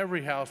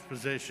every house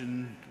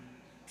position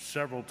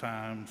several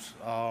times.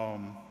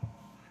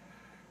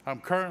 I'm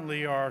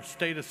currently our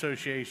state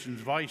association's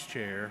vice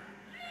chair.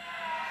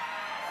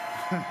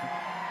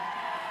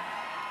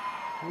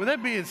 With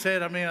that being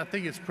said, I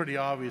think it's pretty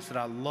obvious that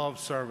I love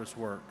service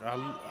work.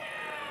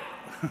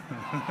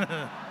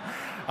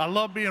 I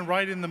love being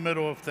right in the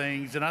middle of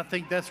things, and I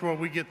think that's where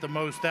we get the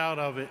most out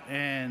of it.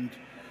 And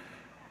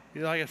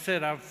like I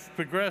said, I've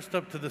progressed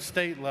up to the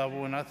state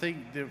level, and I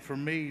think that for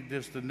me,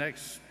 just the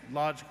next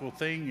logical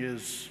thing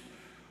is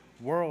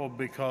world,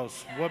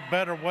 because what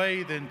better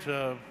way than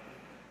to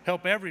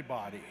help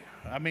everybody?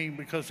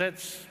 Because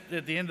that's,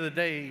 at the end of the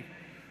day,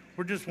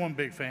 we're just one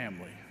big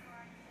family.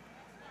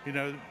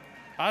 I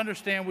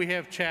understand we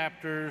have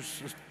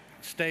chapters,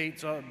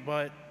 states,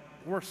 but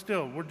we're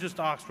just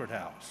Oxford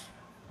House.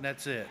 And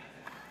that's it.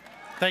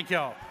 Thank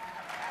y'all.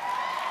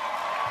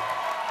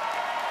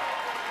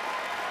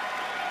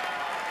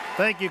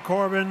 Thank you,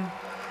 Corbin.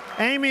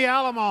 Amy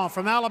Alamont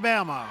from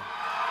Alabama.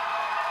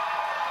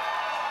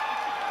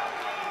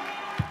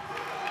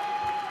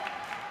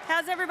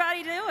 How's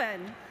everybody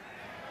doing?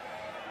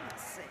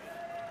 Let's see.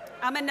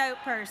 I'm a note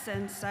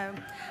person, so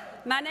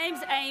my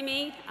name's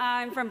Amy.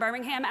 I'm from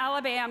Birmingham,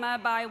 Alabama,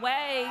 by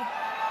way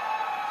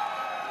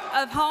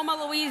of Houma,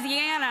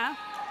 Louisiana.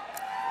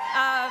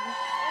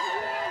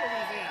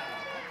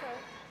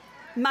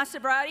 My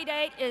sobriety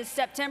date is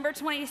September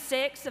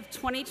 26th of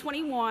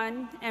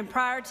 2021, and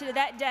prior to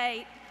that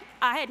date,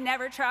 I had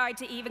never tried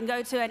to even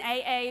go to an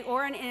AA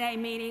or an NA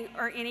meeting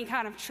or any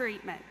kind of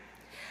treatment.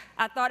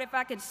 I thought if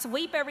I could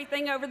sweep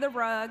everything over the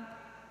rug,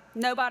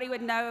 nobody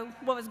would know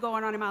what was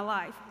going on in my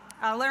life.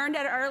 I learned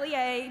at an early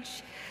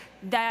age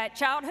that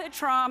childhood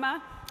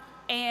trauma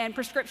and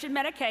prescription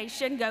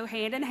medication go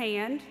hand in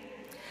hand.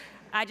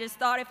 I just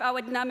thought if I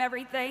would numb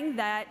everything,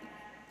 that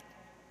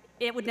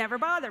it would never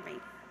bother me.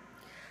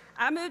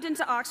 I moved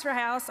into Oxford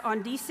House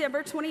on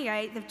December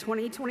 28th of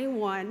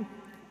 2021.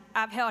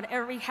 I've held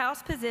every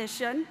house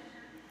position.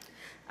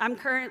 I'm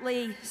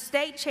currently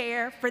state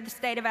chair for the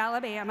state of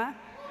Alabama.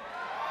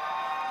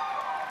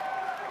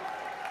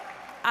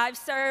 I've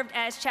served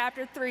as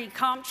Chapter 3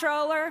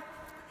 comptroller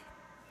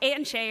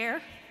and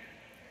chair,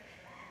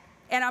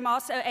 and I'm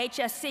also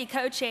HSC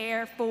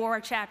co-chair for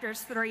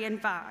Chapters 3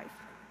 and 5.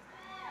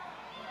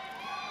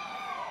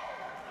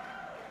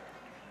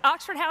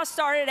 Oxford House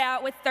started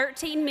out with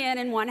 13 men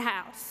in one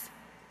house.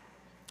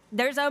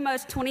 There's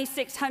almost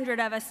 2,600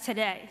 of us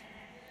today.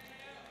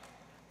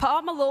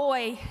 Paul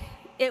Malloy,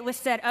 it was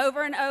said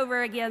over and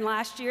over again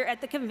last year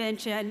at the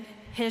convention,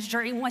 his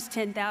dream was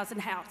 10,000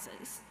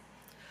 houses.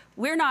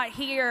 We're not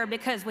here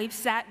because we've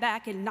sat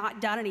back and not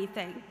done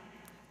anything.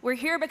 We're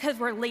here because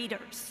we're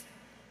leaders.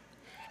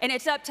 And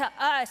it's up to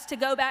us to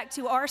go back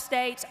to our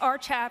states, our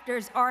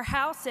chapters, our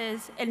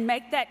houses, and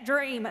make that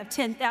dream of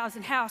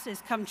 10,000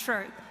 houses come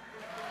true.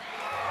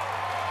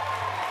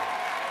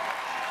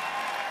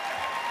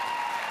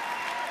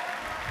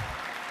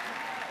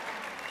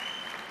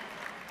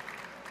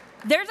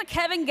 There's a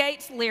Kevin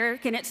Gates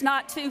lyric, and it's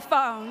not two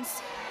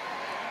phones.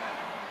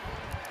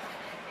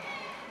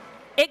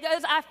 It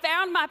goes, I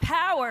found my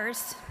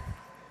powers.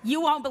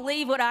 You won't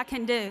believe what I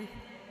can do.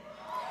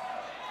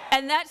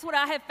 And that's what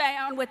I have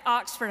found with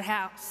Oxford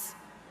House.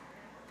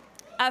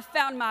 I've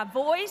found my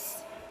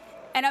voice,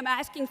 and I'm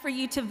asking for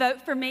you to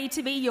vote for me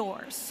to be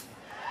yours.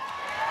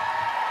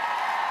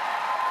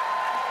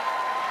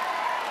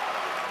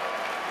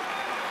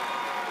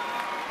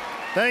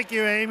 Thank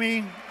you,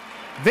 Amy.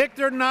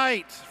 Victor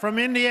Knight from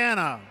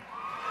Indiana.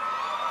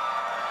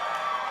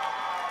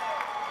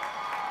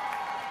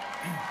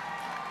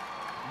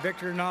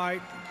 Victor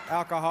Knight,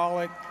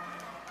 alcoholic.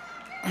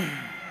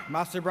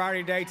 My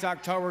sobriety date's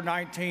October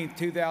 19th,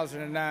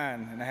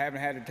 2009, and I haven't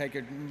had to take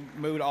a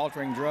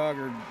mood-altering drug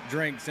or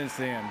drink since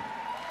then.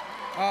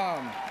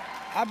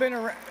 I've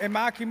been in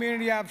my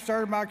community. I've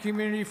served my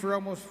community for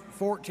almost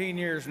 14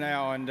 years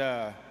now, and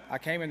I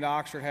came into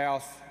Oxford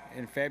House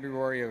in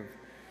February of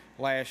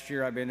last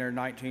year. I've been there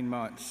 19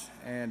 months,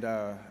 and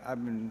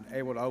I've been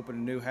able to open a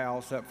new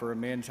house up for a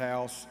men's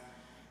house.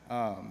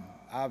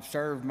 I've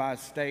served my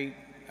state,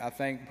 I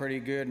think, pretty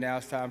good. Now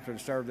it's time to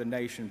serve the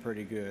nation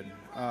pretty good.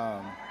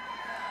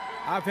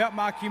 I've helped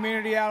my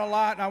community out a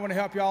lot, and I want to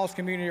help y'all's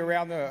community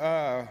around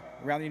the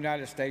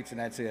United States, and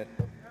that's it.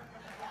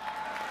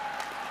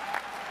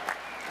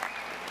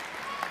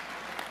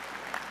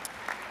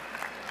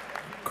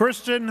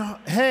 Christian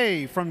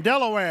Hay from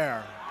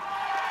Delaware.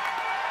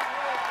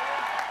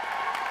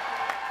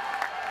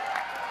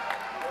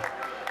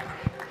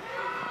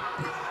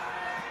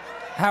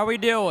 How we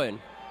doing?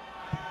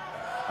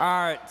 All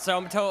right, so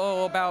I'm telling a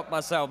little about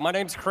myself. My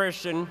name's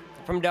Christian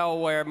from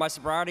Delaware. My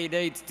sobriety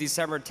date's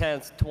December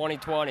 10th,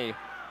 2020.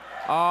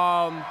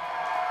 I'm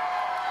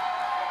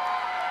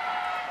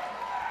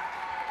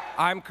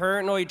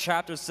currently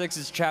Chapter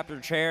 6's chapter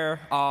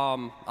chair.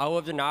 I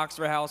lived in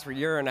Oxford House for a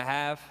year and a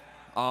half.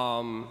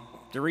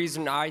 The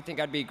reason I think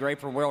I'd be great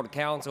for World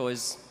Council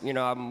is, you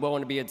know, I'm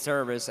willing to be in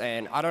service,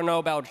 and I don't know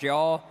about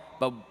y'all,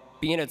 but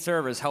being in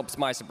service helps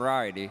my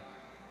sobriety.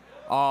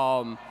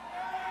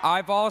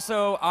 I've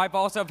also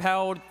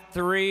held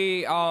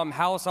 3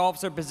 house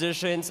officer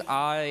positions.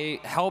 I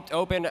helped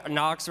open an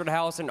Oxford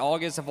House in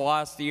August of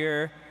last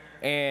year,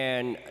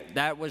 and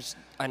that was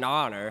an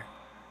honor,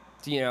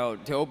 to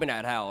open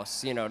that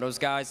house. You know, those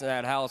guys in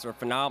that house were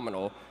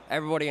phenomenal.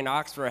 Everybody in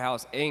Oxford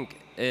House, Inc.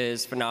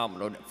 is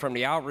phenomenal, from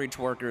the outreach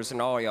workers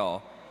and all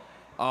y'all.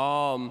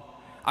 I'm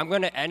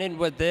going to end it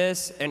with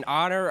this. In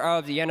honor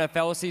of the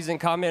NFL season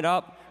coming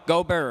up,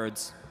 go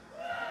Birds.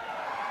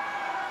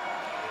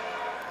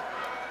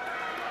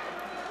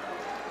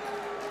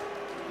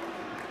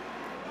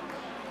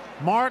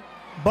 Mark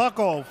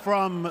Buckle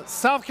from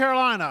South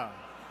Carolina.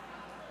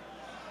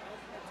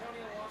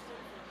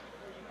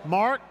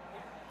 Mark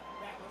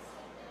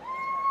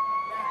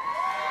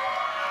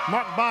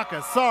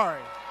Bacchus,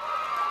 sorry.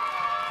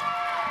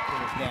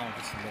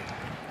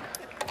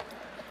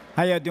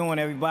 How y'all doing,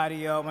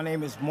 everybody? My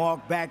name is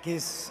Mark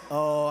Bacchus.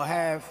 I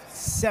have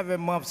 7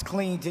 months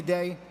clean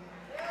today.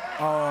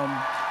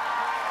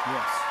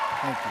 Yes,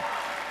 thank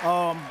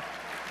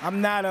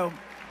you.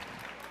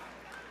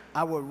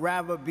 I would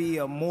rather be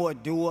a more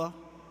doer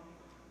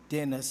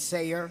than a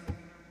sayer,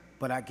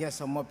 but I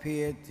guess I'm up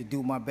here to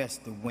do my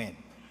best to win.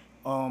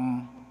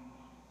 I'm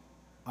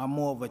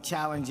more of a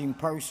challenging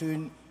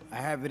person. I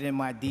have it in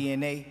my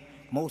DNA.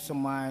 Most of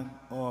my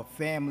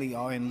family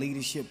are in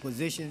leadership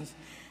positions,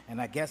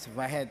 and I guess if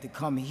I had to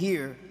come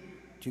here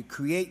to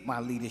create my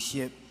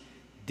leadership,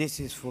 this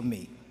is for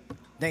me.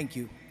 Thank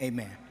you.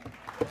 Amen.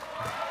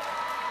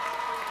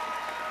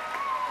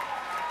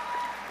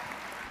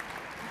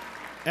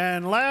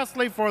 And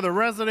lastly, for the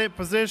resident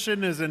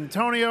position is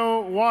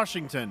Antonio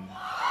Washington.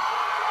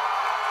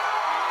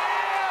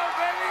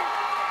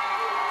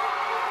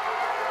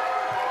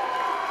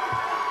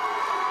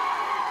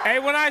 Hey,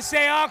 when I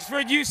say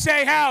Oxford, you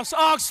say house.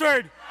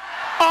 Oxford!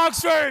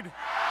 Oxford!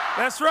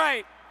 That's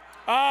right.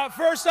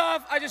 First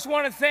off, I just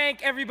want to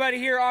thank everybody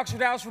here at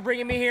Oxford House for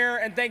bringing me here,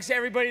 and thanks to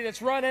everybody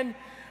that's running.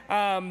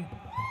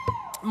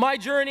 My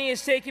journey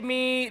has taken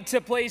me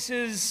to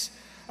places,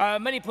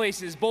 many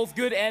places, both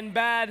good and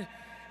bad.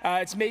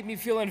 It's made me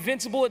feel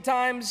invincible at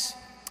times.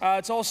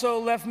 It's also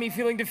left me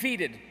feeling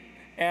defeated.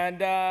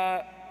 And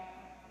I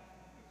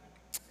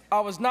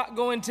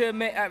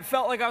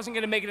felt like I wasn't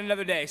going to make it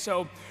another day.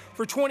 So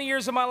for 20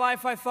 years of my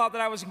life, I thought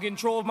that I was in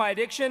control of my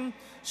addiction,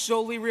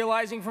 slowly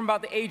realizing from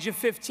about the age of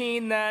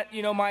 15 that,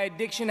 my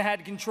addiction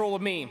had control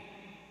of me.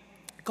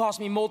 It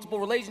cost me multiple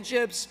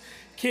relationships,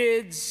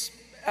 kids,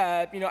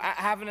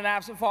 having an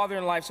absent father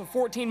in life. So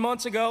 14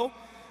 months ago,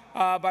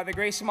 by the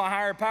grace of my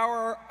higher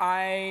power,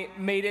 I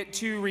made it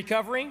to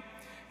recovery.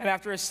 And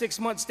after a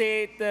 6-month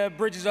stay at the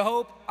Bridges of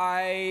Hope,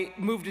 I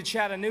moved to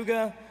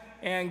Chattanooga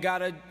and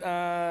got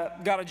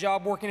a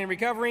job working in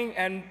recovery,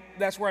 and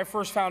that's where I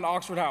first found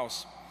Oxford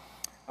House.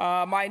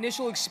 My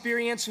initial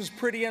experience was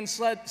pretty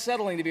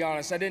unsettling, to be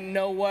honest. I didn't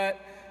know what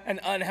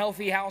an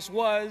unhealthy house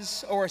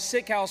was or a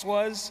sick house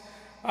was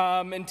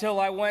until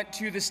I went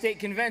to the state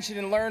convention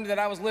and learned that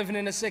I was living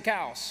in a sick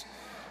house.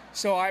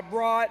 So I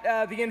brought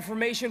the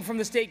information from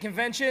the state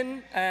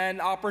convention,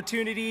 and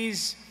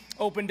opportunities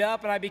opened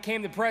up, and I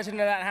became the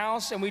president of that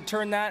house, and we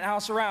turned that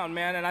house around,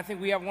 man. And I think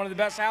we have one of the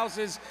best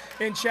houses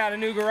in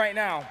Chattanooga right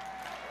now.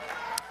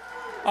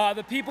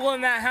 The people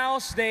in that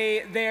house,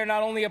 they are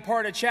not only a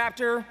part of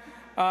chapter,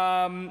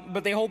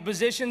 but they hold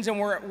positions, and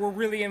we're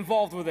really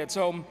involved with it.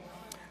 So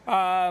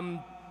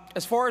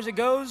as far as it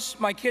goes,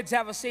 my kids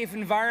have a safe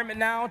environment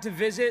now to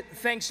visit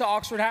thanks to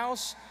Oxford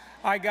House.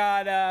 I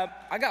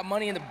got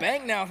money in the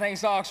bank now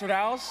thanks to Oxford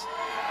House,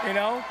 you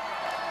know.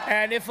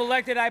 And if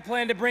elected, I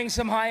plan to bring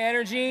some high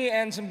energy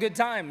and some good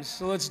times.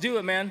 So let's do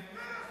it, man.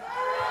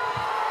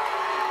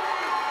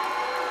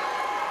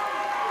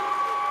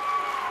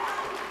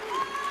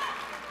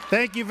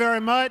 Thank you very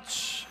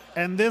much.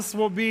 And this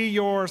will be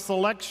your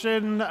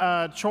selection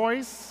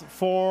choice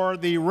for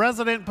the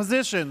resident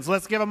positions.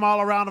 Let's give them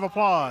all a round of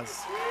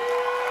applause.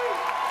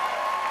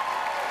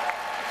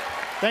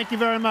 Thank you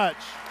very much.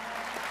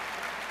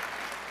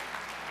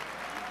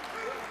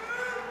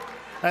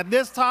 At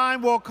this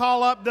time, we'll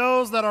call up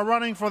those that are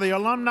running for the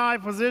alumni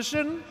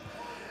positions.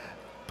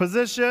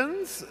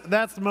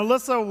 That's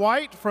Melissa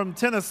White from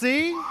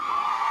Tennessee.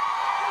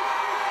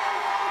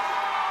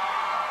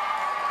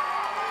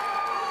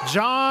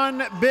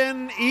 John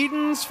Ben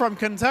Edens from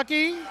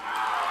Kentucky.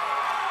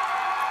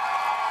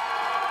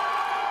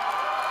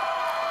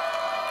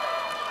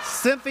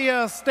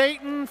 Cynthia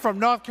Staten from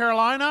North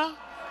Carolina.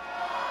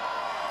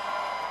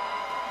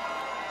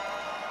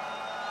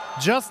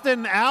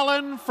 Justin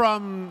Allen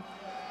from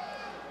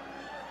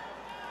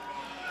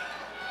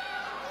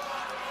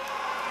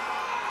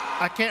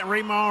I can't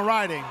read my own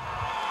writing.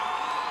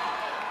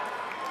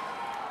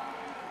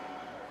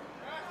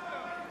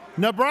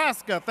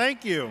 Nebraska,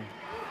 thank you.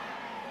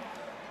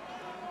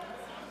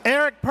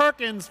 Eric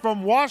Perkins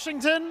from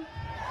Washington.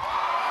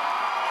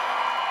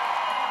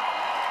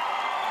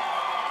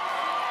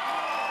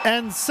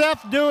 And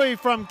Seth Dewey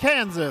from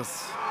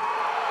Kansas.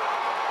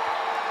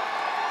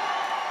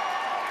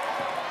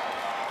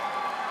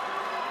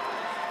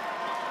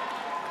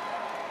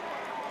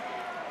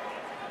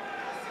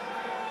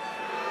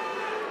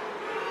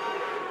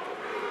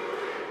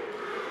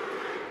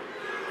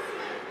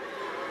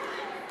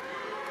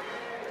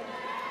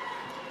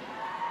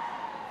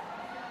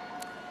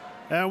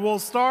 And we'll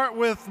start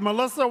with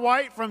Melissa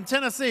White from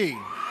Tennessee.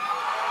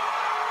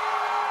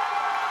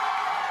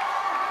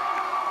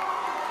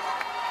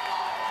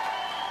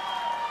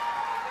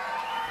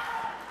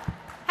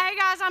 Hey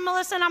guys, I'm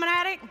Melissa and I'm an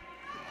addict.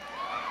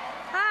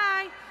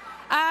 Hi.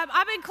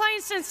 I've been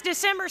clean since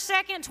December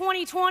 2nd,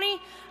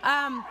 2020.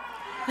 I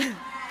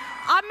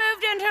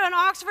moved into an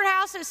Oxford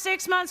House at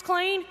 6 months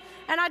clean,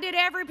 and I did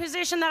every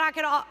position that I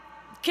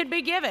could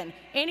be given.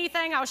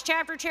 Anything. I was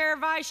chapter chair,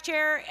 vice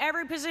chair,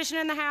 every position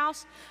in the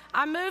house.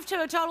 I moved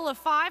to a total of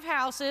 5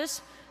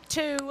 houses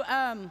to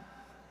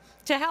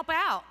help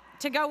out,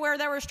 to go where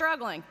they were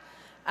struggling.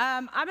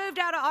 I moved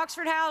out of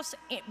Oxford House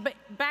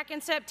back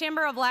in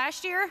September of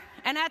last year,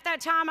 and at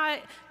that time,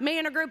 me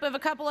and a group of a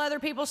couple other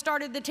people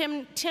started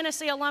the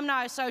Tennessee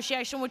Alumni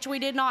Association, which we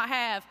did not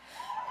have.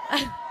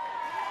 And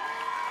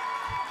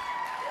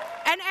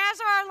as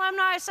our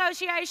Alumni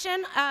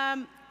Association,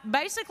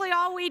 basically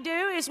all we do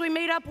is we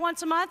meet up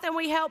once a month and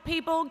we help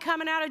people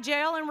coming out of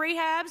jail and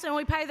rehabs, and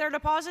we pay their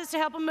deposits to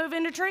help them move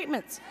into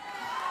treatments.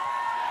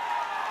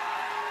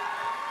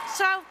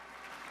 So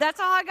that's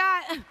all I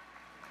got.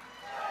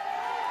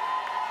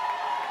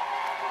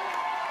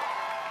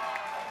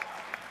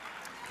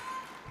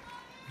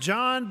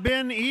 John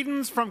Ben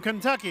Edens from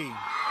Kentucky.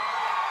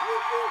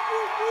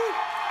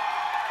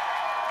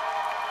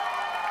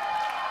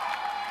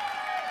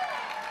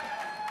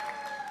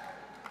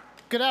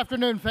 Good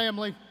afternoon,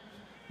 family.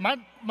 My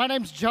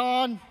name's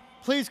John.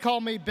 Please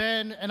call me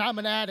Ben, and I'm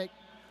an addict,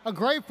 a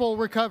grateful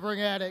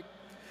recovering addict.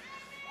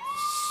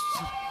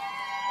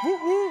 Woo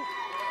woo.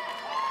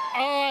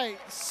 All right,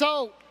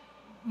 so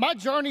my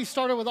journey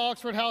started with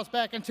Oxford House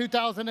back in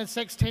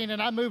 2016,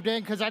 and I moved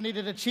in because I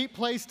needed a cheap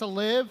place to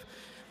live,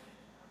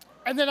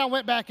 and then I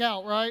went back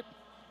out, right?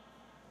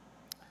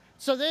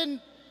 So then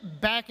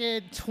back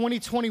in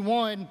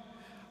 2021,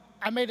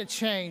 I made a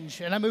change,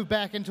 and I moved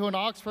back into an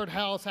Oxford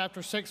House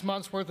after 6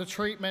 months worth of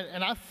treatment,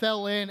 and I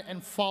fell in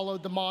and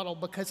followed the model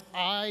because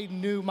I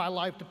knew my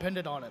life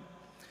depended on it.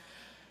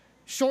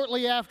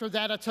 Shortly after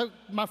that, I took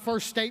my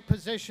first state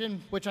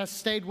position, which I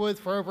stayed with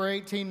for over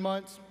 18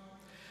 months.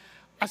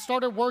 I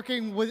started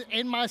working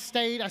in my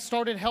state. I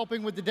started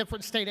helping with the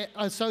different state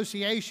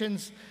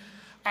associations.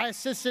 I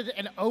assisted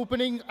in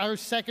opening our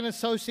second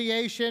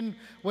association,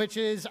 which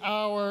is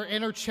our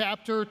inner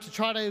chapter to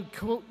try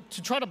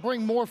to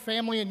bring more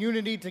family and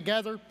unity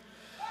together.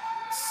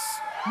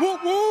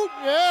 Whoop, whoop,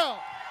 yeah.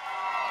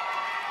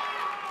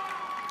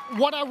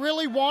 What I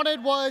really wanted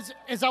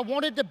is I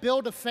wanted to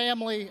build a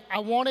family. I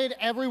wanted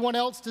everyone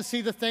else to see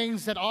the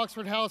things that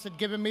Oxford House had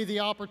given me the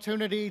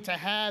opportunity to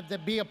have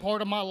that be a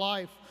part of my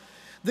life.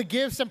 The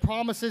gifts and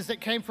promises that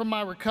came from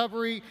my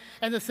recovery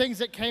and the things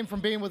that came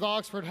from being with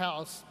Oxford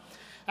House.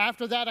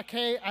 After that,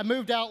 I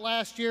moved out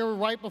last year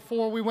right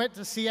before we went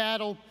to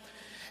Seattle,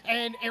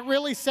 and it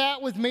really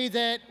sat with me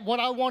that what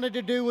I wanted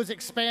to do was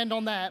expand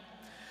on that.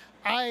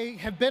 I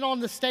have been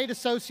on the state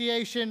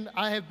association,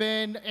 I have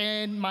been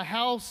in my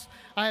house,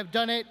 I have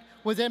done it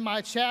within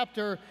my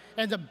chapter,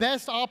 and the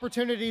best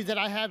opportunity that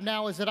I have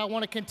now is that I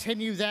want to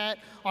continue that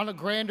on a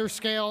grander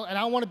scale, and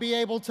I want to be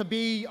able to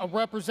be a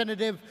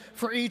representative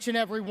for each and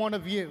every one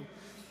of you.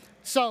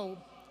 So,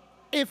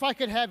 if I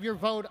could have your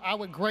vote, I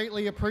would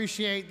greatly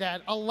appreciate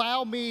that.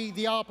 Allow me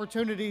the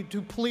opportunity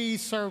to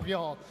please serve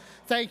y'all.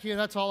 Thank you,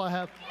 that's all I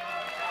have.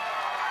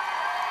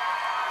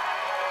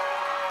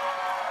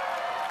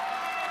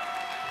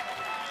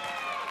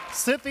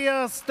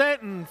 Cynthia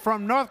Stanton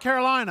from North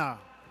Carolina.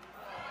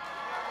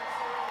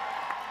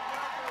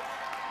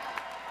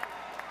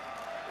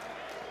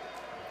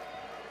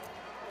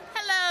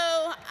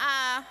 Hello,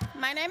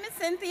 my name is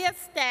Cynthia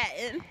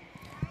Stanton,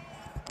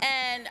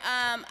 and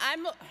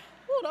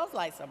those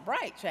lights are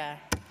bright, child.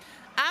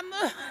 I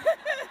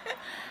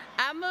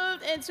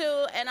moved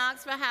into an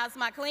Oxford House.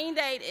 My clean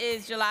date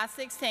is July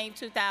 16,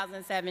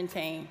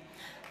 2017,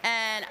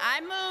 and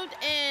I moved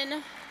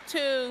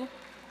into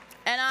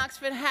an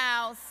Oxford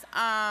House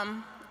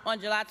on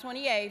July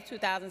 28,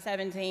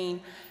 2017,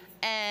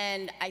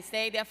 and I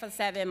stayed there for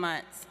 7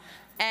 months,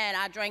 and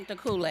I drank the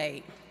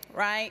Kool-Aid,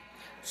 right?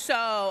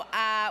 So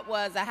I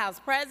was a house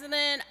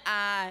president.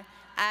 I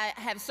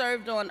have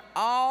served on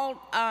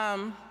all,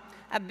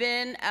 I've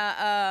been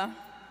an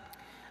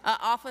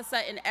officer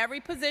in every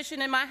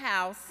position in my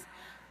house.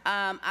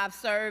 I've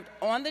served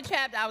on the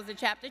chapter. I was the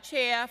chapter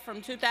chair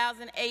from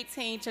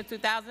 2018 to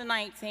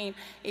 2019.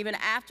 Even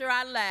after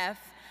I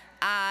left,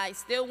 I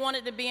still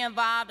wanted to be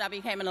involved. I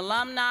became an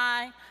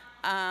alumni.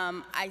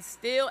 I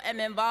still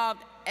am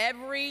involved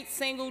every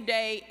single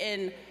day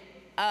in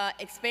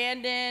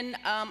expanding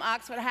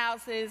Oxford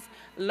Houses,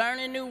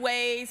 learning new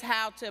ways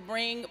how to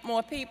bring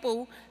more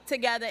people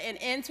together and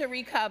into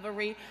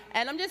recovery.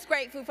 And I'm just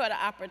grateful for the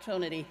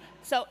opportunity.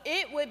 So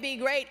it would be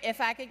great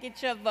if I could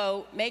get your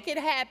vote. Make it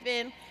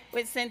happen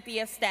with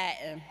Cynthia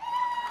Stanton.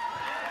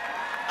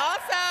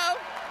 Also,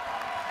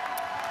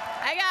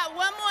 I got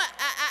one more.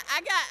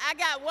 I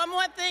got one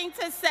more thing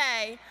to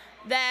say.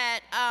 That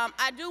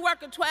I do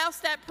work a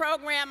 12-step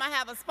program. I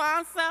have a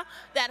sponsor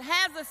that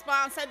has a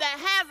sponsor that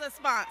has a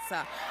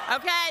sponsor.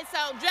 Okay,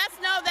 so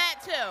just know that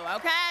too.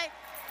 Okay,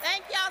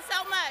 thank y'all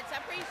so much. I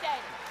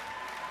appreciate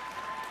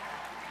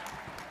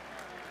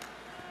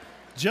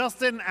it.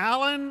 Justin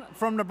Allen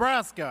from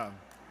Nebraska.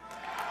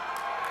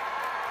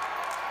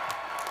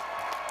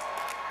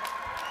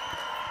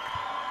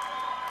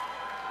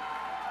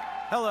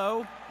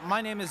 Hello,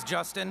 my name is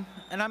Justin,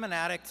 and I'm an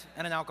addict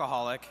and an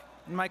alcoholic,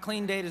 and my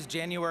clean date is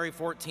January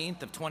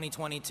 14th of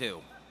 2022.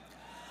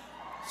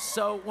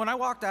 So when I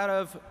walked out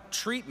of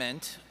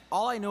treatment,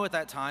 all I knew at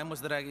that time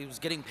was that I was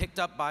getting picked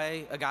up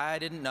by a guy I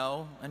didn't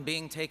know and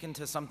being taken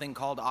to something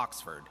called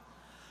Oxford.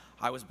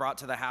 I was brought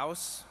to the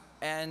house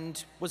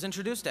and was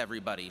introduced to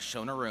everybody,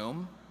 shown a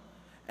room,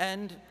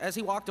 and as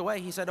he walked away,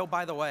 he said, oh,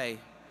 by the way,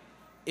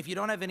 if you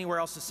don't have anywhere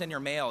else to send your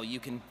mail, you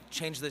can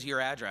change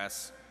your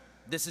address.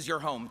 This is your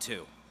home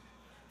too.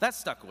 That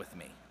stuck with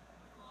me.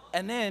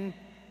 And then,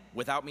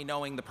 without me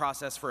knowing the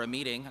process for a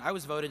meeting, I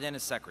was voted in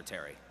as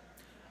secretary.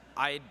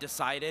 I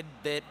decided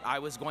that I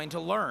was going to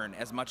learn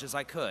as much as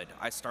I could.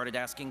 I started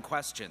asking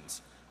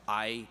questions.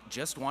 I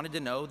just wanted to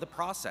know the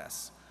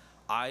process.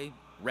 I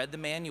read the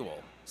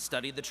manual,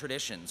 studied the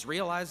traditions,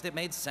 realized it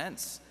made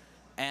sense,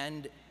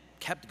 and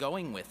kept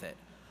going with it.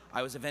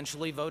 I was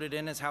eventually voted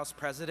in as House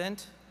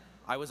President.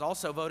 I was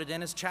also voted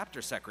in as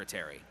Chapter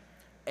Secretary.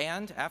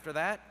 And after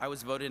that, I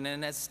was voted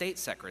in as State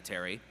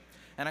Secretary,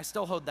 and I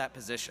still hold that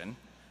position.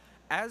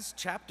 As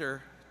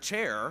Chapter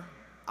Chair,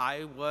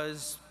 I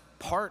was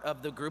part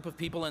of the group of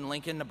people in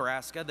Lincoln,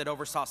 Nebraska that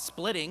oversaw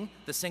splitting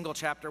the single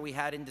chapter we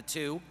had into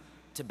two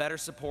to better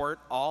support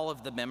all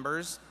of the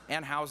members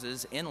and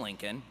houses in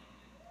Lincoln.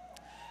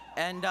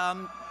 And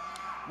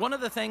one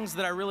of the things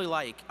that I really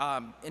like,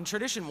 in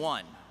Tradition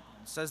 1,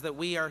 says that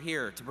we are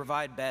here to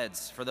provide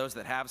beds for those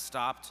that have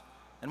stopped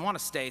and want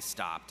to stay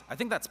stopped. I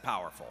think that's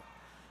powerful.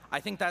 I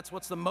think that's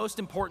what's the most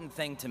important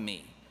thing to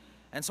me.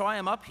 And so I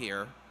am up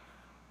here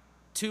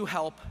to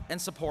help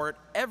and support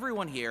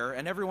everyone here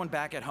and everyone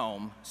back at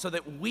home so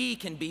that we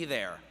can be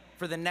there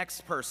for the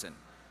next person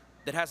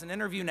that has an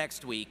interview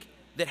next week,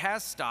 that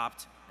has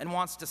stopped and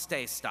wants to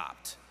stay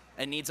stopped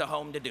and needs a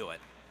home to do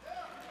it.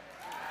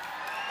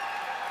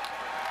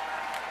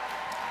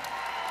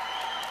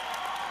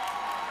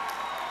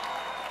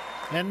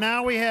 And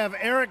now we have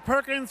Eric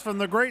Perkins from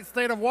the great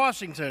state of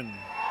Washington.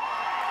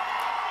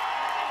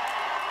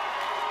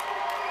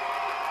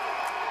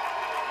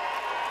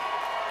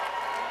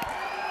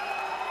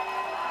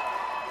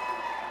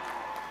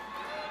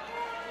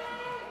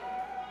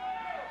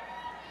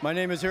 My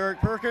name is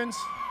Eric Perkins.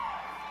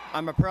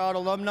 I'm a proud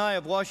alumni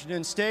of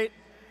Washington State.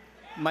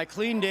 My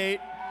clean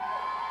date,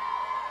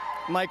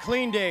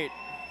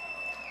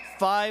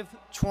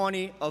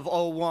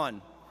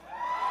 5/20/01.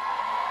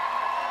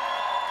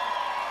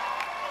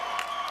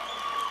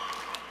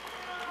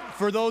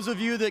 For those of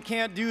you that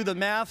can't do the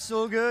math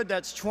so good,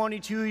 that's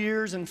 22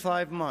 years and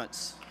 5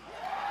 months.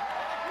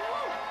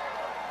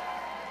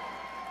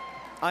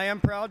 I am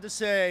proud to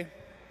say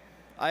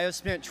I have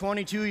spent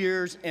 22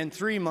 years and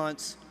 3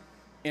 months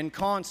in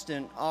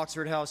constant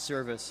Oxford House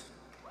service.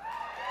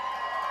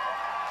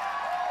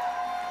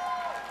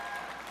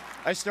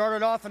 I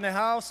started off in the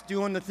house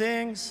doing the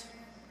things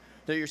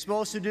that you're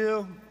supposed to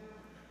do.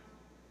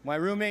 My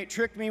roommate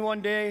tricked me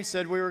one day,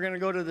 said we were going to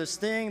go to this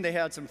thing. They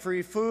had some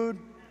free food.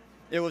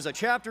 It was a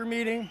chapter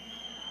meeting.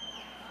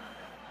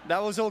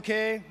 That was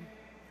okay. A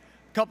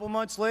couple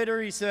months later,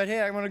 he said,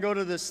 hey, I'm going to go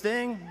to this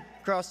thing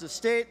across the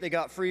state. They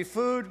got free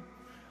food.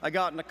 I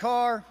got in the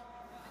car.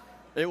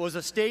 It was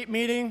a state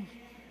meeting.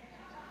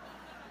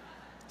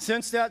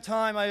 Since that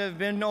time, I have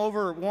been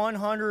over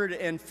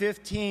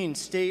 115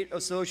 state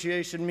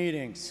association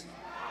meetings.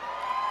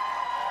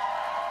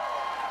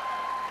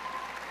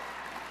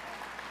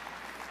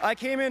 I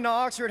came into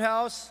Oxford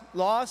House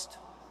lost,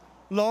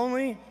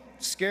 lonely,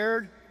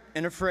 scared,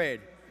 and afraid.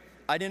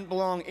 I didn't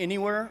belong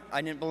anywhere.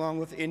 I didn't belong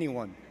with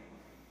anyone.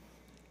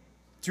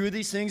 Through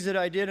these things that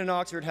I did in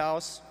Oxford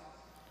House,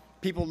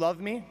 people loved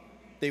me,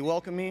 they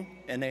welcomed me,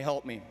 and they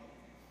helped me.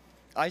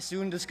 I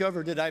soon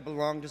discovered that I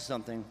belonged to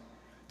something,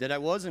 that I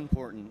was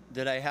important,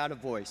 that I had a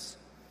voice,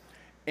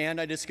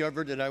 and I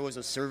discovered that I was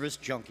a service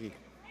junkie.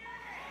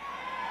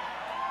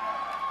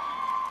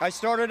 I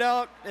started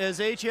out as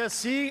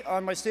HSC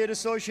on my state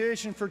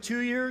association for 2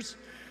 years.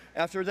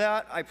 After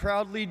that, I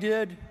proudly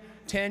did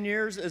 10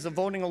 years as a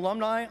voting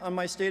alumni on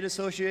my state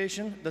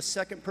association, the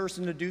second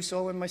person to do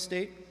so in my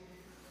state.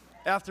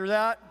 After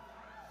that,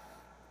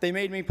 they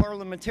made me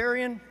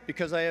parliamentarian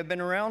because I have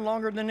been around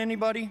longer than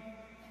anybody.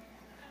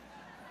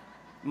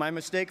 My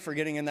mistake for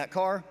getting in that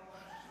car.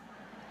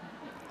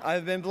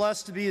 I've been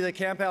blessed to be the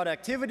Camp Out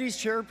Activities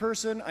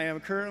chairperson. I am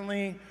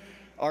currently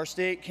our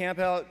state Camp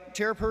Out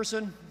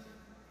chairperson,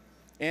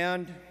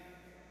 and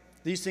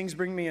these things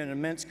bring me an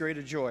immense great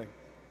of joy.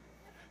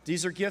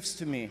 These are gifts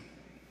to me.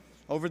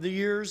 Over the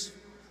years,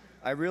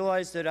 I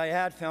realized that I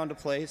had found a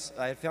place,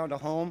 I had found a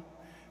home,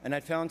 and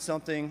I'd found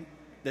something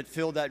that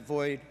filled that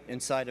void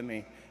inside of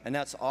me, and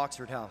that's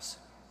Oxford House.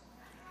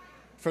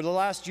 For the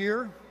last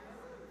year,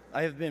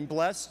 I have been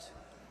blessed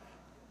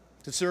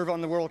to serve on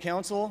the World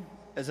Council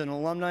as an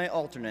alumni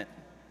alternate.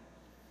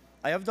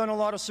 I have done a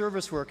lot of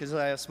service work, as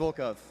I have spoke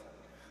of.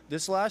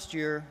 This last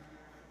year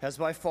has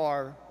by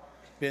far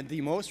been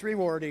the most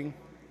rewarding,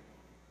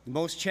 the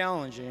most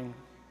challenging,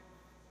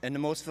 and the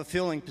most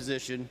fulfilling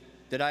position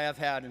that I have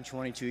had in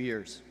 22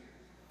 years.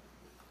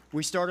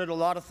 We started a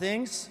lot of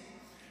things.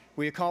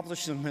 We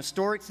accomplished some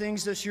historic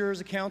things this year as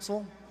a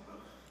council.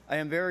 I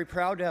am very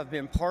proud to have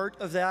been part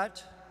of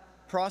that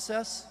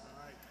process.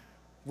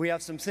 We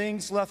have some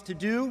things left to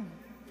do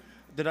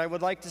that I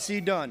would like to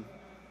see done.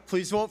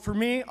 Please vote for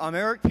me. I'm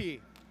Eric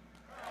P.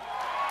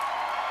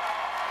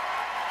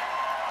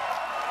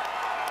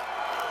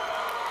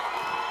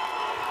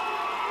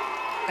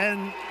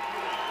 And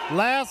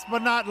last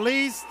but not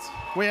least,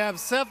 we have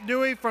Seth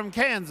Dewey from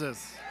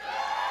Kansas.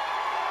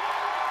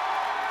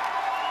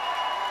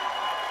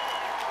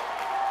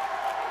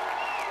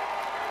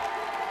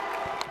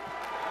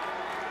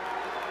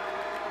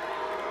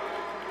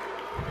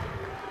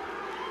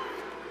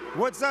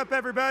 What's up,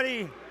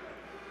 everybody?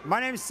 My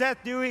name is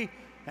Seth Dewey,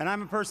 and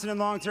I'm a person in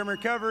long-term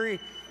recovery.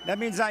 That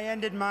means I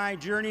ended my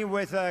journey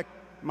with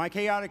my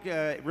chaotic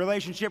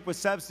relationship with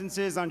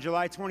substances on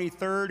July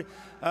 23rd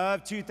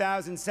of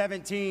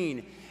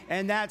 2017.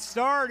 And that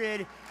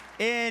started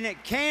in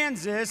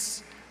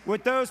Kansas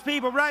with those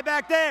people right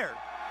back there.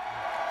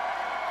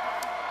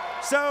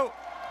 So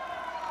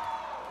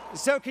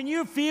can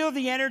you feel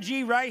the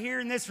energy right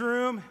here in this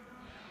room?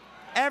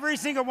 Every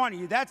single one of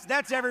you.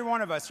 That's every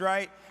one of us,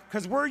 right?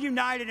 Because we're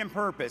united in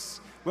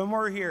purpose when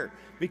we're here.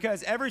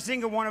 Because every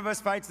single one of us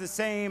fights the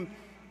same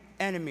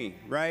enemy,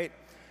 right?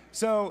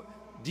 So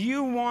do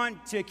you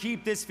want to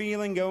keep this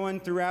feeling going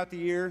throughout the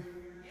year?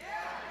 Yeah.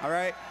 All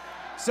right.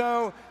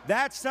 So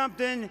that's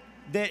something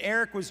that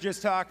Eric was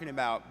just talking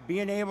about,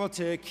 being able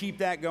to keep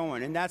that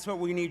going. And that's what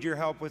we need your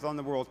help with on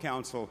the World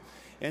Council.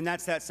 And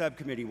that's that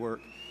subcommittee work.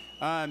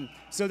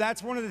 So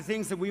that's one of the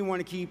things that we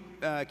want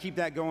to keep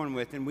that going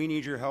with, and we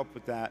need your help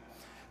with that.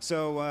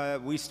 So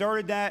we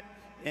started that,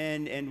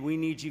 and we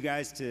need you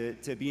guys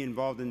to be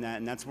involved in that,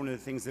 and that's one of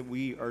the things that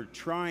we are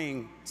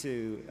trying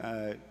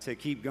to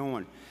keep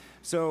going.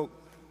 So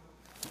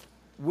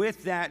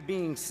with that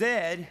being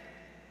said,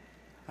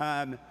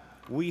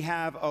 we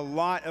have a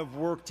lot of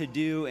work to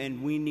do,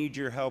 and we need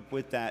your help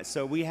with that.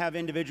 So we have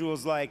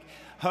individuals like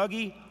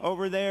Huggy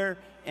over there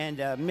and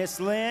Miss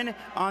Lynn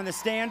on the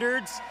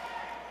standards,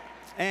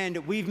 and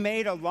we've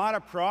made a lot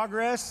of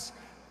progress.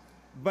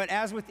 But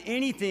as with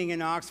anything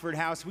in Oxford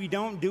House, we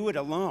don't do it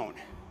alone,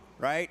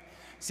 right?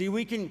 See,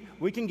 we can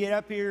get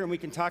up here and we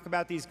can talk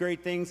about these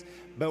great things,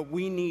 but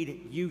we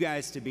need you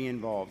guys to be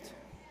involved,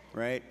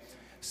 right?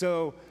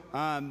 So,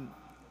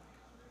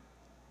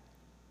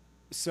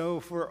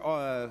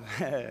 for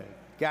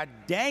God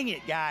dang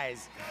it,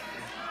 guys.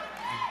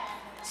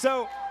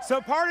 So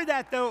part of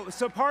that though,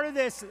 part of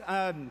this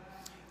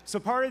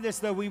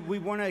though, we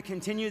want to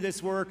continue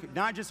this work,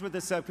 not just with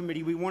the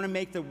subcommittee. We want to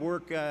make the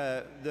work,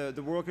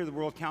 the work of the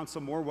World Council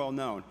more well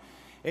known.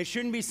 It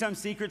shouldn't be some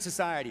secret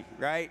society,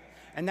 right?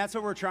 And that's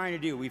what we're trying to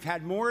do. We've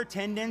had more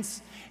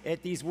attendance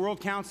at these World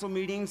Council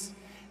meetings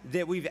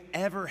that we've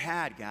ever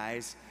had,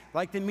 guys.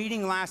 Like the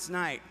meeting last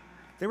night,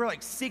 there were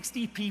like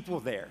 60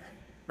 people there,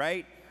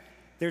 right?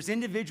 There's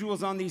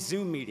individuals on these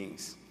Zoom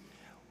meetings.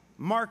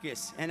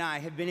 Marcus and I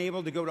have been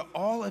able to go to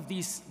all of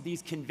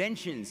these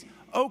conventions: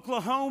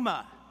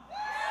 Oklahoma,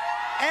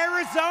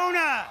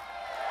 Arizona,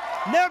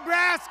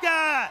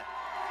 Nebraska,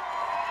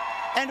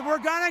 and we're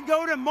gonna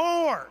go to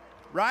more,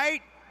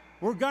 right?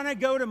 We're gonna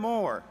go to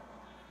more.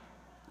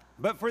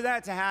 But for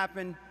that to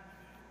happen,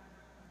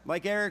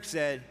 like Eric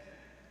said,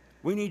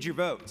 we need your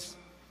votes.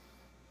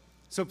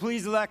 So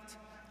please elect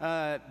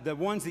the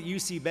ones that you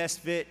see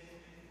best fit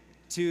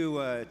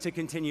to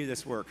continue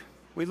this work.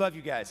 We love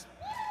you guys.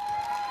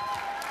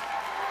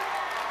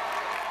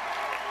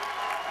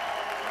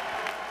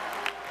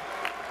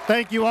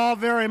 Thank you all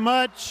very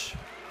much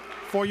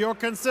for your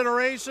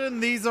consideration.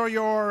 These are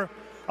your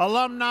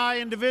alumni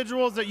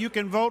individuals that you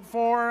can vote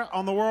for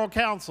on the World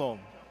Council.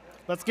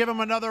 Let's give them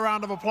another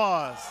round of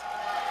applause.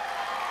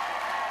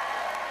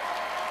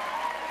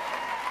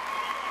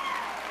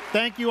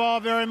 Thank you all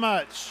very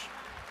much.